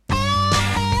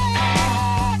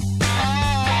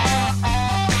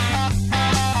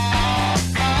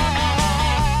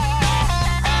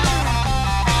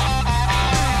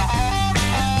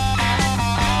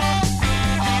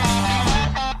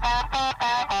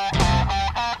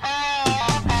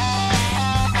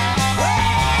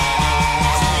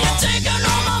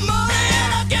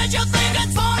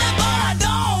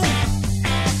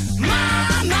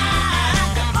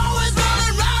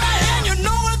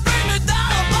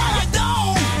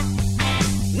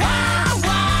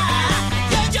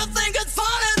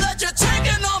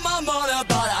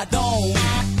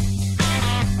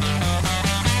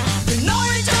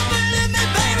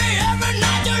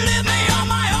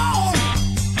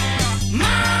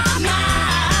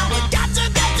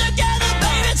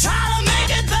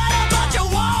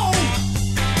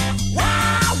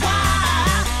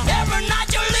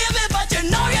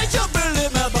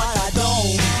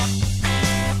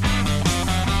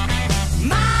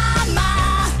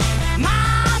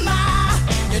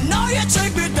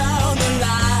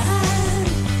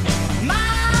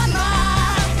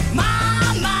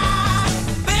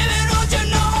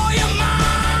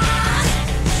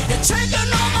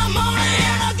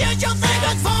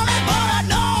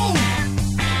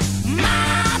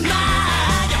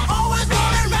 Always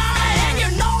running round and you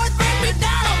know it bring me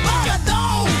down, but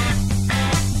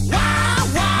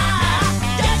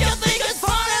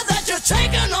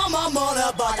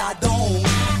I don't.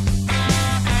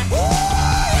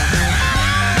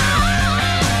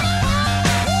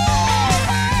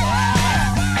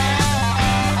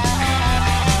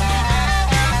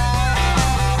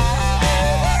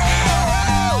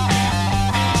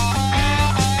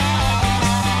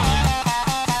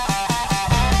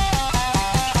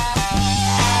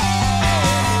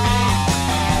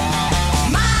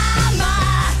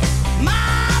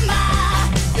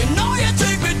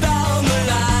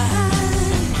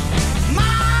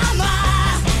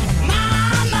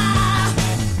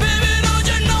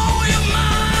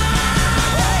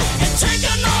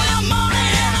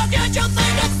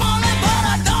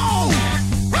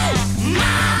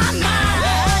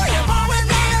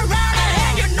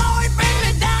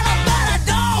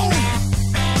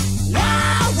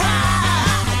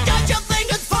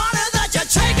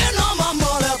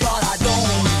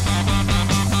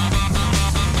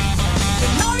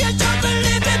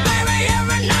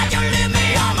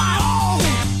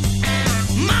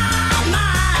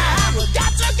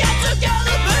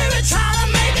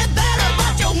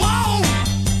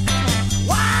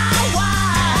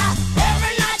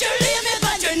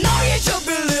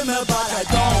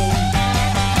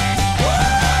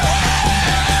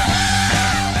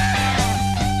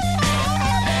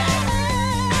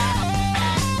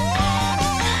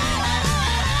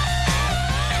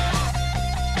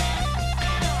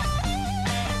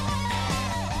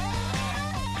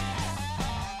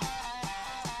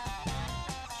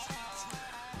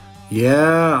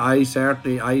 Yeah, I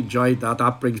enjoyed that.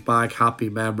 That brings back happy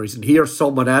memories. And here's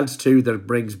someone else too that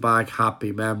brings back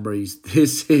happy memories.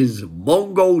 This is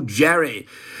Mungo Jerry.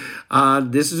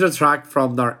 And this is a track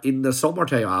from their In the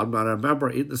Summertime album. And I remember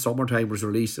In the Summertime was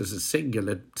released as a single.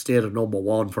 It stayed at number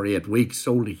one for 8 weeks.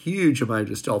 Sold a huge amount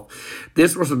of stuff.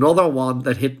 This was another one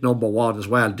that hit number one as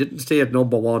well. Didn't stay at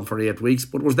number one for 8 weeks,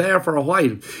 but was there for a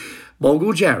while.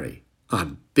 Mungo Jerry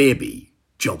and Baby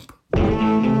Jump.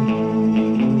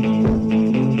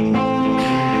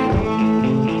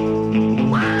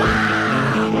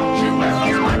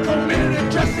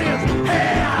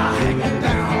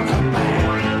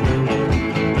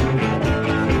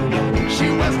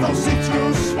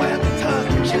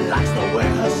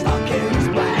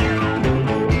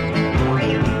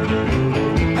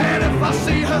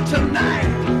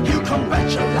 Tonight, you can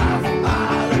bet your life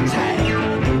I'll attack.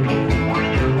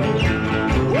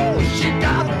 Woo, she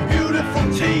got a beautiful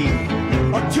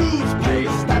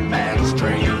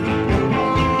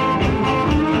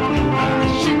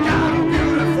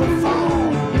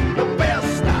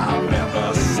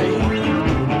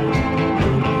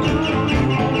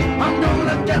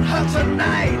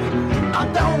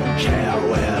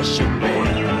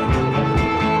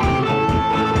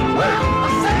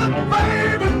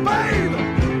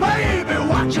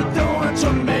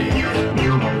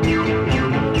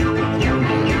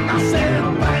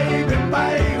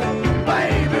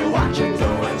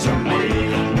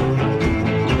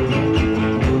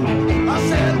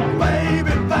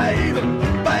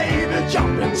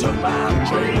to my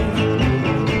dream.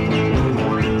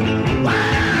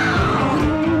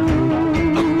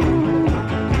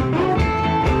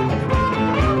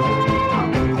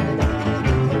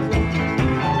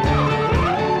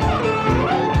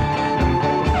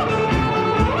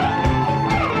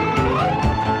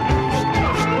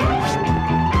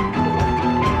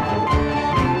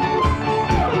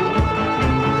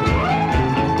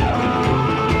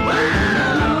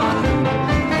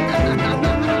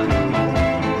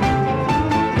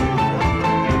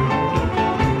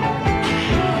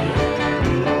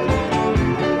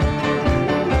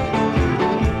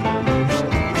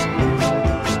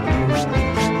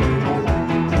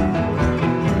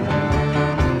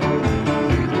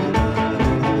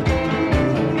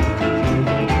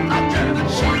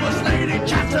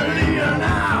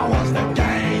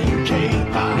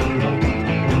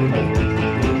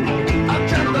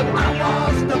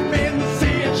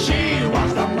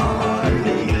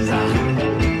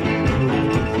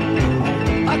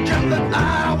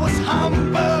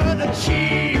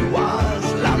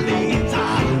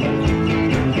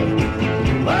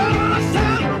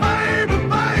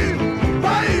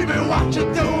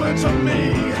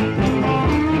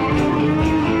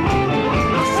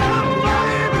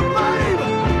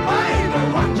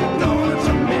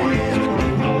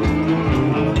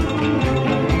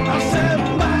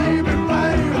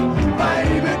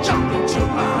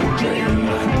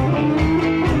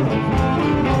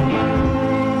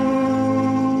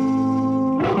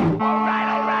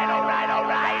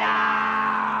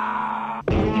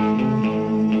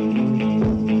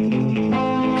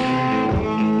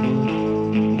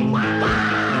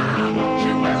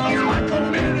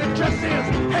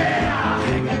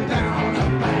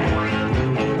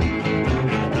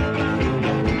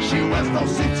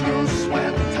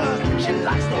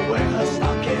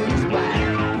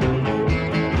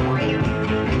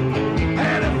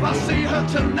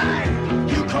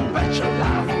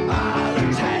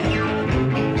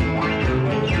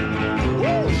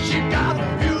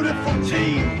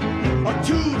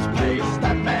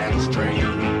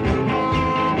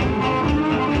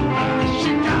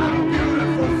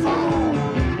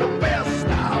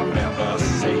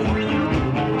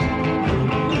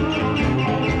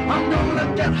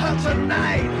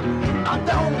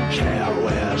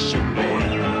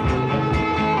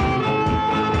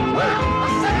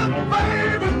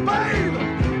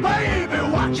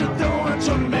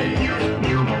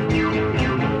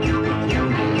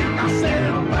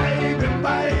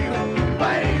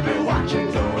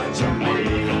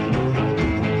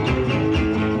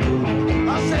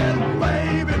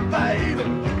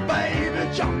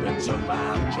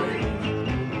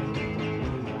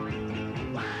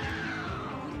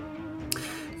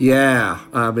 Yeah,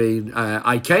 I mean,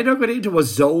 I kind of got into a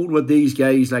zone with these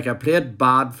guys. Like, I played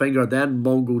Badfinger, then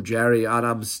Mungo Jerry, and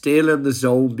I'm still in the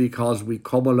zone because we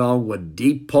come along with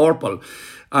Deep Purple.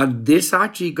 And this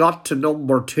actually got to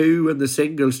number 2 in the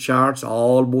singles charts,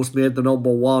 almost made the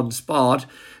number 1 spot.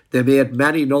 They made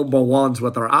many number 1s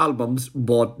with their albums,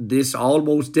 but this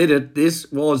almost did it.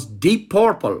 This was Deep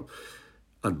Purple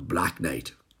and Black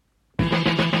Knight.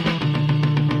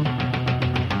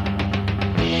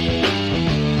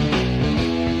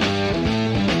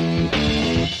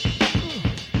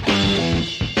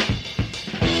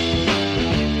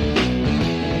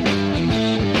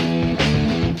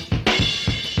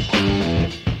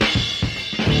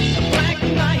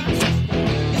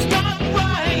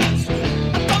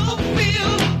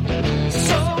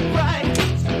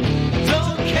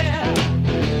 Don't care,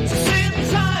 sit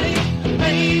tight,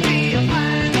 baby.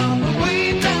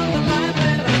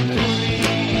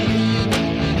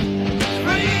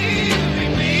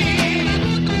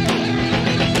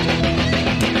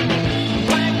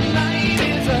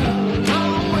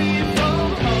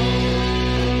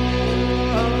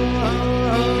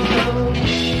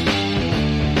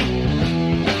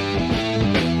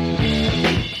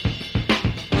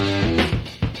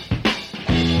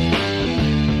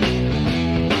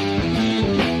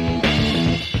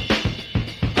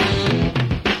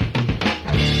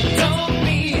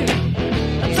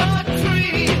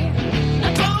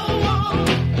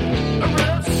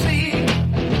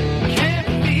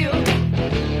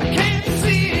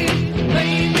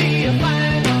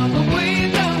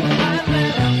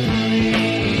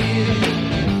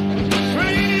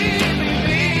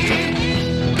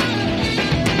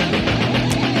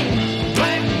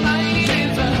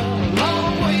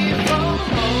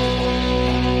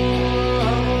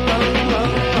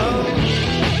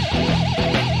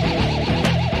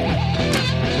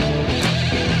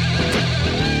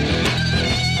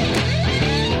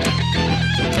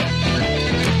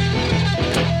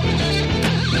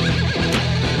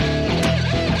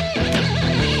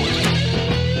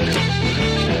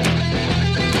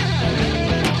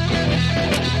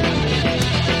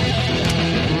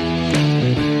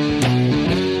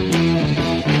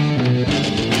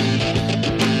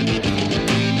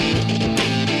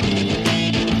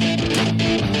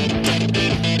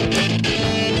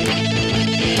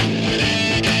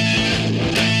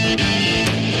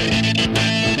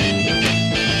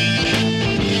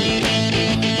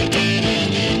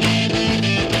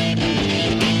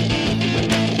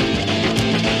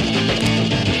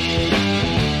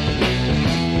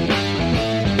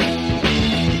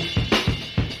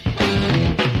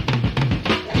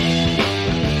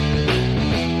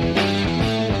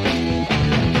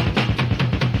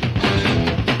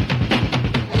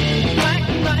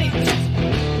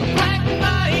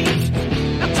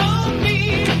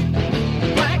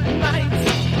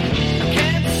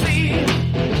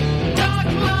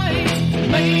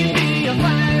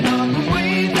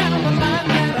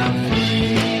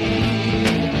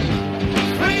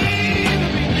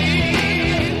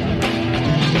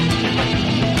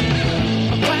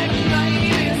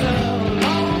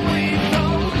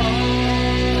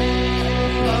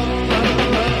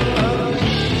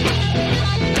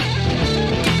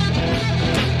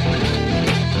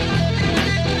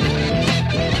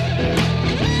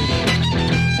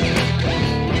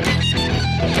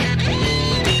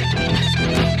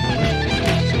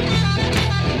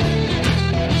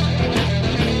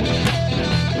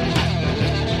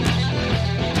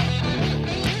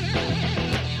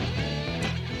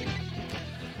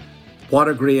 What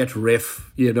a great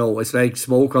riff, you know. It's like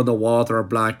Smoke on the Water or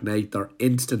Black Knight. They're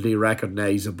instantly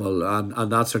recognisable, and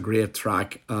that's a great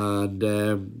track. And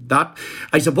that,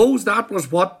 I suppose that was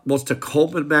what was to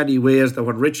come in many ways, that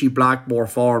when Richie Blackmore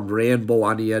formed Rainbow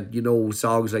and he had, you know,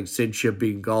 songs like Since You've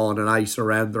Been Gone and I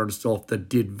Surrender and stuff that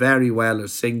did very well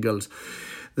as singles,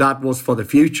 that was for the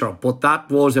future. But that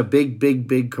was a big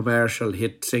commercial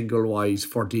hit single-wise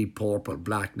for Deep Purple,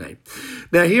 Black Knight.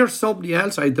 Now here's somebody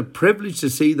else. I had the privilege to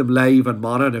see them live in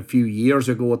Monaghan a few years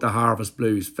ago at the Harvest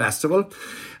Blues Festival.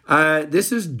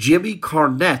 This is Jimmy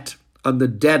Cornette and the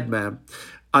Dead Man.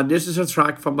 And this is a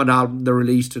track from an album they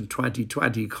released in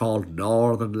 2020 called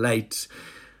Northern Lights.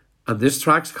 And this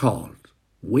track's called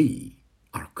We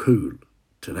Are Cool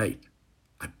Tonight.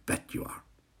 I bet you are.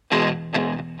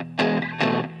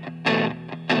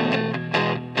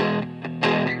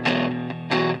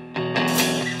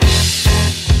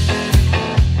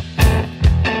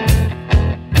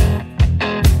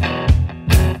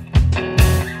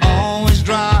 Always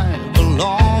drive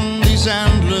along these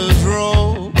endless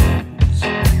roads.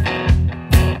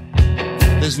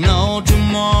 There's no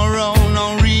tomorrow,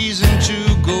 no reason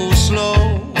to go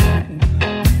slow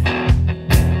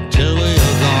till we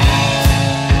are gone.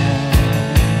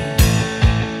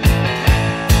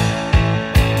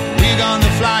 We're gonna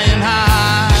flying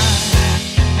high.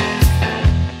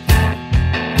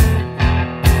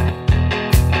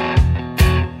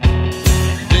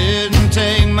 Didn't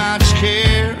take much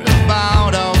care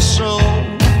about our souls.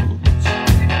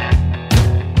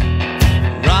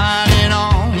 Riding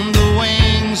on the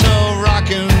wings of rock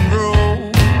and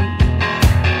roll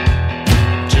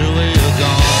till we are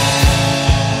gone.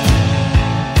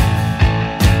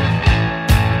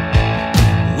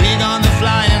 We're gonna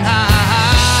flying high.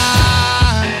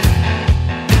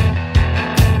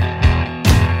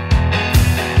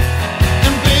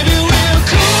 And baby, we're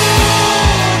cool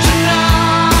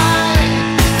tonight.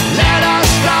 Let us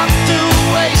stop to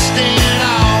wasting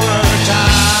our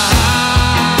time.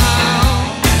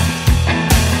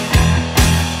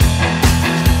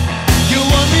 You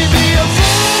want me be a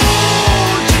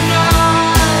fool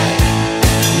tonight?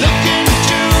 Look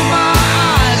into my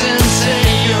eyes and say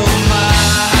you're mine.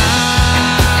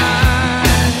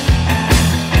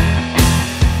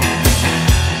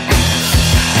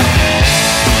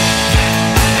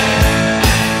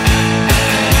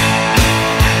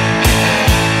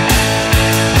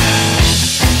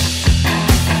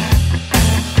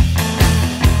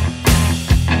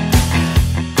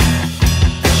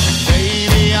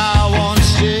 Baby, I want to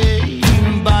stay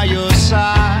by your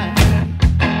side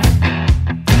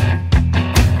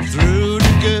through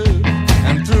the good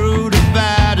and through the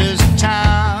baddest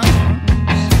times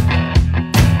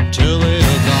till we're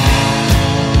gone.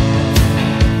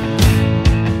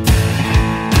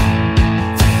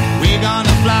 We're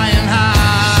gonna flying high.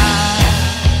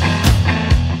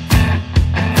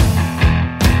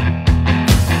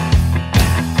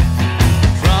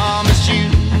 Promise you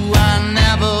I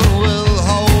never will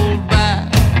hold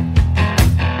back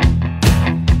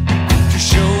to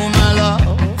show my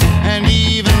love, and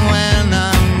even when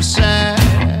I'm sad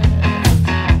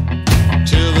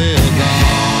till we're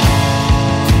gone.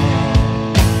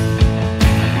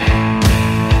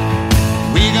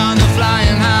 We're gonna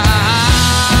flying high.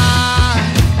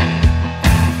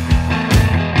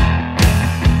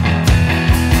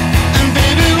 And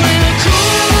baby, we're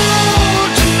cool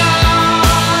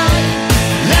tonight.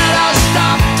 Let us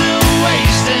stop to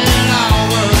wasting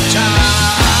our time.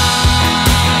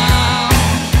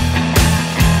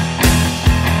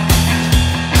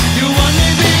 You want me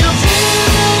be a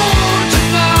fool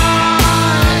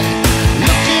tonight?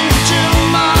 Look into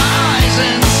my eyes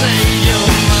and say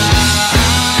you're mine.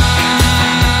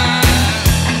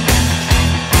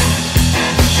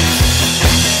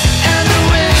 And the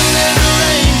wind and the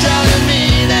rain telling me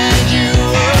that you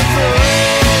were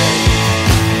afraid.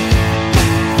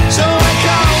 So I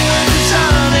come with the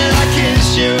sun and I kiss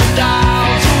your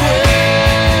doubts away.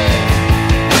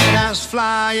 And I was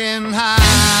flying high.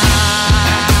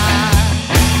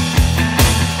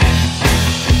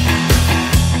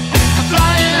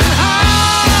 Flying high.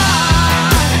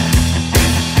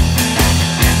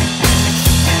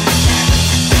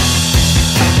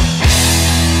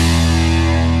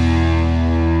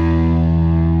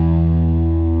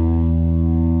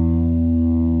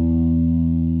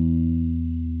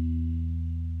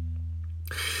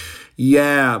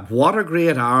 Yeah, what a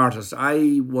great artist.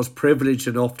 I was privileged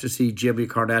enough to see Jimmy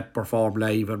Cornette perform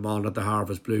live in Monaghan at the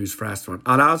Harvest Blues Festival.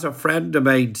 And as a friend of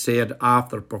mine said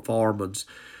after the performance,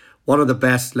 one of the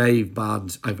best live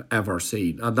bands I've ever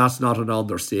seen, and that's not an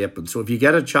understatement. So if you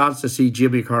get a chance to see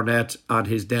Jimmy Cornette and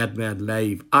his Dead Men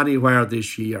live anywhere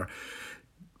this year,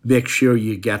 make sure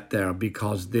you get there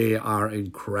because they are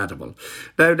incredible.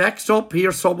 Now, next up,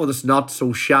 here's someone that's not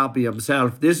so shabby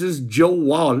himself. This is Joe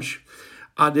Walsh,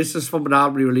 and this is from an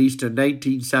album released in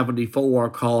 1974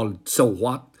 called So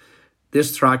What?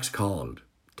 This track's called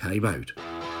Time Out.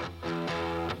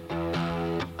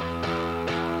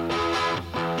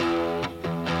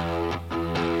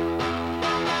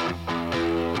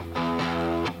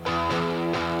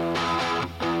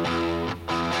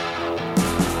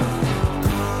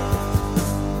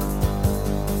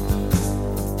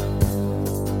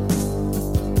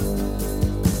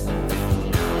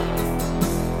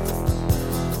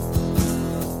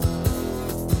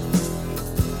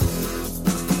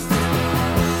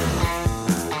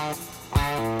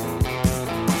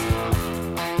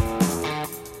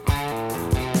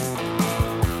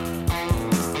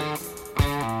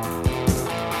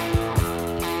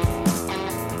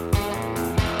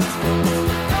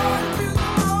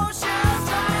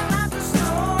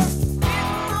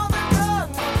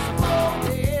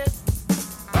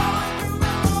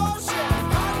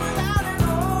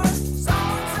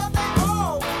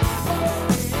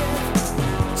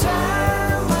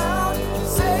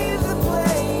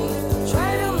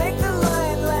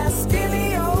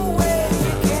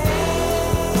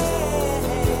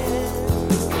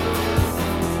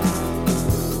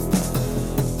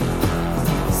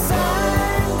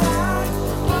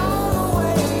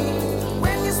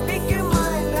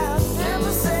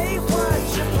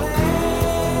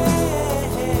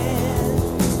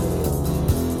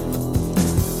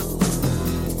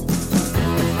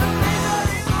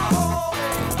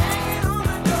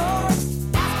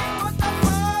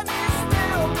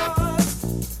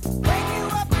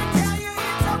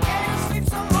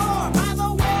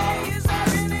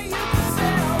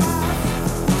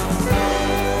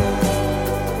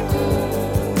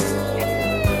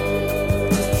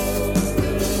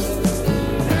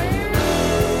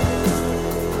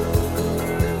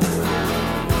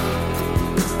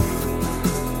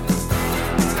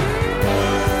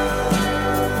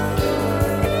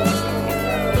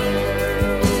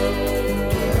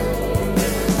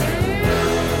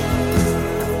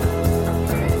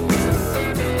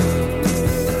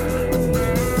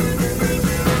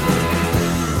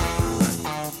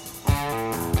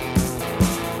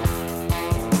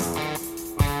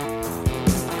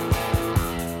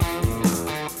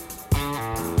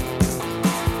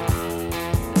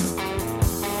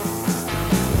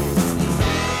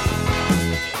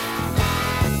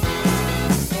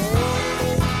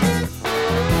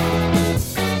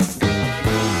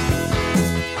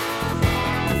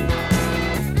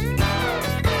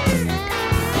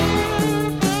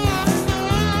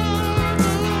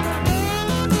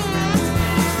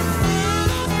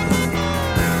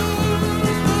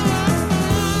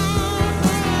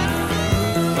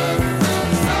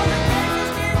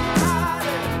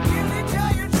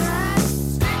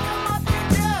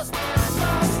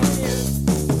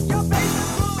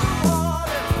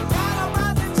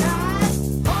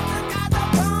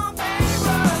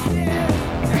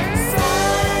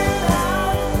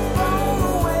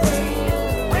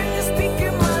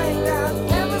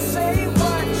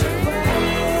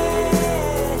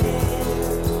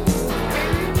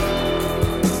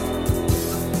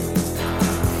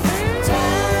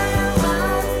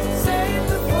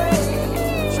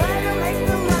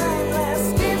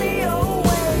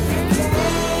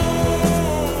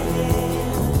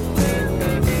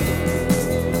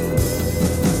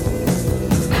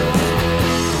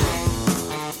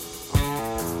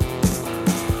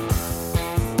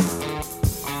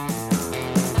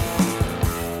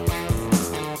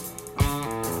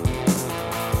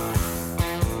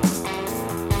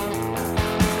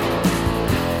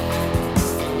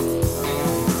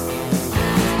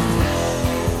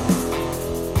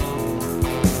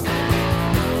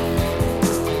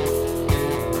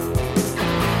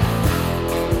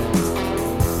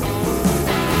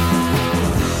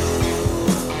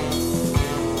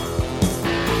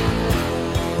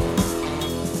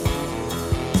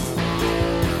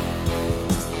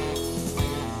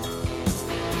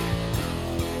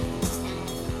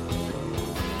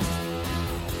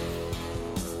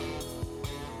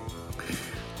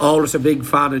 Always a big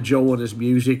fan of Joe and his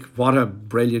music. What a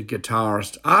brilliant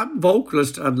guitarist and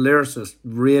vocalist and lyricist.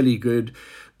 Really good.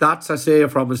 That's, I say,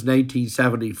 from his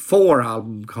 1974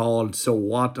 album called So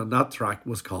What, and that track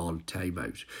was called Time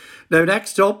Out. Now,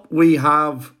 next up, we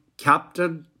have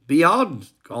Captain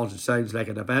Beyond. God, it sounds like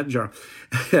an Avenger.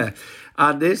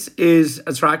 And this is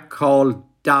a track called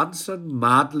Dancing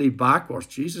Madly Backwards.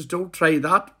 Jesus, don't try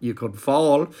that. You could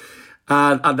fall.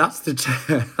 And that's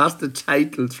that's the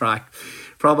title track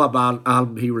from a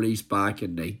album he released back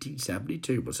in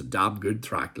 1972. It was a damn good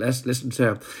track. Let's listen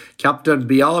to Captain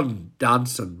Beyond,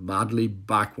 Dancing Madly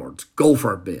Backwards. Go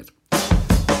for a bit.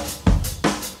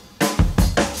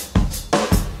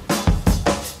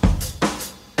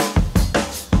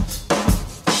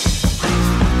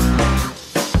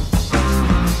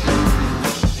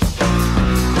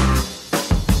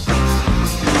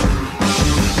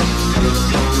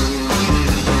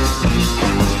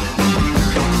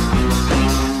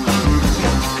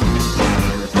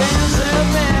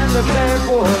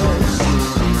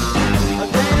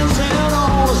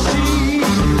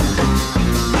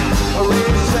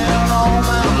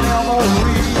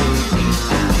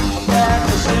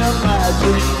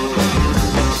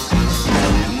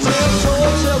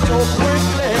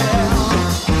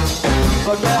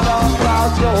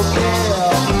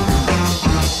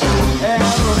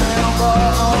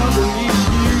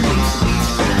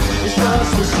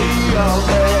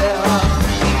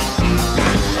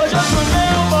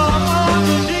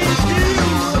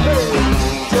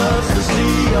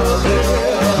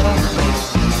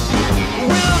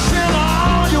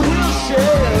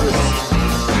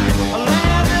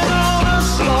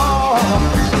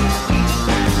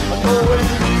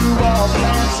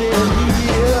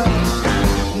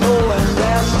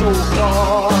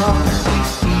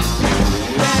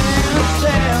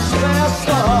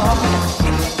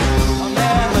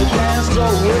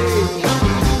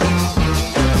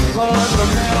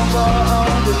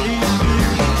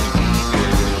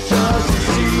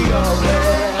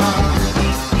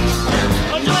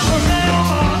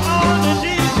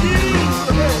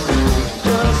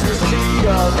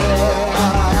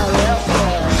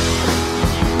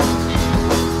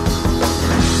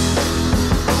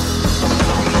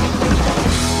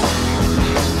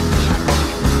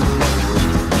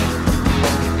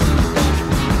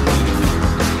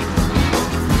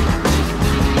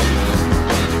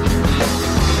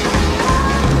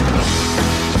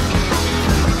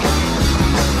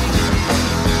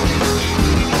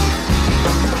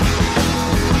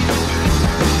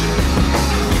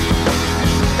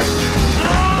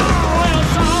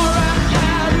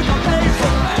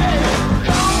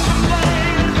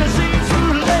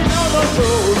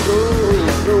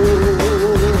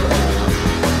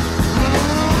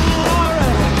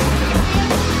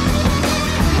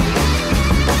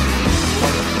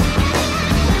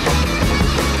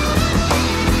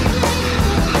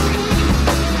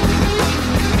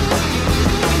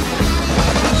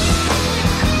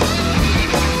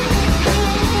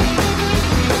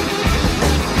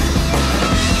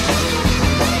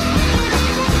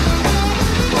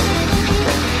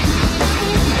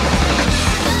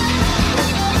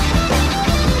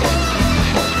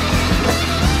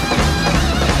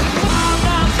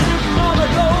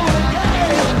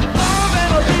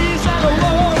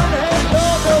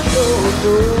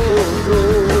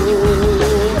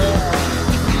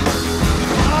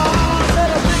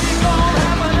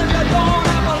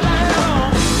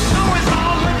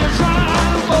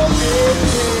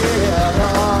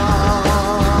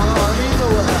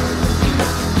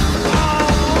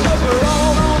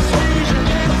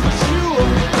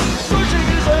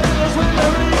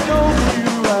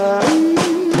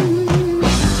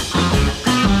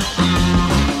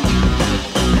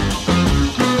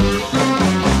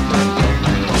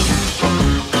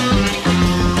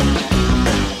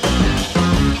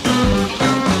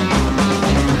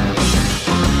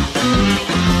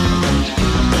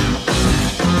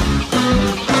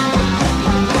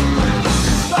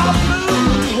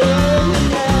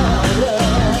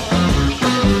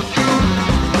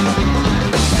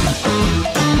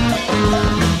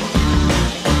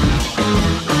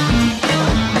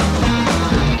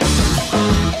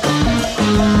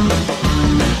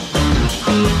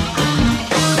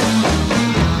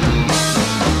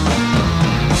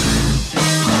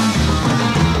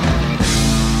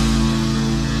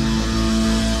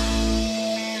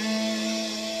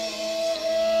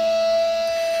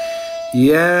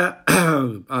 Yeah,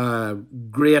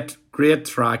 great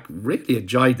track. Really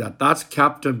enjoyed that. That's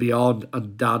Captain Beyond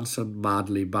and Dancing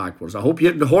Madly Backwards. I hope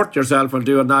you didn't hurt yourself when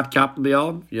doing that, Captain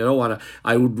Beyond. You know, and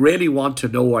I would really want to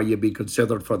know where you'd be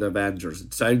considered for the Avengers.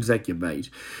 It sounds like you might.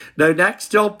 Now,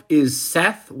 next up is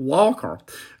Seth Walker,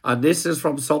 and this is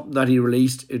from something that he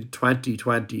released in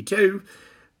 2022.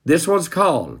 This one's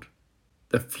called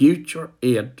The Future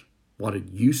Ain't What It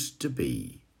Used to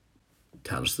Be.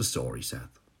 Tell us the story, Seth.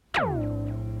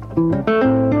 The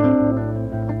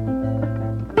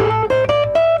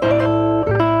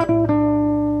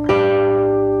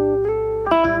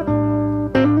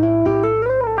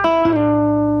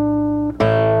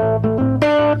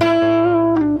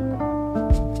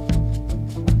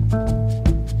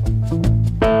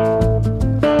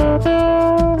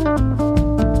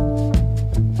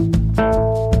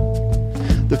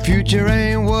future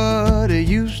ain't what it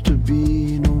used to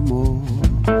be no more.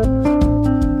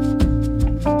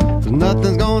 'Cause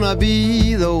nothing's gonna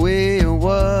be the way it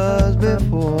was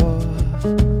before.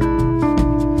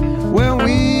 Where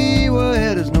we were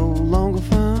headed is no longer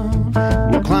found.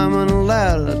 We're climbing a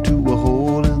ladder to a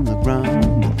hole in the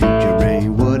ground. The future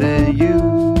ain't what it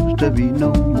used to be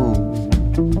no more.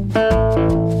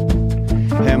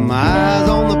 Had my eyes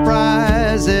on the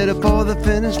prize, headed for the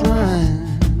finish line.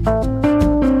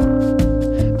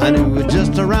 I knew it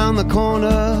just around the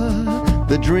corner,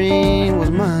 the dream was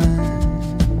mine.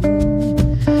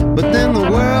 But then the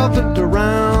world flipped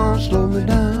around, slowed me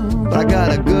down. But I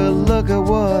got a good look at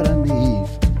what I need.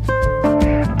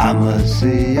 I must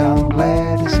say I'm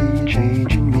glad to see you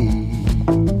changing me.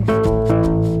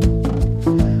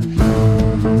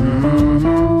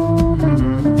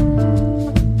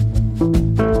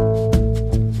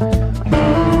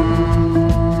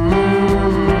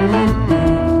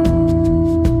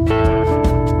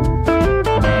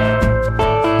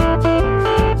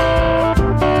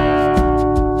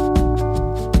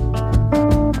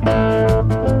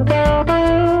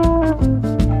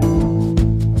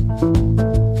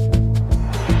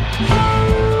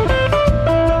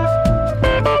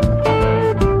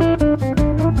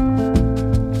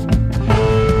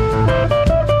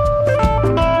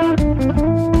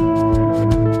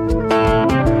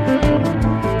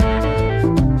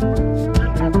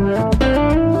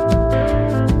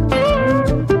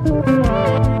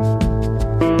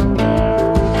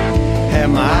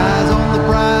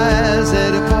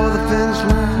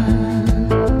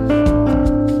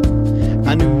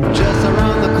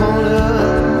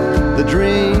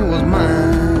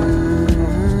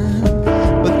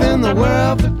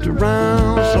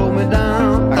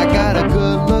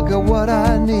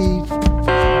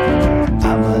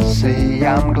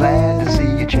 I'm glad to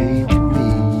see you changing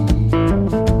me.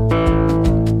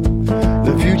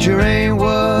 The future ain't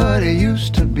what it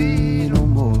used to be no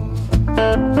more.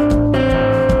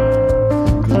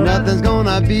 'Cause nothing's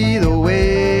gonna be the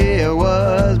way it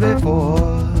was before.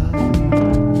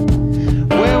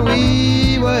 Where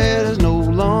we were headed is no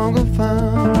longer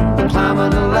found. We're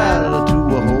climbing a ladder to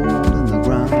a hole in the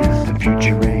ground. The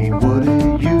future ain't what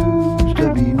it used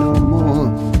to be no more.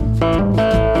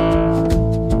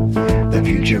 The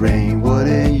future ain't what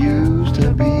it used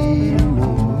to be no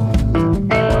more.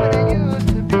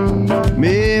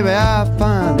 Maybe I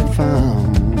finally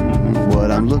found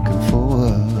what I'm looking for.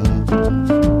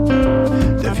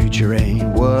 The future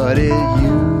ain't what it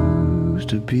used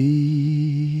to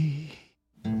be.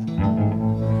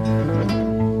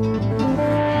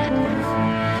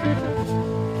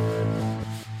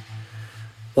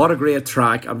 What a great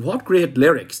track and what great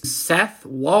lyrics. Seth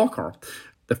Walker,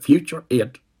 The Future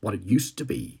Ain't What It Used to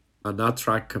Be. And that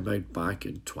track came out back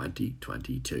in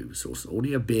 2022. So it's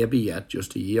only a baby yet,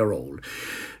 just a year old.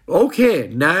 Okay,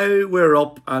 now we're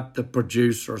up at the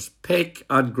producer's pick.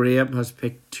 And Graham has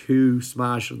picked two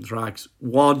smashing tracks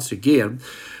once again.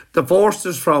 The first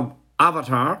is from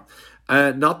Avatar,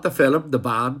 not the film, the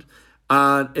band.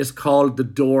 And it's called The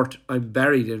Dirt I'm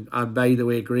Buried In. And by the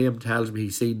way, Graham tells me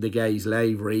he's seen the guys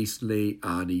live recently,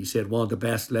 and he said one of the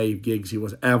best live gigs he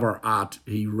was ever at.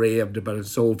 He raved about it.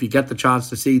 So if you get the chance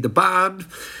to see the band,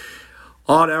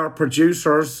 on our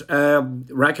producer's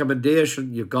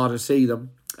recommendation, you've got to see them.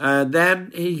 And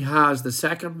then he has the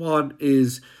second one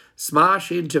is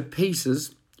Smash Into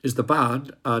Pieces is the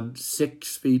band, and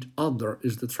 6 Feet Under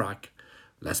is the track.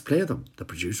 Let's play them. The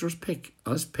producer's pick,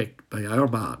 as picked by our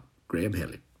man, Graham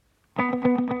Haley.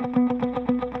 Yeah.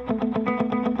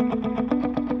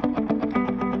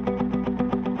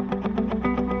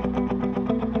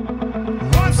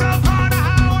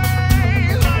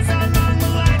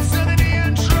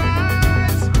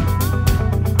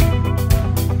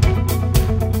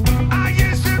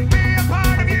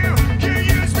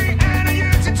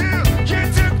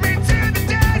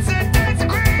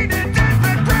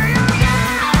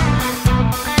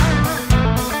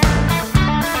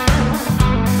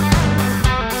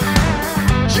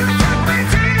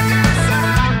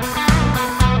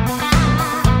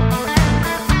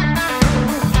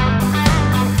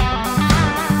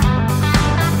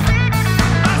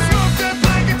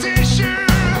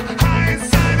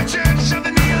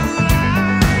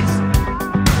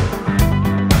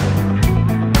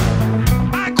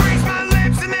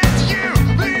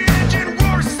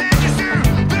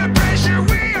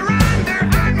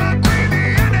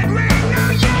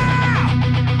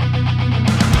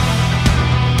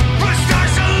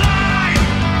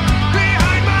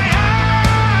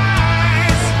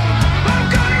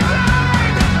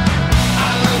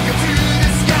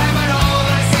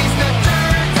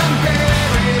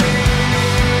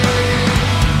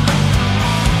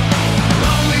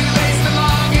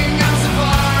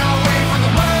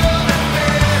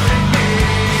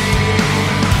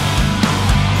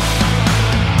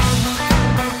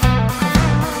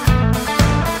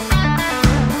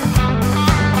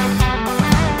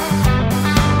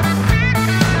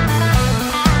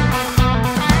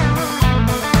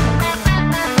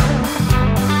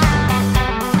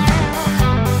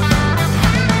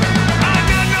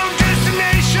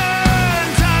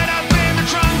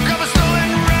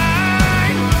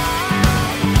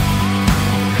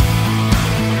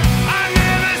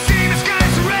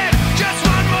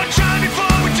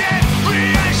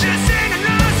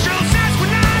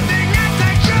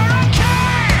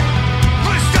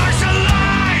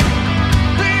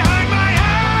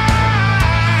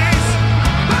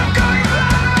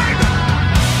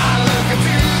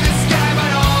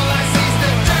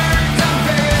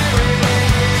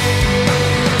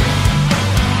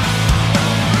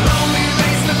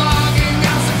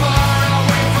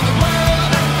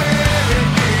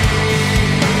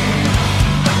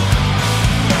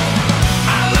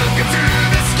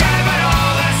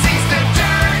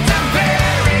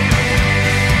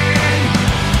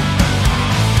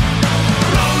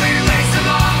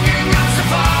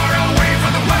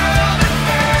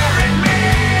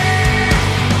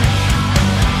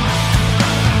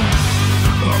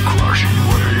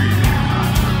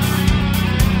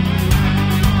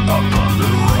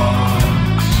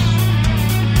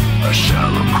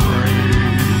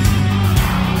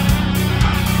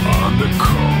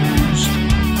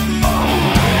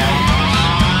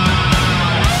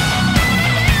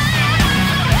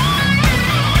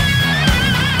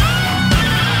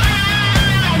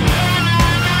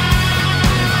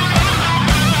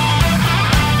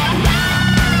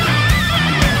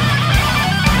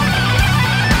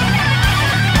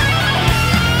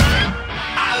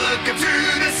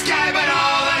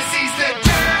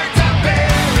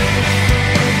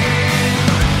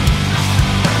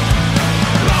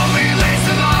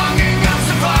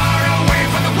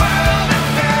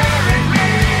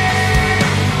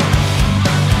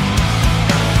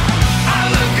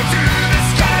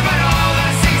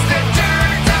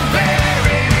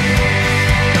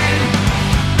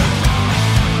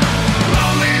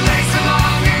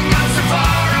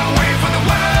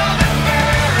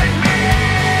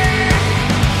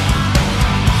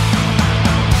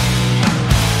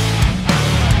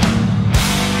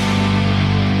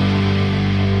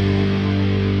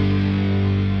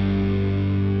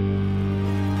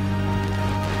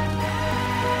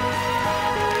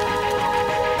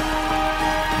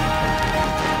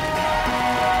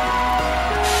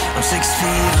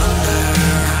 feet under,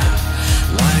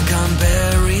 like I'm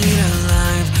buried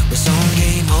alive. We're some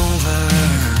game over,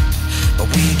 but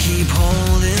we keep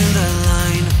holding the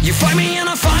line. You fight me and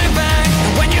I fight back,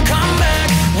 and when you come back,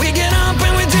 we get up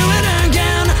and we do it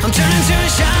again. I'm turning to a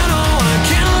shadow, I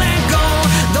can't let go.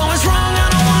 Though it's wrong, I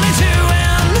don't want it to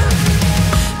end.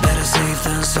 Better safe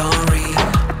than sorry,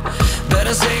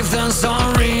 better safe than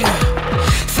sorry.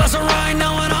 Feels alright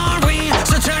now, and are we?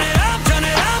 So turn it up, turn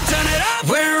it up, turn it up.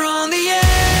 We're on the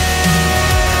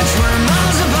edge, we're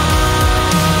miles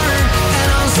apart, and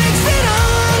I'm 6 feet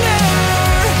under,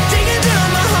 digging down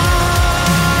my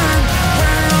heart.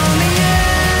 We're on the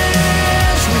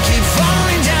edge, we keep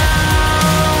falling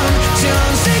down, till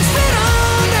I'm 6 feet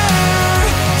under,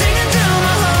 digging down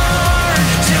my heart,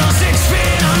 till I'm 6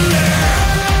 feet under,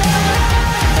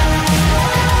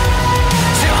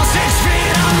 till I'm 6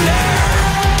 feet under.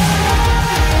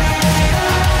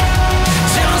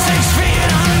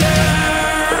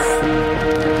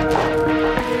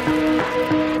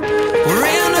 We're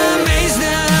in a maze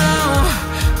now,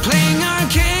 playing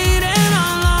arcade and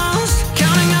I'm lost,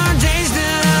 counting our days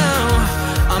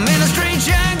now. I'm in a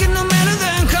straitjacket, no matter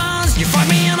the cost. You fight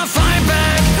me and I fight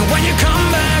back, and when you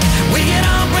come back, we get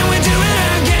up and we do it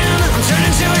again. I'm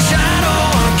turning to a shadow,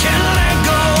 I can't let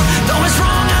go. Though it's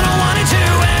wrong, I don't want it to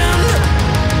end.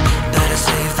 Better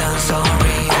safe than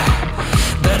sorry,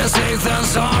 better safe than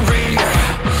sorry.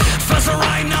 Feels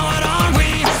alright now, what are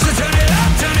we? So turn it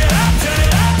up, turn it up, turn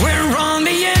it up. We're on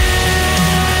the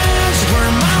edge,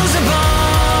 we're miles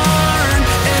apart,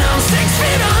 and I'm 6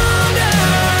 feet under,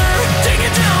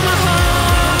 digging down my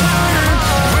heart.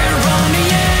 We're on the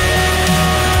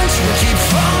edge, we keep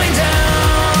falling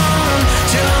down,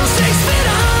 till I'm 6 feet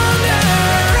under,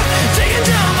 digging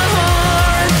down my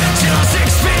heart, till I'm 6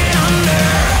 feet under,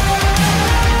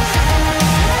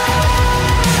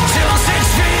 till I'm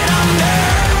 6 feet under.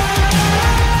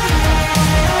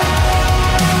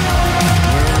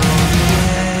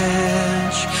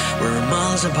 We're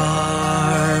miles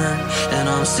apart, and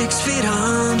I'm 6 feet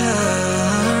under.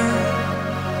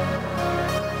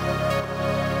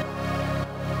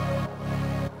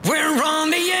 We're on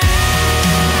the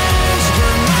edge,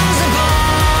 we're miles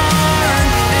apart,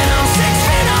 and I'm 6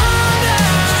 feet under,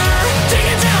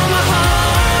 digging down my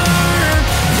heart.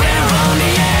 We're on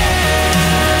the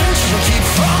edge, we keep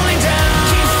falling down,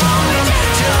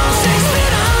 till I'm 6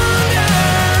 feet under,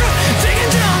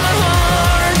 digging down my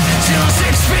heart, till I'm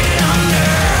 6 feet under,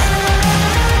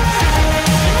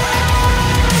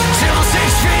 till I'm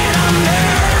 6 feet under,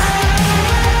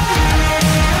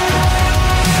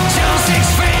 till I'm 6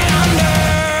 feet under.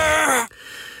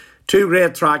 Two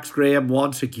great tracks, Graham.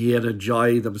 Once again,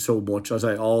 enjoy them so much, as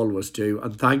I always do.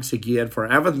 And thanks again for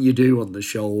everything you do on the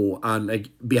show. And like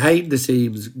behind the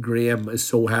scenes, Graham is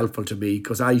so helpful to me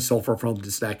because I suffer from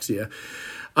dyslexia.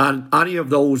 And any of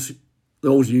those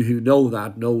of you who know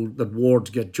that words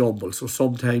get jumbled. So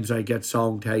sometimes I get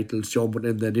song titles jumbled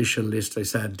in the initial list I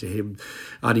send to him.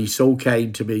 And he's so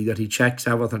kind to me that he checks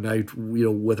everything out,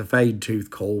 with a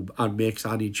fine-tooth comb and makes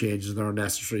any changes that are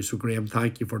necessary. So Graham,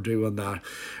 thank you for doing that.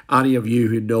 Any of you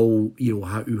who know, who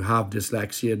have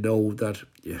dyslexia know that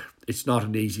it's not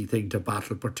an easy thing to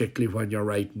battle, particularly when you're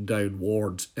writing down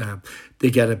words. They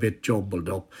get a bit jumbled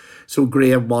up. So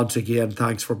Graham, once again,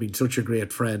 thanks for being such a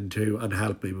great friend too and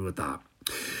helping me with that.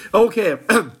 Okay,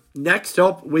 next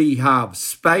up we have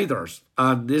Spiders,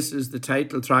 and this is the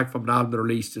title track from an album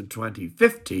released in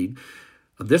 2015,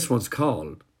 and this one's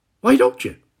called Why Don't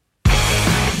You?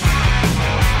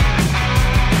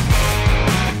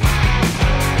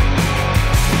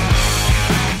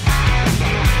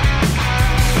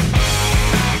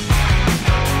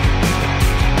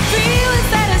 Feeling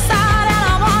satisfied and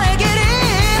I wanna get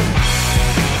in.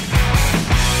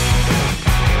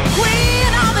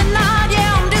 Queen of the night,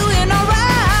 yeah, I'm doing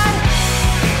alright.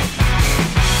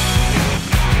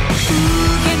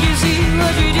 Ooh, can you see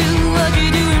what you're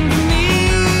doing to me?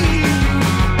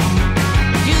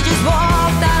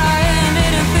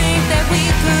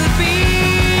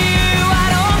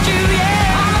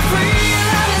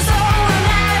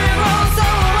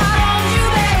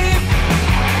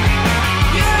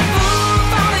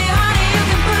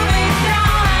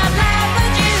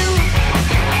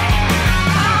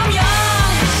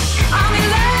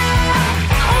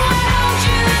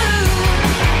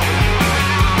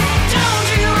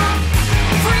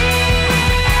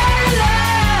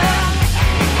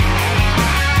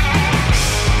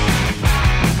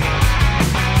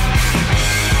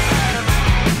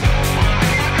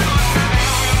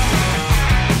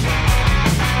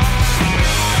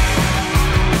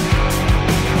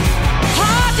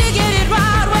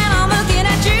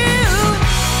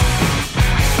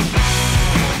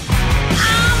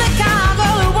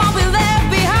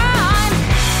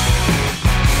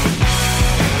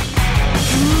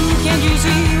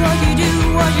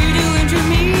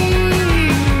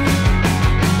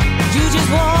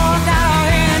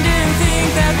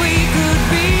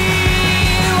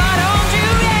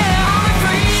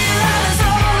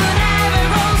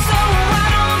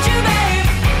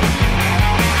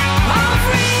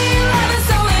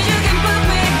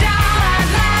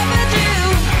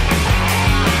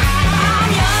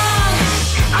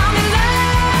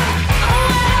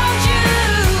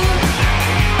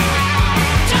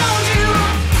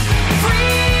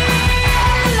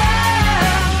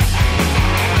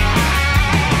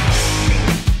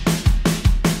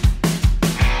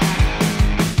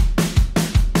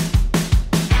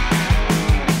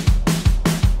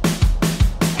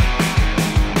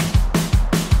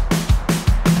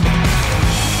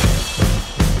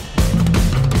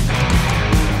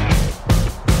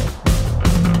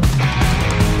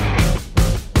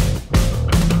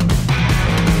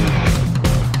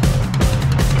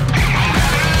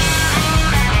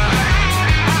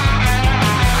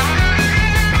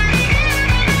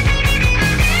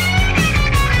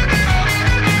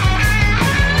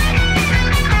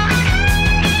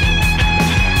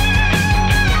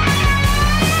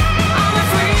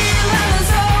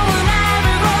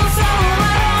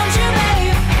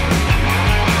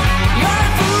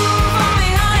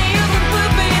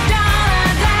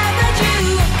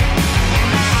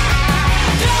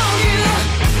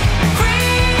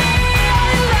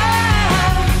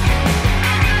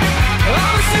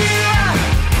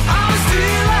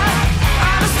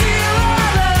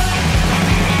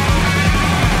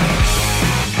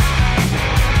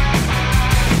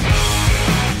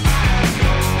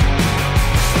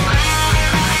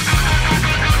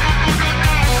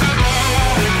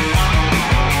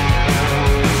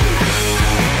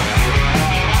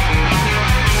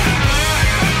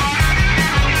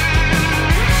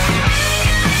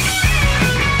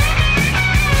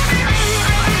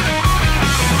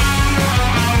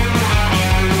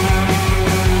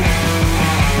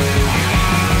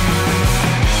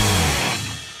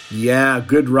 Yeah,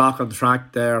 good rock on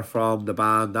track there from the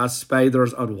band. That's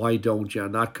Spathers and Why Don't You?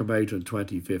 And that came out in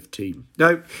 2015.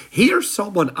 Now, here's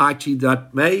someone actually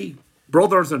that my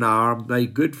brothers in arms, my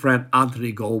good friend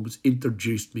Anthony Gomes,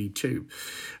 introduced me to.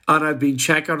 And I've been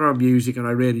checking her music and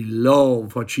I really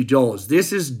love what she does.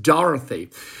 This is Dorothy.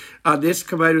 And this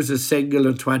came out as a single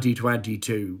in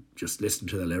 2022. Just listen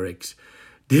to the lyrics.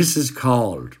 This is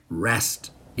called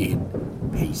Rest in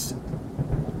Peace.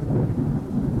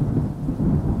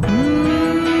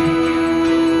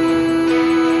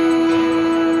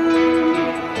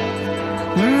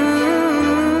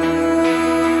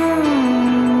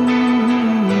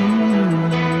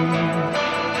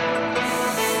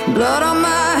 Blood on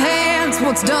my hands,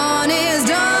 what's done is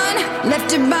done.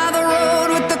 Left you by the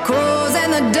road with the crows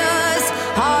and the dust.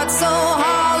 Heart so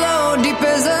hollow, deep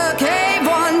as a cave.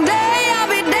 One day I'll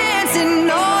be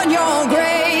dancing on your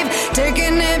grave,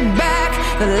 taking it back,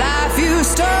 the life you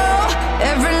stole.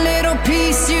 Every little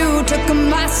piece you took of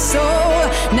my soul.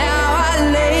 Now I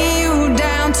lay you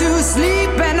down to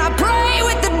sleep and I pray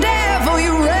with the devil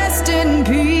you rest in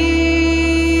peace.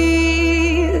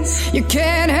 You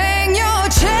can't hang your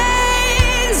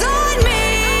chains on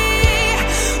me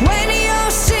when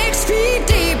you're 6 feet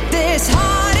deep. This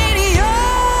heart ain't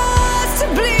yours to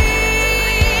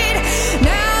bleed.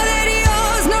 Now that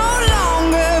yours no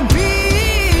longer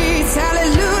beats.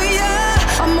 Hallelujah,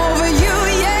 I'm over you,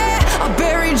 yeah. I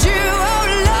buried you, oh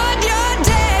Lord, you're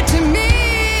dead to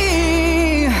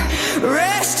me.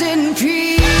 Rest in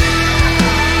peace.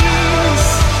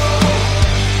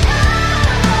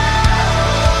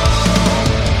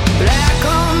 Black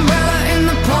umbrella in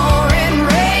the pouring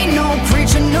rain. No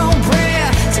preacher, no prayer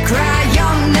to cry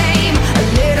your name. A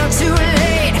little too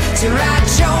late to right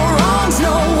your wrongs.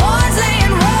 No one's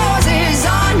laying roses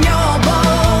on your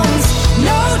bones.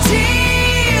 No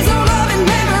tears, no loving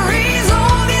memories.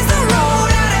 Long is the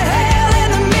road out of hell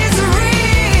and the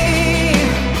misery.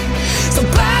 So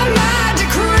by my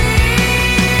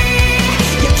decree,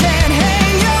 you can't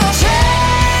hang your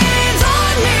chains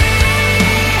on me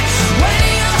when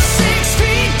you're 6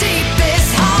 feet deep.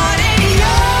 This heart ain't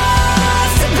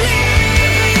yours to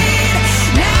bleed.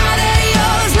 Now that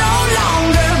yours no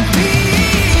longer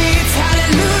beats.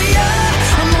 Hallelujah,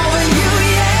 I'm over you,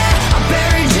 yeah. I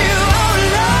buried you, oh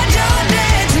Lord, you're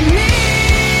dead to me.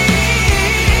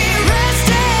 Rest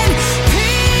in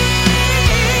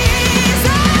peace.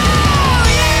 Oh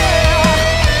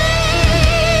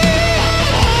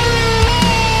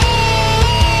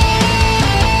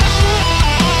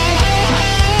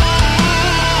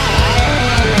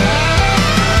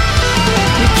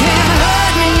You can't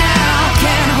hurt me now,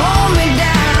 can't hold me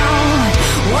down.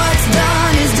 What's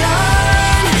done is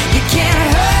done. You can't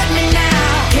hurt me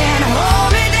now, can't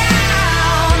hold me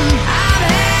down. I've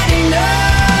had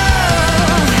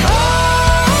enough.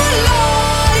 Oh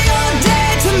Lord, you're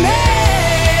dead to me.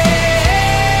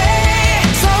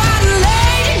 So I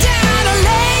lay you down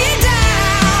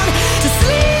to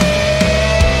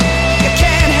sleep. You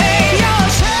can't hang your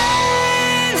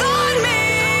chains on me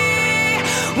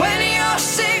when you're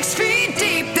 6 feet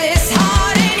deep. This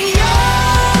heart ain't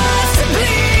yours to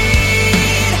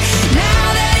bleed. Now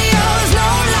that yours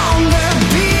no longer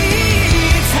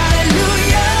beats.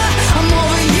 Hallelujah, I'm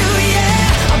over you,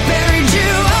 yeah. I buried you,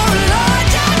 oh Lord,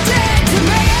 you're dead to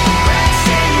me. Rest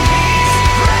in peace,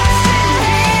 rest in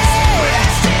peace,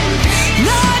 rest in peace.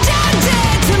 Lord, you're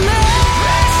dead to me.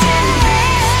 Rest in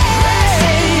peace, rest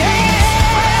in peace,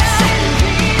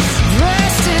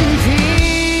 rest in peace.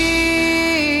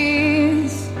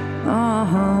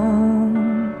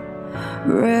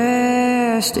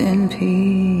 Rest in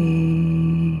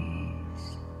peace.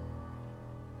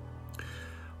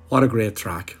 What a great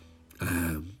track.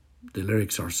 The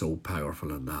lyrics are so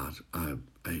powerful in that.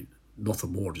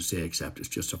 Nothing more to say except it's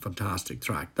just a fantastic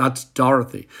track. That's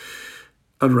Dorothy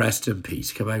and Rest in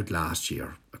Peace. Came out last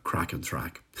year. A cracking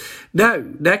track. Now,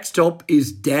 next up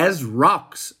is Des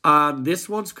Rocks. And this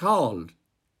one's called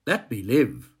Let Me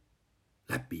Live,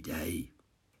 Let Me Die.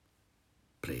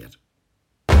 Play it.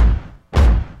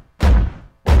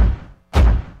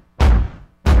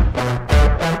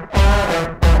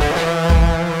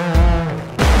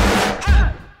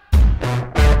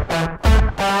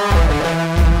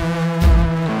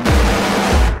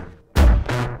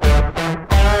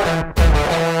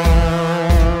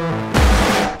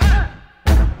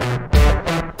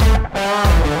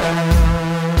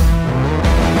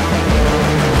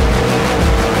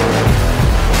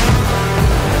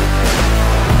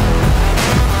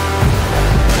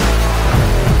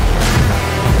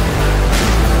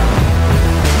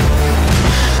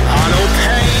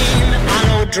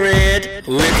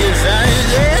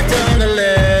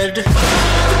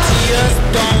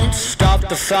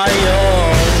 the fire.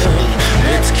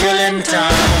 It's killing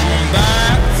time.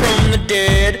 Back from the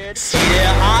dead. See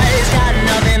their eyes got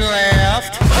nothing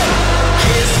left.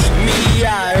 Kiss me,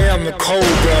 I am the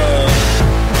cobra.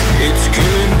 It's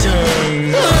killing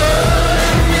time.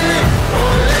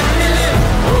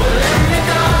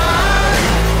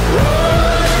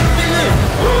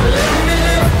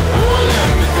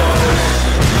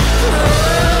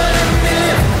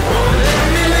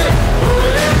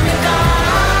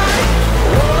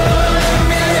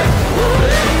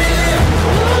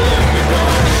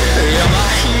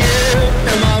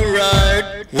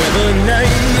 With a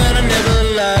name that I never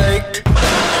liked,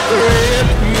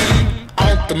 rip me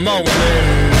out the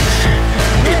moment.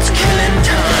 It's killing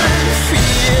time,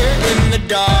 fear in the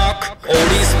dark. All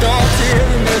these thoughts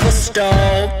will never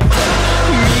stop.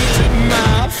 Meet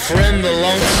my friend the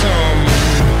lonesome.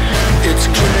 It's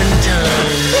killing time.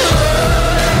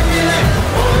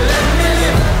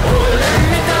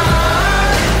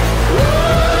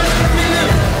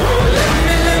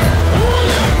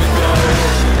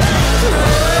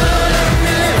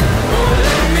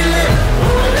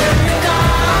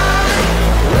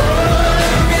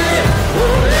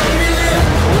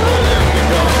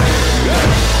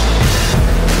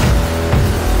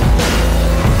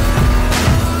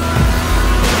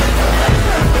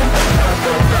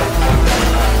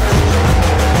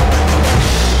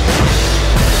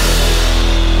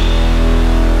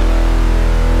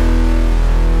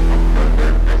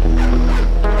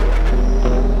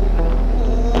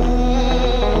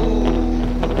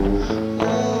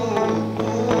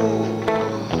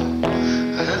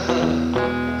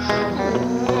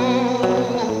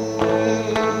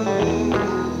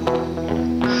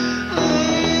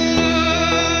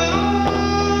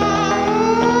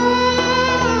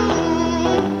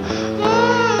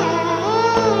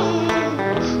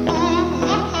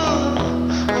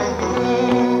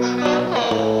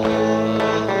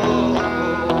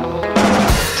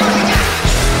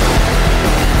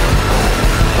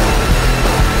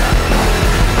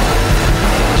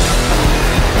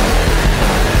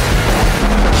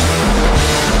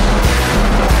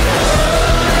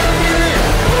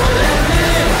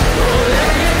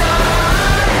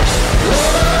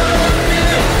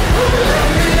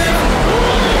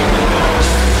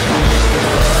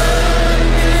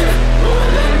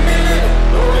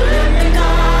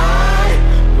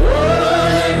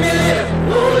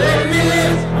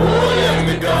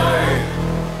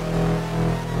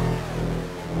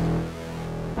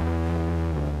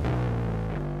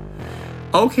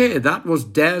 Okay, that was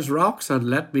Des Rocks and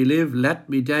Let Me Live, Let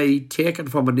Me Die, taken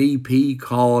from an EP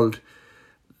called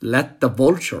Let the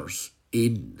Vultures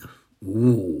In.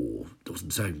 Ooh,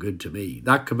 doesn't sound good to me.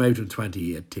 That came out in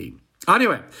 2018.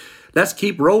 Anyway, let's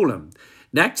keep rolling.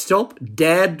 Next up,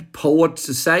 Dead Poet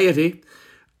Society.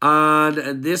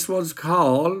 And this one's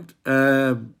called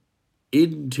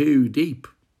In Too Deep.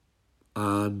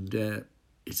 And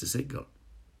it's a single.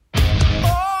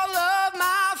 All of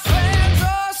my friends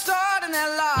are starting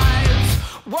their lives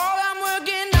while I'm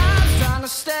working, I'm trying to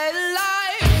stay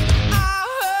alive. I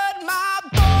heard my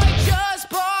boy just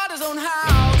bought his own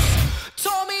house,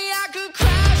 told me I could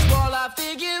crash while I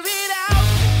figure it out.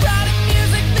 Writing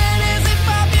music that isn't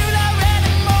popular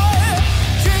anymore,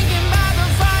 drinking by the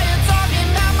fire, talking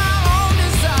about my own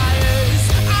desires.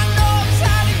 I know I'm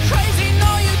sounding crazy,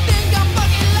 know you think I'm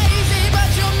fucking lazy, but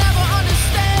you'll never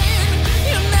understand.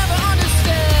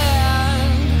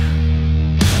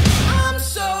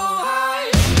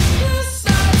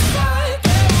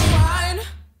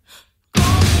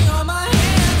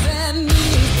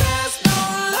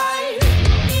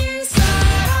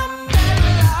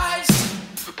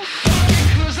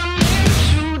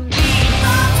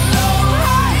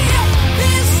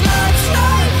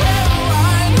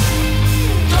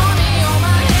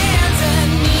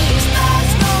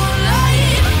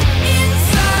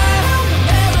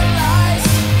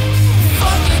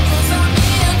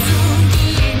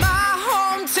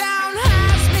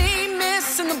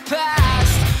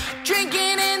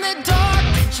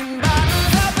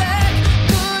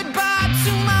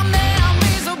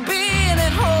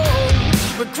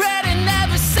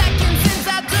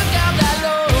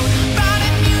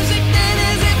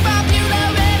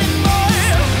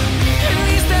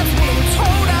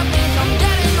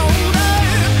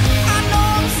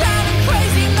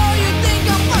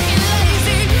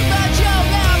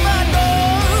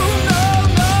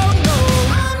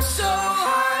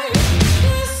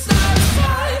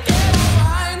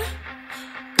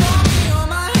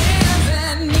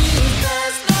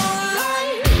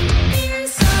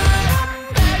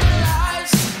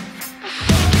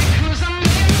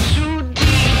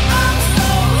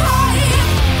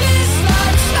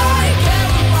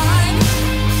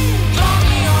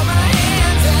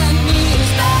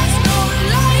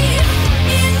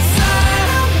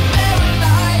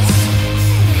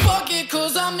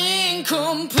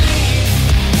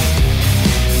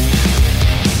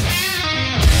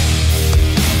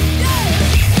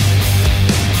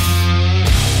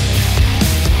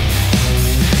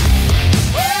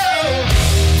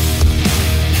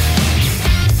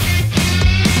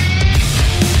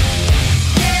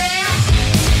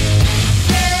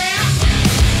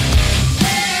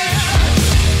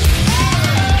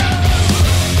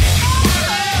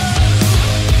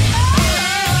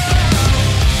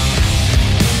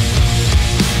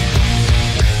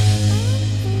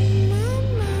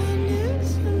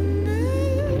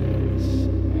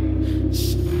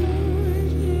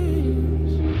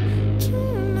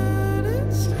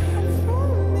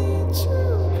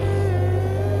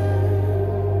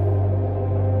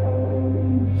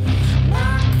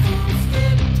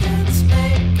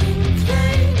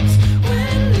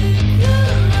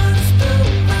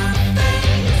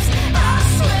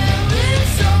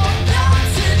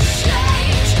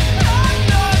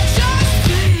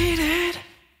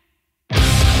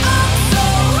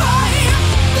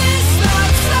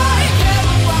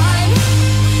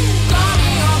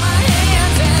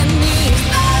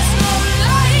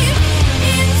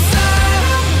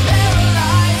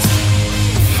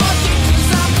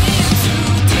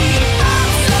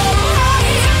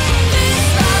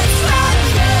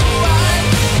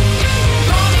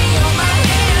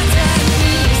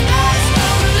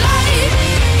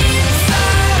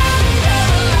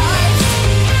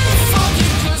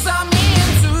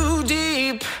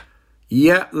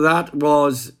 Yeah, that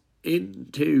was In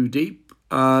Too Deep,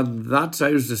 and that's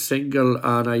out as a single,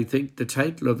 and I think the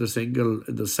title of the single,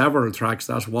 the several tracks,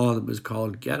 that's one of them, is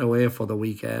called Get Away for the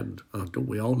Weekend. Oh, don't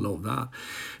we all love that?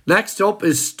 Next up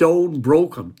is Stone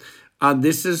Broken, and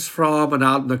this is from an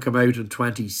album that came out in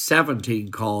 2017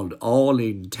 called All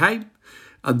in Time,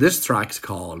 and this track's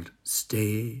called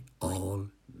Stay All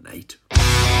Night.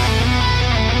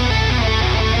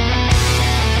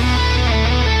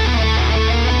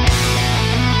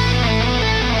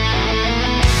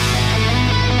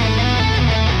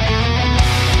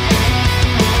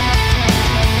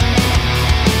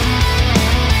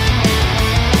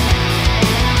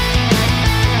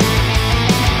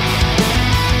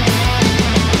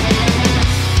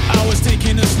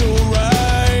 A slow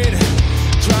ride,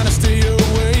 trying to stay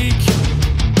awake.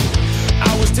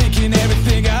 I was taking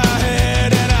everything I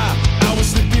had, and I was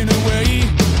slipping away.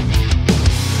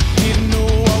 Didn't know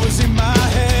what was in my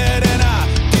head, and I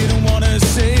didn't want to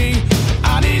say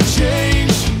I need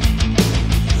change.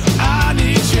 I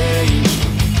need change.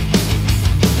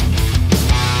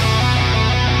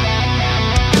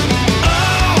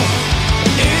 Oh,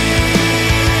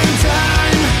 in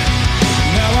time,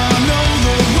 now I know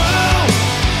the world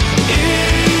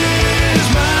is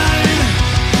mine,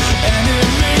 and it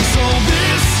makes all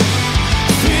this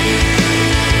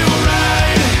feel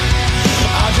right.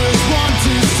 I just want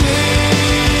to stay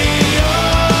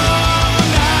all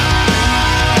night.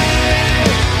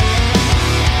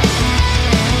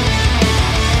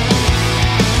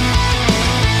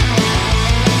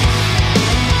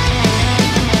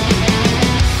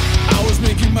 I was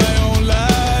making my own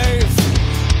life,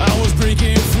 I was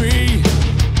breaking free.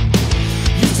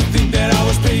 Used to think that I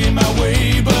was paying my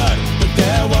way, but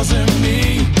that wasn't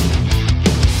me.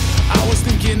 I was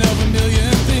thinking of a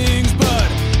million things, but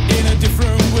in a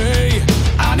different way.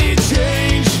 I need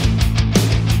change.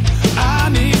 I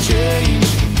need change.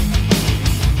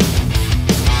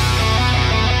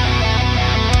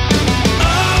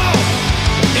 Oh,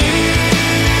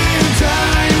 in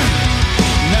time,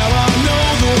 now I know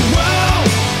the world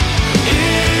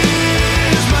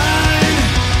is mine,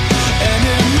 and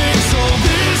it makes all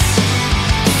this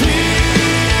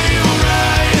feel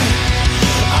right.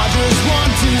 I just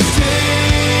want to stay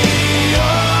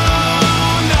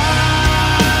all night.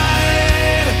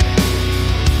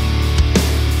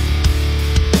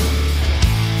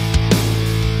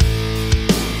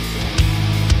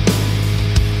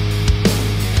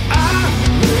 I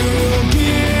will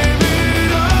give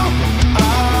it all.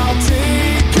 I'll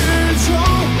take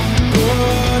control,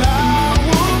 but I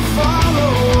won't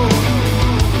follow.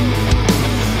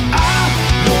 I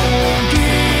won't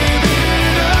give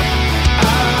it up.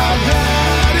 I've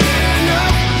had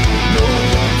enough. No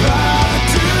pride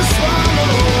to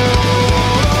swallow.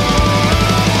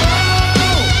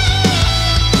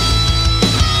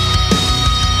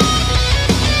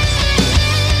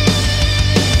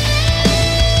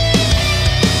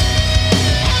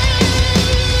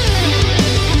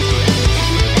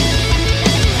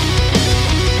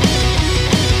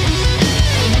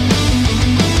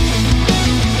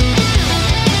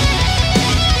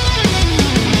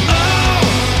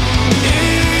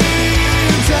 In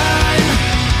time,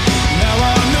 now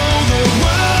I know the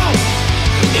world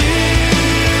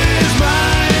is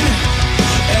mine,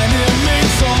 and it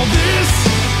makes all this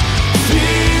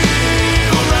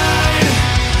feel right.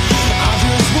 I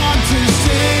just want to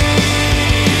stay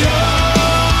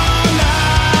all night.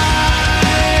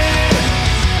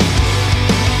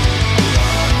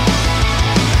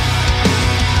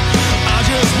 I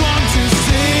just want to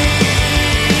stay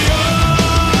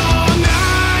all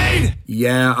night.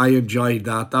 Yeah, I enjoyed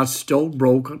that. That's Stone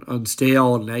Broken and Stay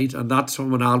All Night, and that's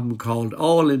from an album called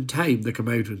All in Time that came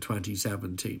out in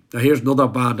 2017. Now here's another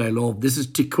band I love. This is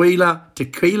Tequila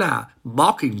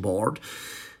Mockingbird.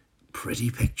 Pretty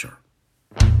Picture.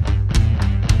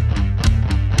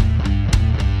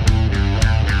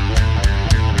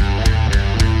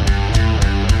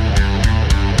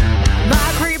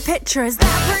 My pretty picture is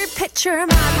that pretty picture,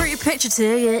 my pretty picture to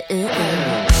you.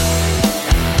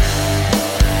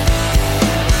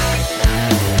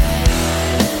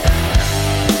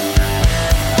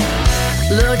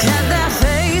 Look at that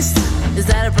face, is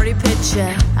that a pretty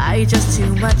picture? Are you just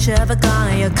too much of a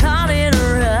goner? You're caught in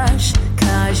a rush,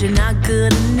 cause you're not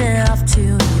good enough to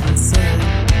even say.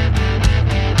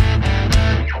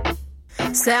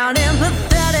 Sounding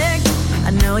pathetic,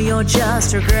 I know you'll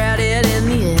just regret it in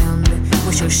the end.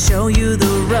 We shall show you the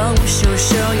road, we shall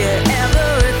show you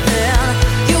everything.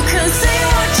 You can say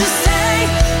what you say,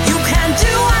 you can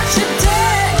do what you do.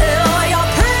 Your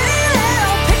pretty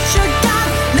little picture got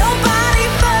nobody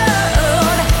but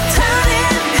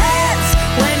turning heads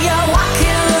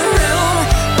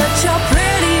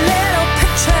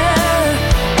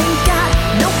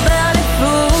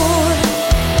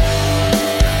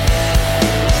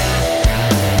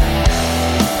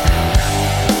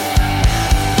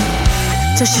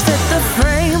till she fit the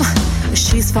frame.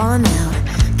 She's falling out,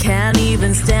 can't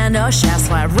even stand or shout,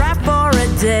 so I rap for a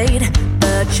date.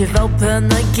 But you've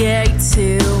opened the gate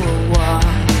to a war.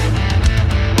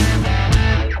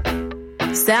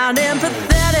 Sounding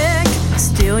pathetic,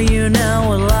 still you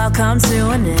know it'll all come to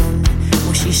an end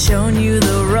when she's shown you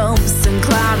the ropes and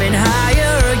climbing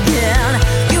higher again.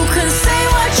 You can say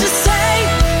what you say,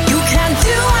 you can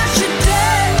do what you do.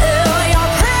 Your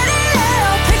pretty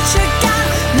little picture got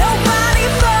nobody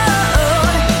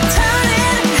fooled.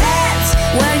 Turning heads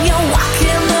when you walk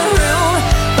in the room,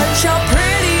 but your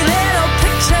pretty little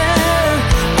picture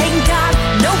ain't got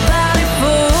nobody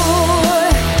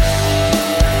fooled.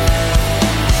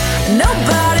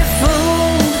 Nobody fooled.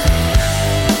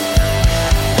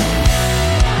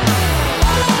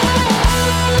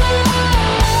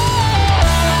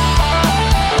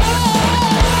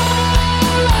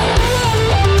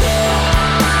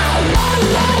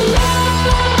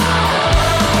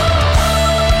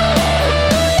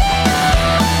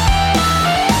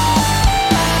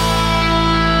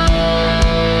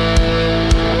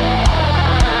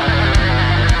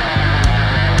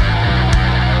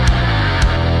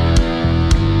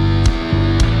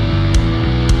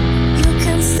 You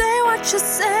can say what you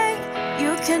say,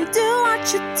 you can do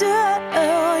what you do.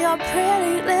 Your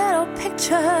pretty little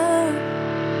picture.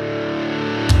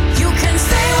 You can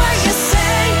say what you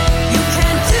say, you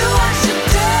can do what you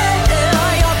do.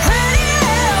 Your pretty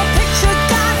little picture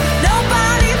got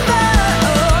nobody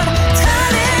fooled.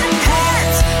 Turning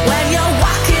heads when you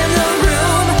walk in the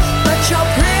room, but your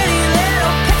pretty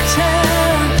little picture.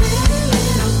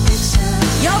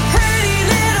 Your pretty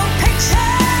little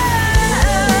picture.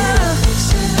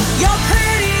 Your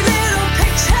pretty little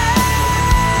picture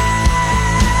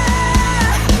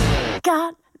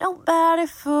got nobody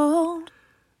fooled.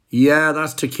 Yeah,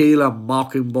 that's Tequila,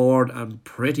 Mockingbird and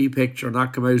Pretty Picture, and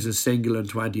that came out as a single in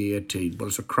 2018. But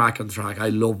it's a cracking track. I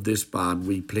love this band.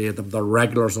 We play them. They're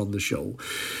regulars on the show.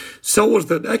 So was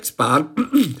the next band.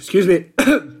 Excuse me.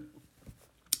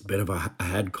 Bit of a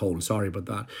head cold, sorry about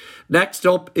that. Next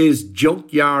up is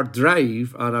Junkyard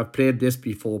Drive, and I've played this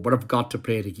before, but I've got to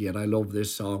play it again. I love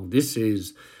this song. This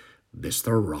is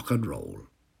Mr. Rock and Roll.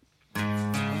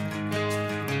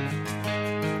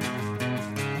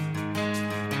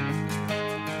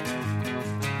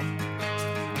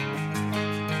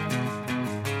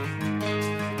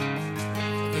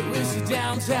 There is a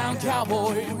downtown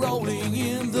cowboy rolling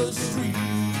in the streets,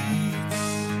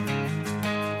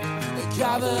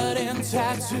 covered in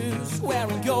tattoos,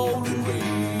 wearing golden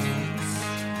rings.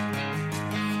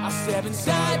 I step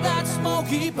inside that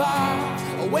smoky bar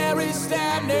where he's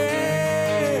standing,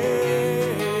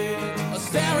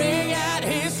 staring at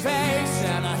his face,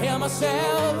 and I hear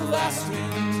myself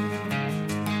asking,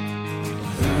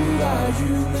 who are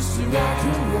you, Mr. Rock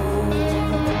and Roll?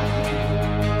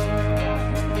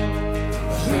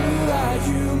 Who are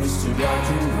you, Mr. Rock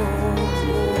and Roll?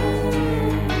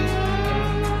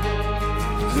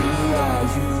 Who are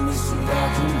you, Mr.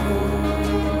 Rock and Roll?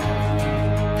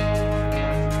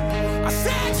 I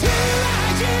said, who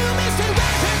are you, Mr.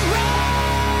 Rock and Roll?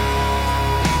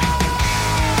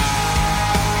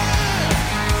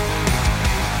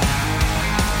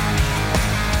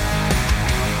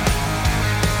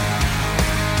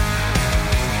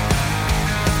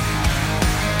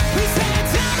 We said,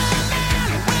 I'm a man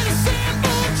with a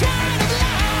simple kind of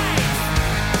life,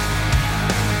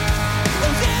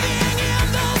 living in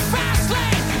the fast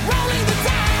lane, rolling the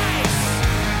dice.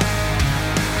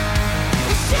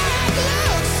 It's shag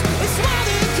looks, it's why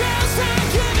the girls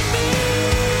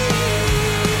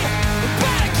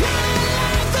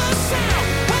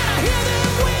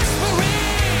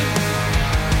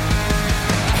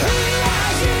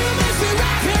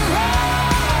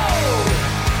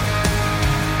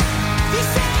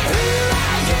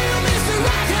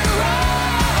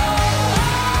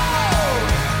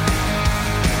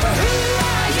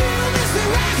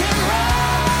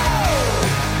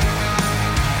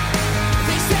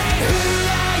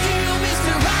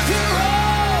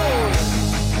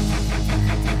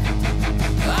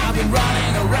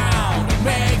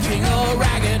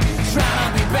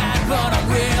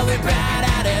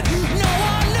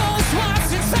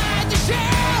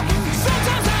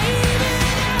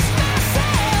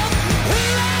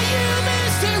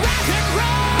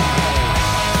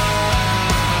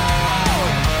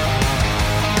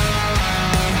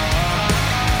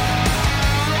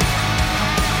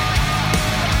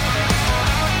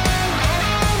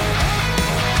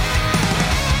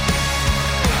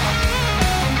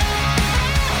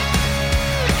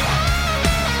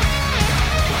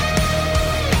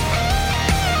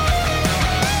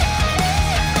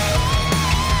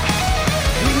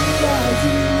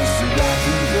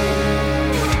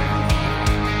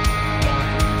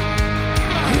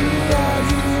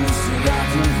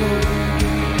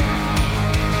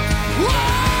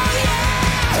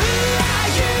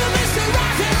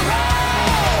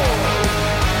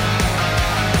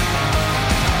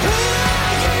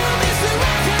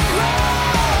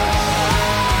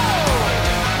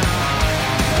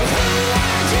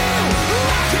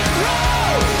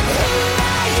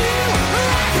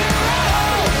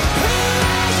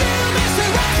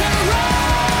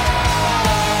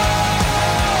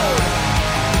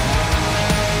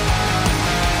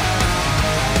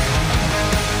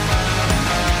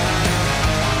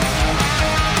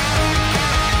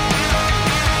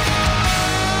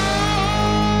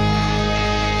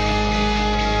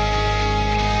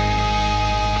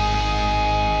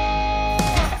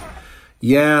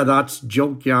Yeah, that's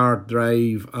Junkyard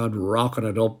Drive and Rockin'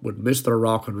 It Up with Mr.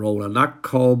 Rock and Roll, and that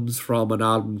comes from an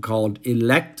album called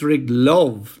Electric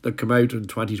Love that came out in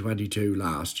 2022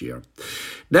 last year.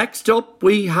 Next up,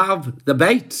 we have The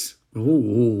Bates.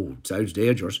 Oh, sounds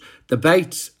dangerous. The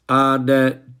Bates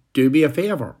and Do Me a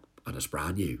Favour, and it's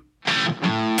brand new.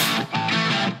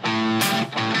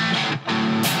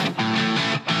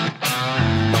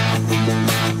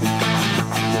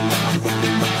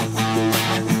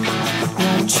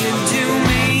 Won't you do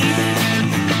me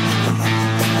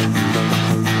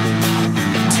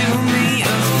a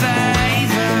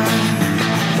favor?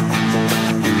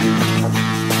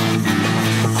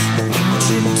 Won't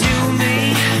you do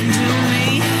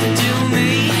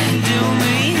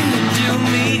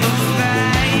me a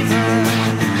favor?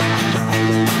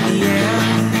 Yeah.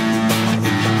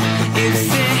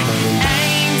 If it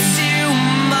ain't too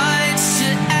much to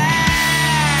ask.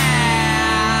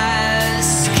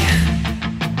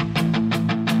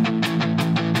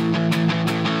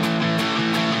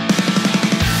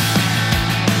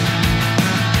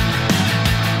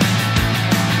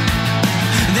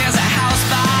 There's a house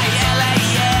by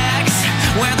LAX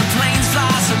where the planes fly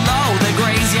so low they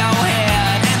graze your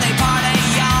head, and they party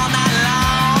all night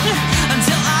long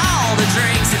until all the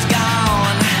drinks is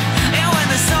gone. And when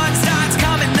the sun starts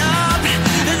coming up,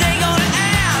 they gonna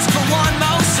ask for one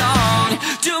more song.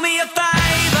 Do me a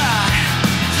favor,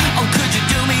 oh could you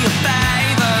do me a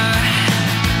favor?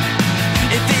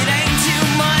 If it ain't too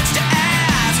much to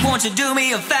ask, won't you do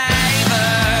me a favor?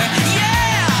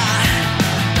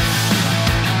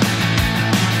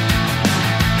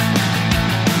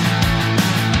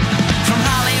 From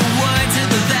Hollywood to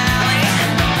the valley,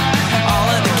 all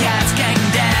of the cats came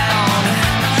down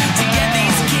to get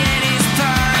these kitties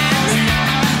purring.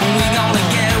 We gonna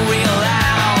get real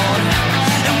loud,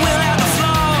 and we'll have the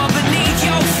floor beneath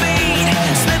your feet,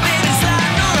 slipping and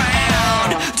sliding around.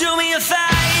 Do me a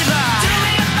favor,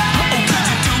 oh could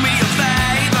you do me a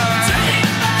favor?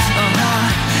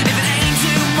 If it ain't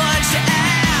too much to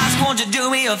ask, won't you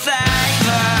do me a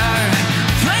favor?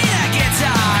 Play that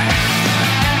guitar.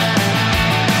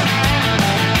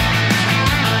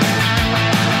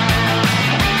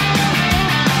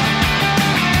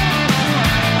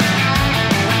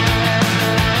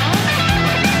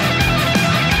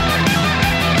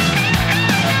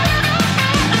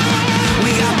 We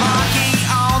got Marky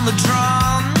on the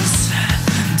drums,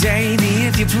 Davey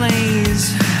if you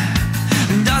please,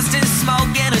 Dustin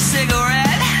smoking a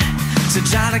cigarette, so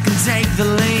Johnny can take the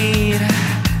lead.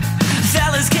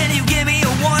 Fellas, can you give me a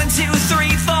 1, 2, 3,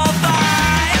 4,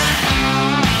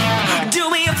 5? Do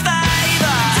me a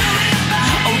favor,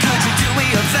 oh could you do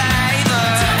me a favor?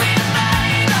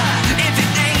 If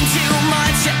it ain't too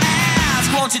much to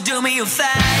ask, won't you do me a favor?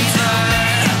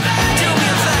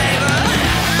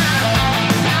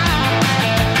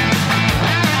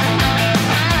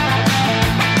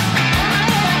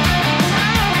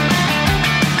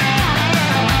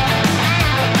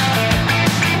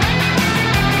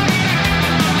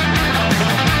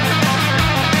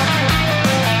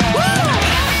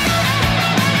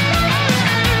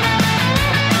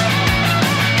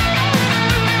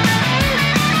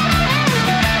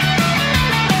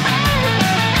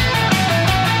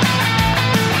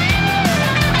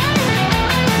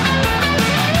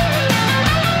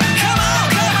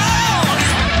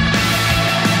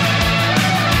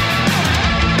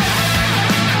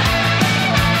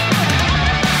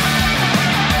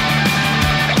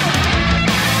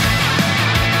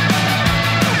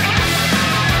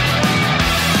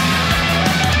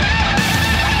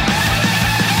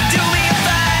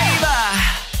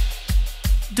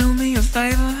 Do me a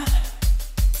favor.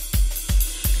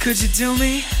 Could you do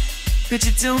me? Could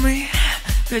you do me?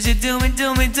 Could you do me a favor?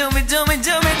 Do me a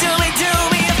favor.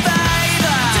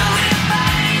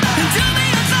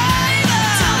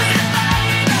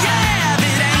 Yeah, if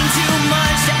it ain't too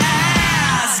much to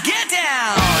ask, get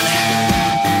down.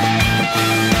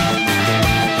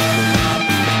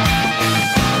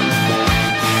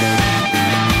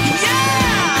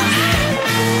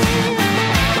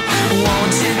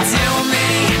 Won't you do me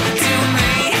a favor?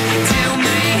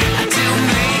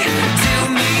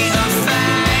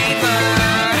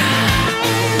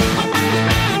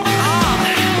 Oh,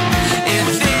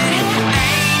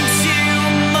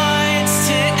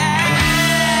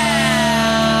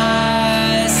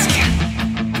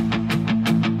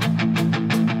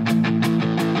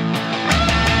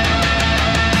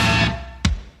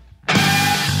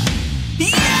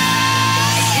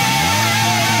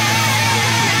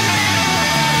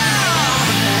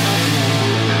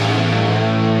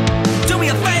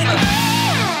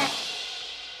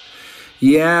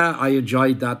 Yeah, I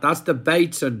enjoyed that. That's the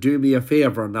Bates and Do Me a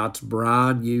Favour, and that's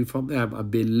brand new from them. And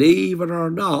believe it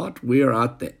or not, we're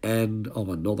at the end of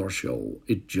another show.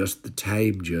 The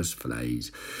time just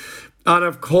flies. And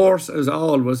of course, as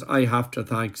always, I have to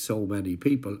thank so many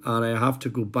people. And I have to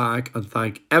go back and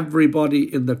thank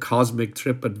everybody in the Cosmic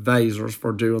Trip Advisors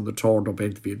for doing the turn-up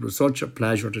interview. It was such a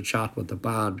pleasure to chat with the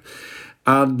band.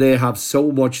 And they have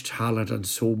so much talent and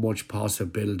so much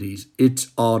possibilities.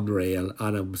 It's unreal,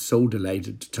 and I'm so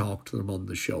delighted to talk to them on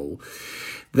the show.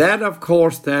 Then, of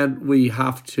course, we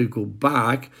have to go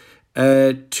back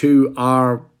to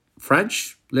our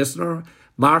French listener,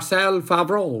 Marcel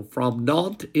Favreau from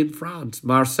Nantes in France.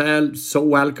 Marcel, so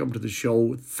welcome to the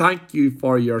show. Thank you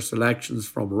for your selections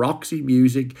from Roxy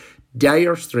Music,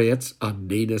 Dire Straits and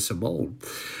Nina Simone.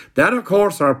 Then, of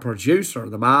course, our producer,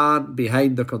 the man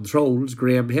behind the controls,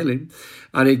 Graham Hilling.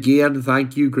 And again,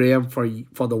 thank you, Graham,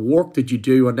 for the work that you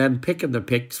do and then picking the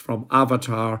picks from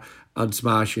Avatar and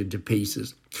Smash Into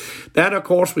Pieces. Then, of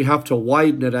course, we have to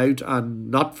widen it out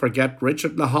and not forget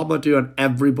Richard Lahamadu and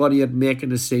everybody at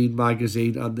Making a Scene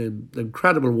magazine and the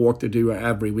incredible work they do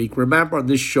every week. Remember,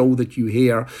 this show that you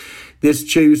hear this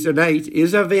Tuesday night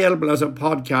is available as a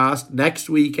podcast next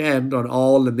weekend on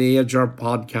all the major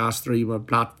podcast streaming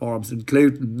platforms,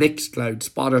 including Mixcloud,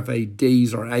 Spotify,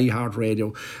 Deezer,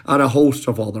 iHeartRadio, and a host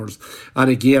of others. And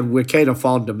again, we're kind of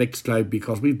fond of Mixcloud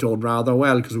because we've done rather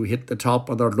well because we hit the top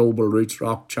of their Global Roots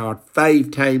Rock chart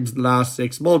 5 times in the last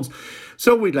 6 months.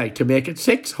 So we'd like to make it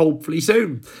 6, hopefully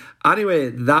soon. Anyway,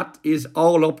 that is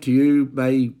all up to you,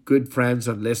 my good friends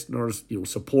and listeners.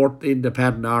 Support the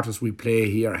independent artists we play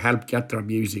here, help get their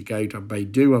music out, and by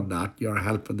doing that, you're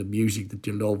helping the music that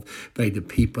you love by the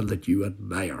people that you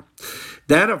admire.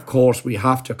 Then, of course, we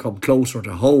have to come closer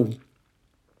to home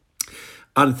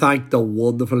and thank the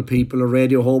wonderful people of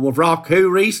Radio Home of Rock, who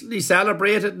recently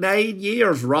celebrated 9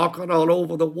 years rocking all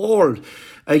over the world.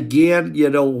 Again,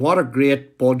 what a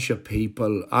great bunch of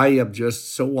people. I am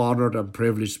just so honoured and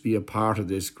privileged to be a part of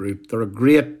this group. They're a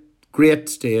great, great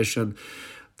station.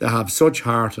 They have such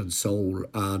heart and soul,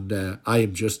 and I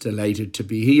am just delighted to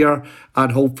be here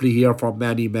and hopefully here for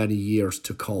many, many years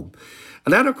to come.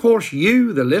 And then, of course,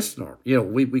 you, the listener,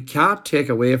 we can't take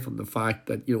away from the fact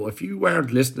that, if you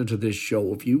weren't listening to this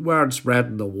show, if you weren't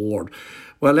spreading the word,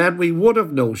 well, then we would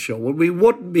have no show and we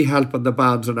wouldn't be helping the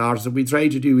bands and artists that we try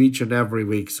to do each and every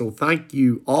week. So thank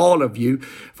you, all of you,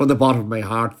 from the bottom of my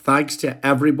heart. Thanks to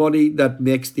everybody that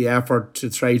makes the effort to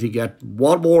try to get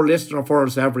one more listener for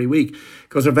us every week.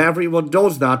 Because if everyone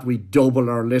does that, we double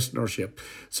our listenership.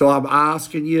 So I'm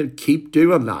asking you, keep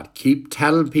doing that. Keep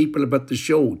telling people about the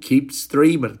show. Keep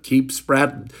streaming. Keep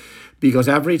spreading. Because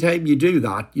every time you do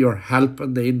that, you're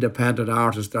helping the independent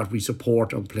artists that we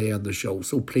support and play on the show.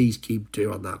 So please keep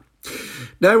doing that.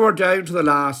 Now we're down to the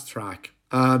last track.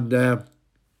 And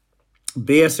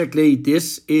basically,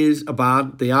 this is a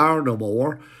band. They are no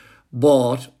more.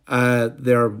 But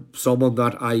they're someone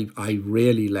that I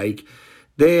really like.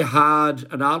 They had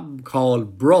an album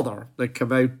called Brother that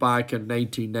came out back in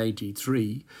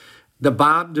 1993. The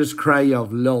band is Cry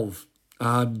of Love.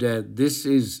 And this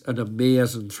is an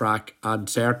amazing track and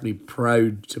certainly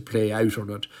proud to play out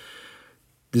on it.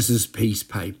 This is Peace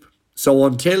Pipe. So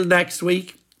until next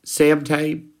week, same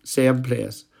time, same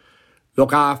place.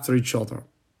 Look after each other.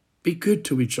 Be good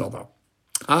to each other.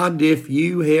 And if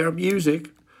you hear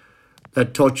music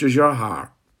that touches your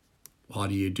heart, what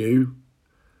do?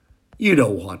 You know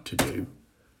what to do.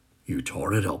 You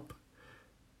turn it up.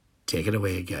 Take it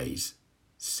away, guys.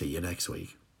 See you next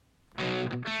week.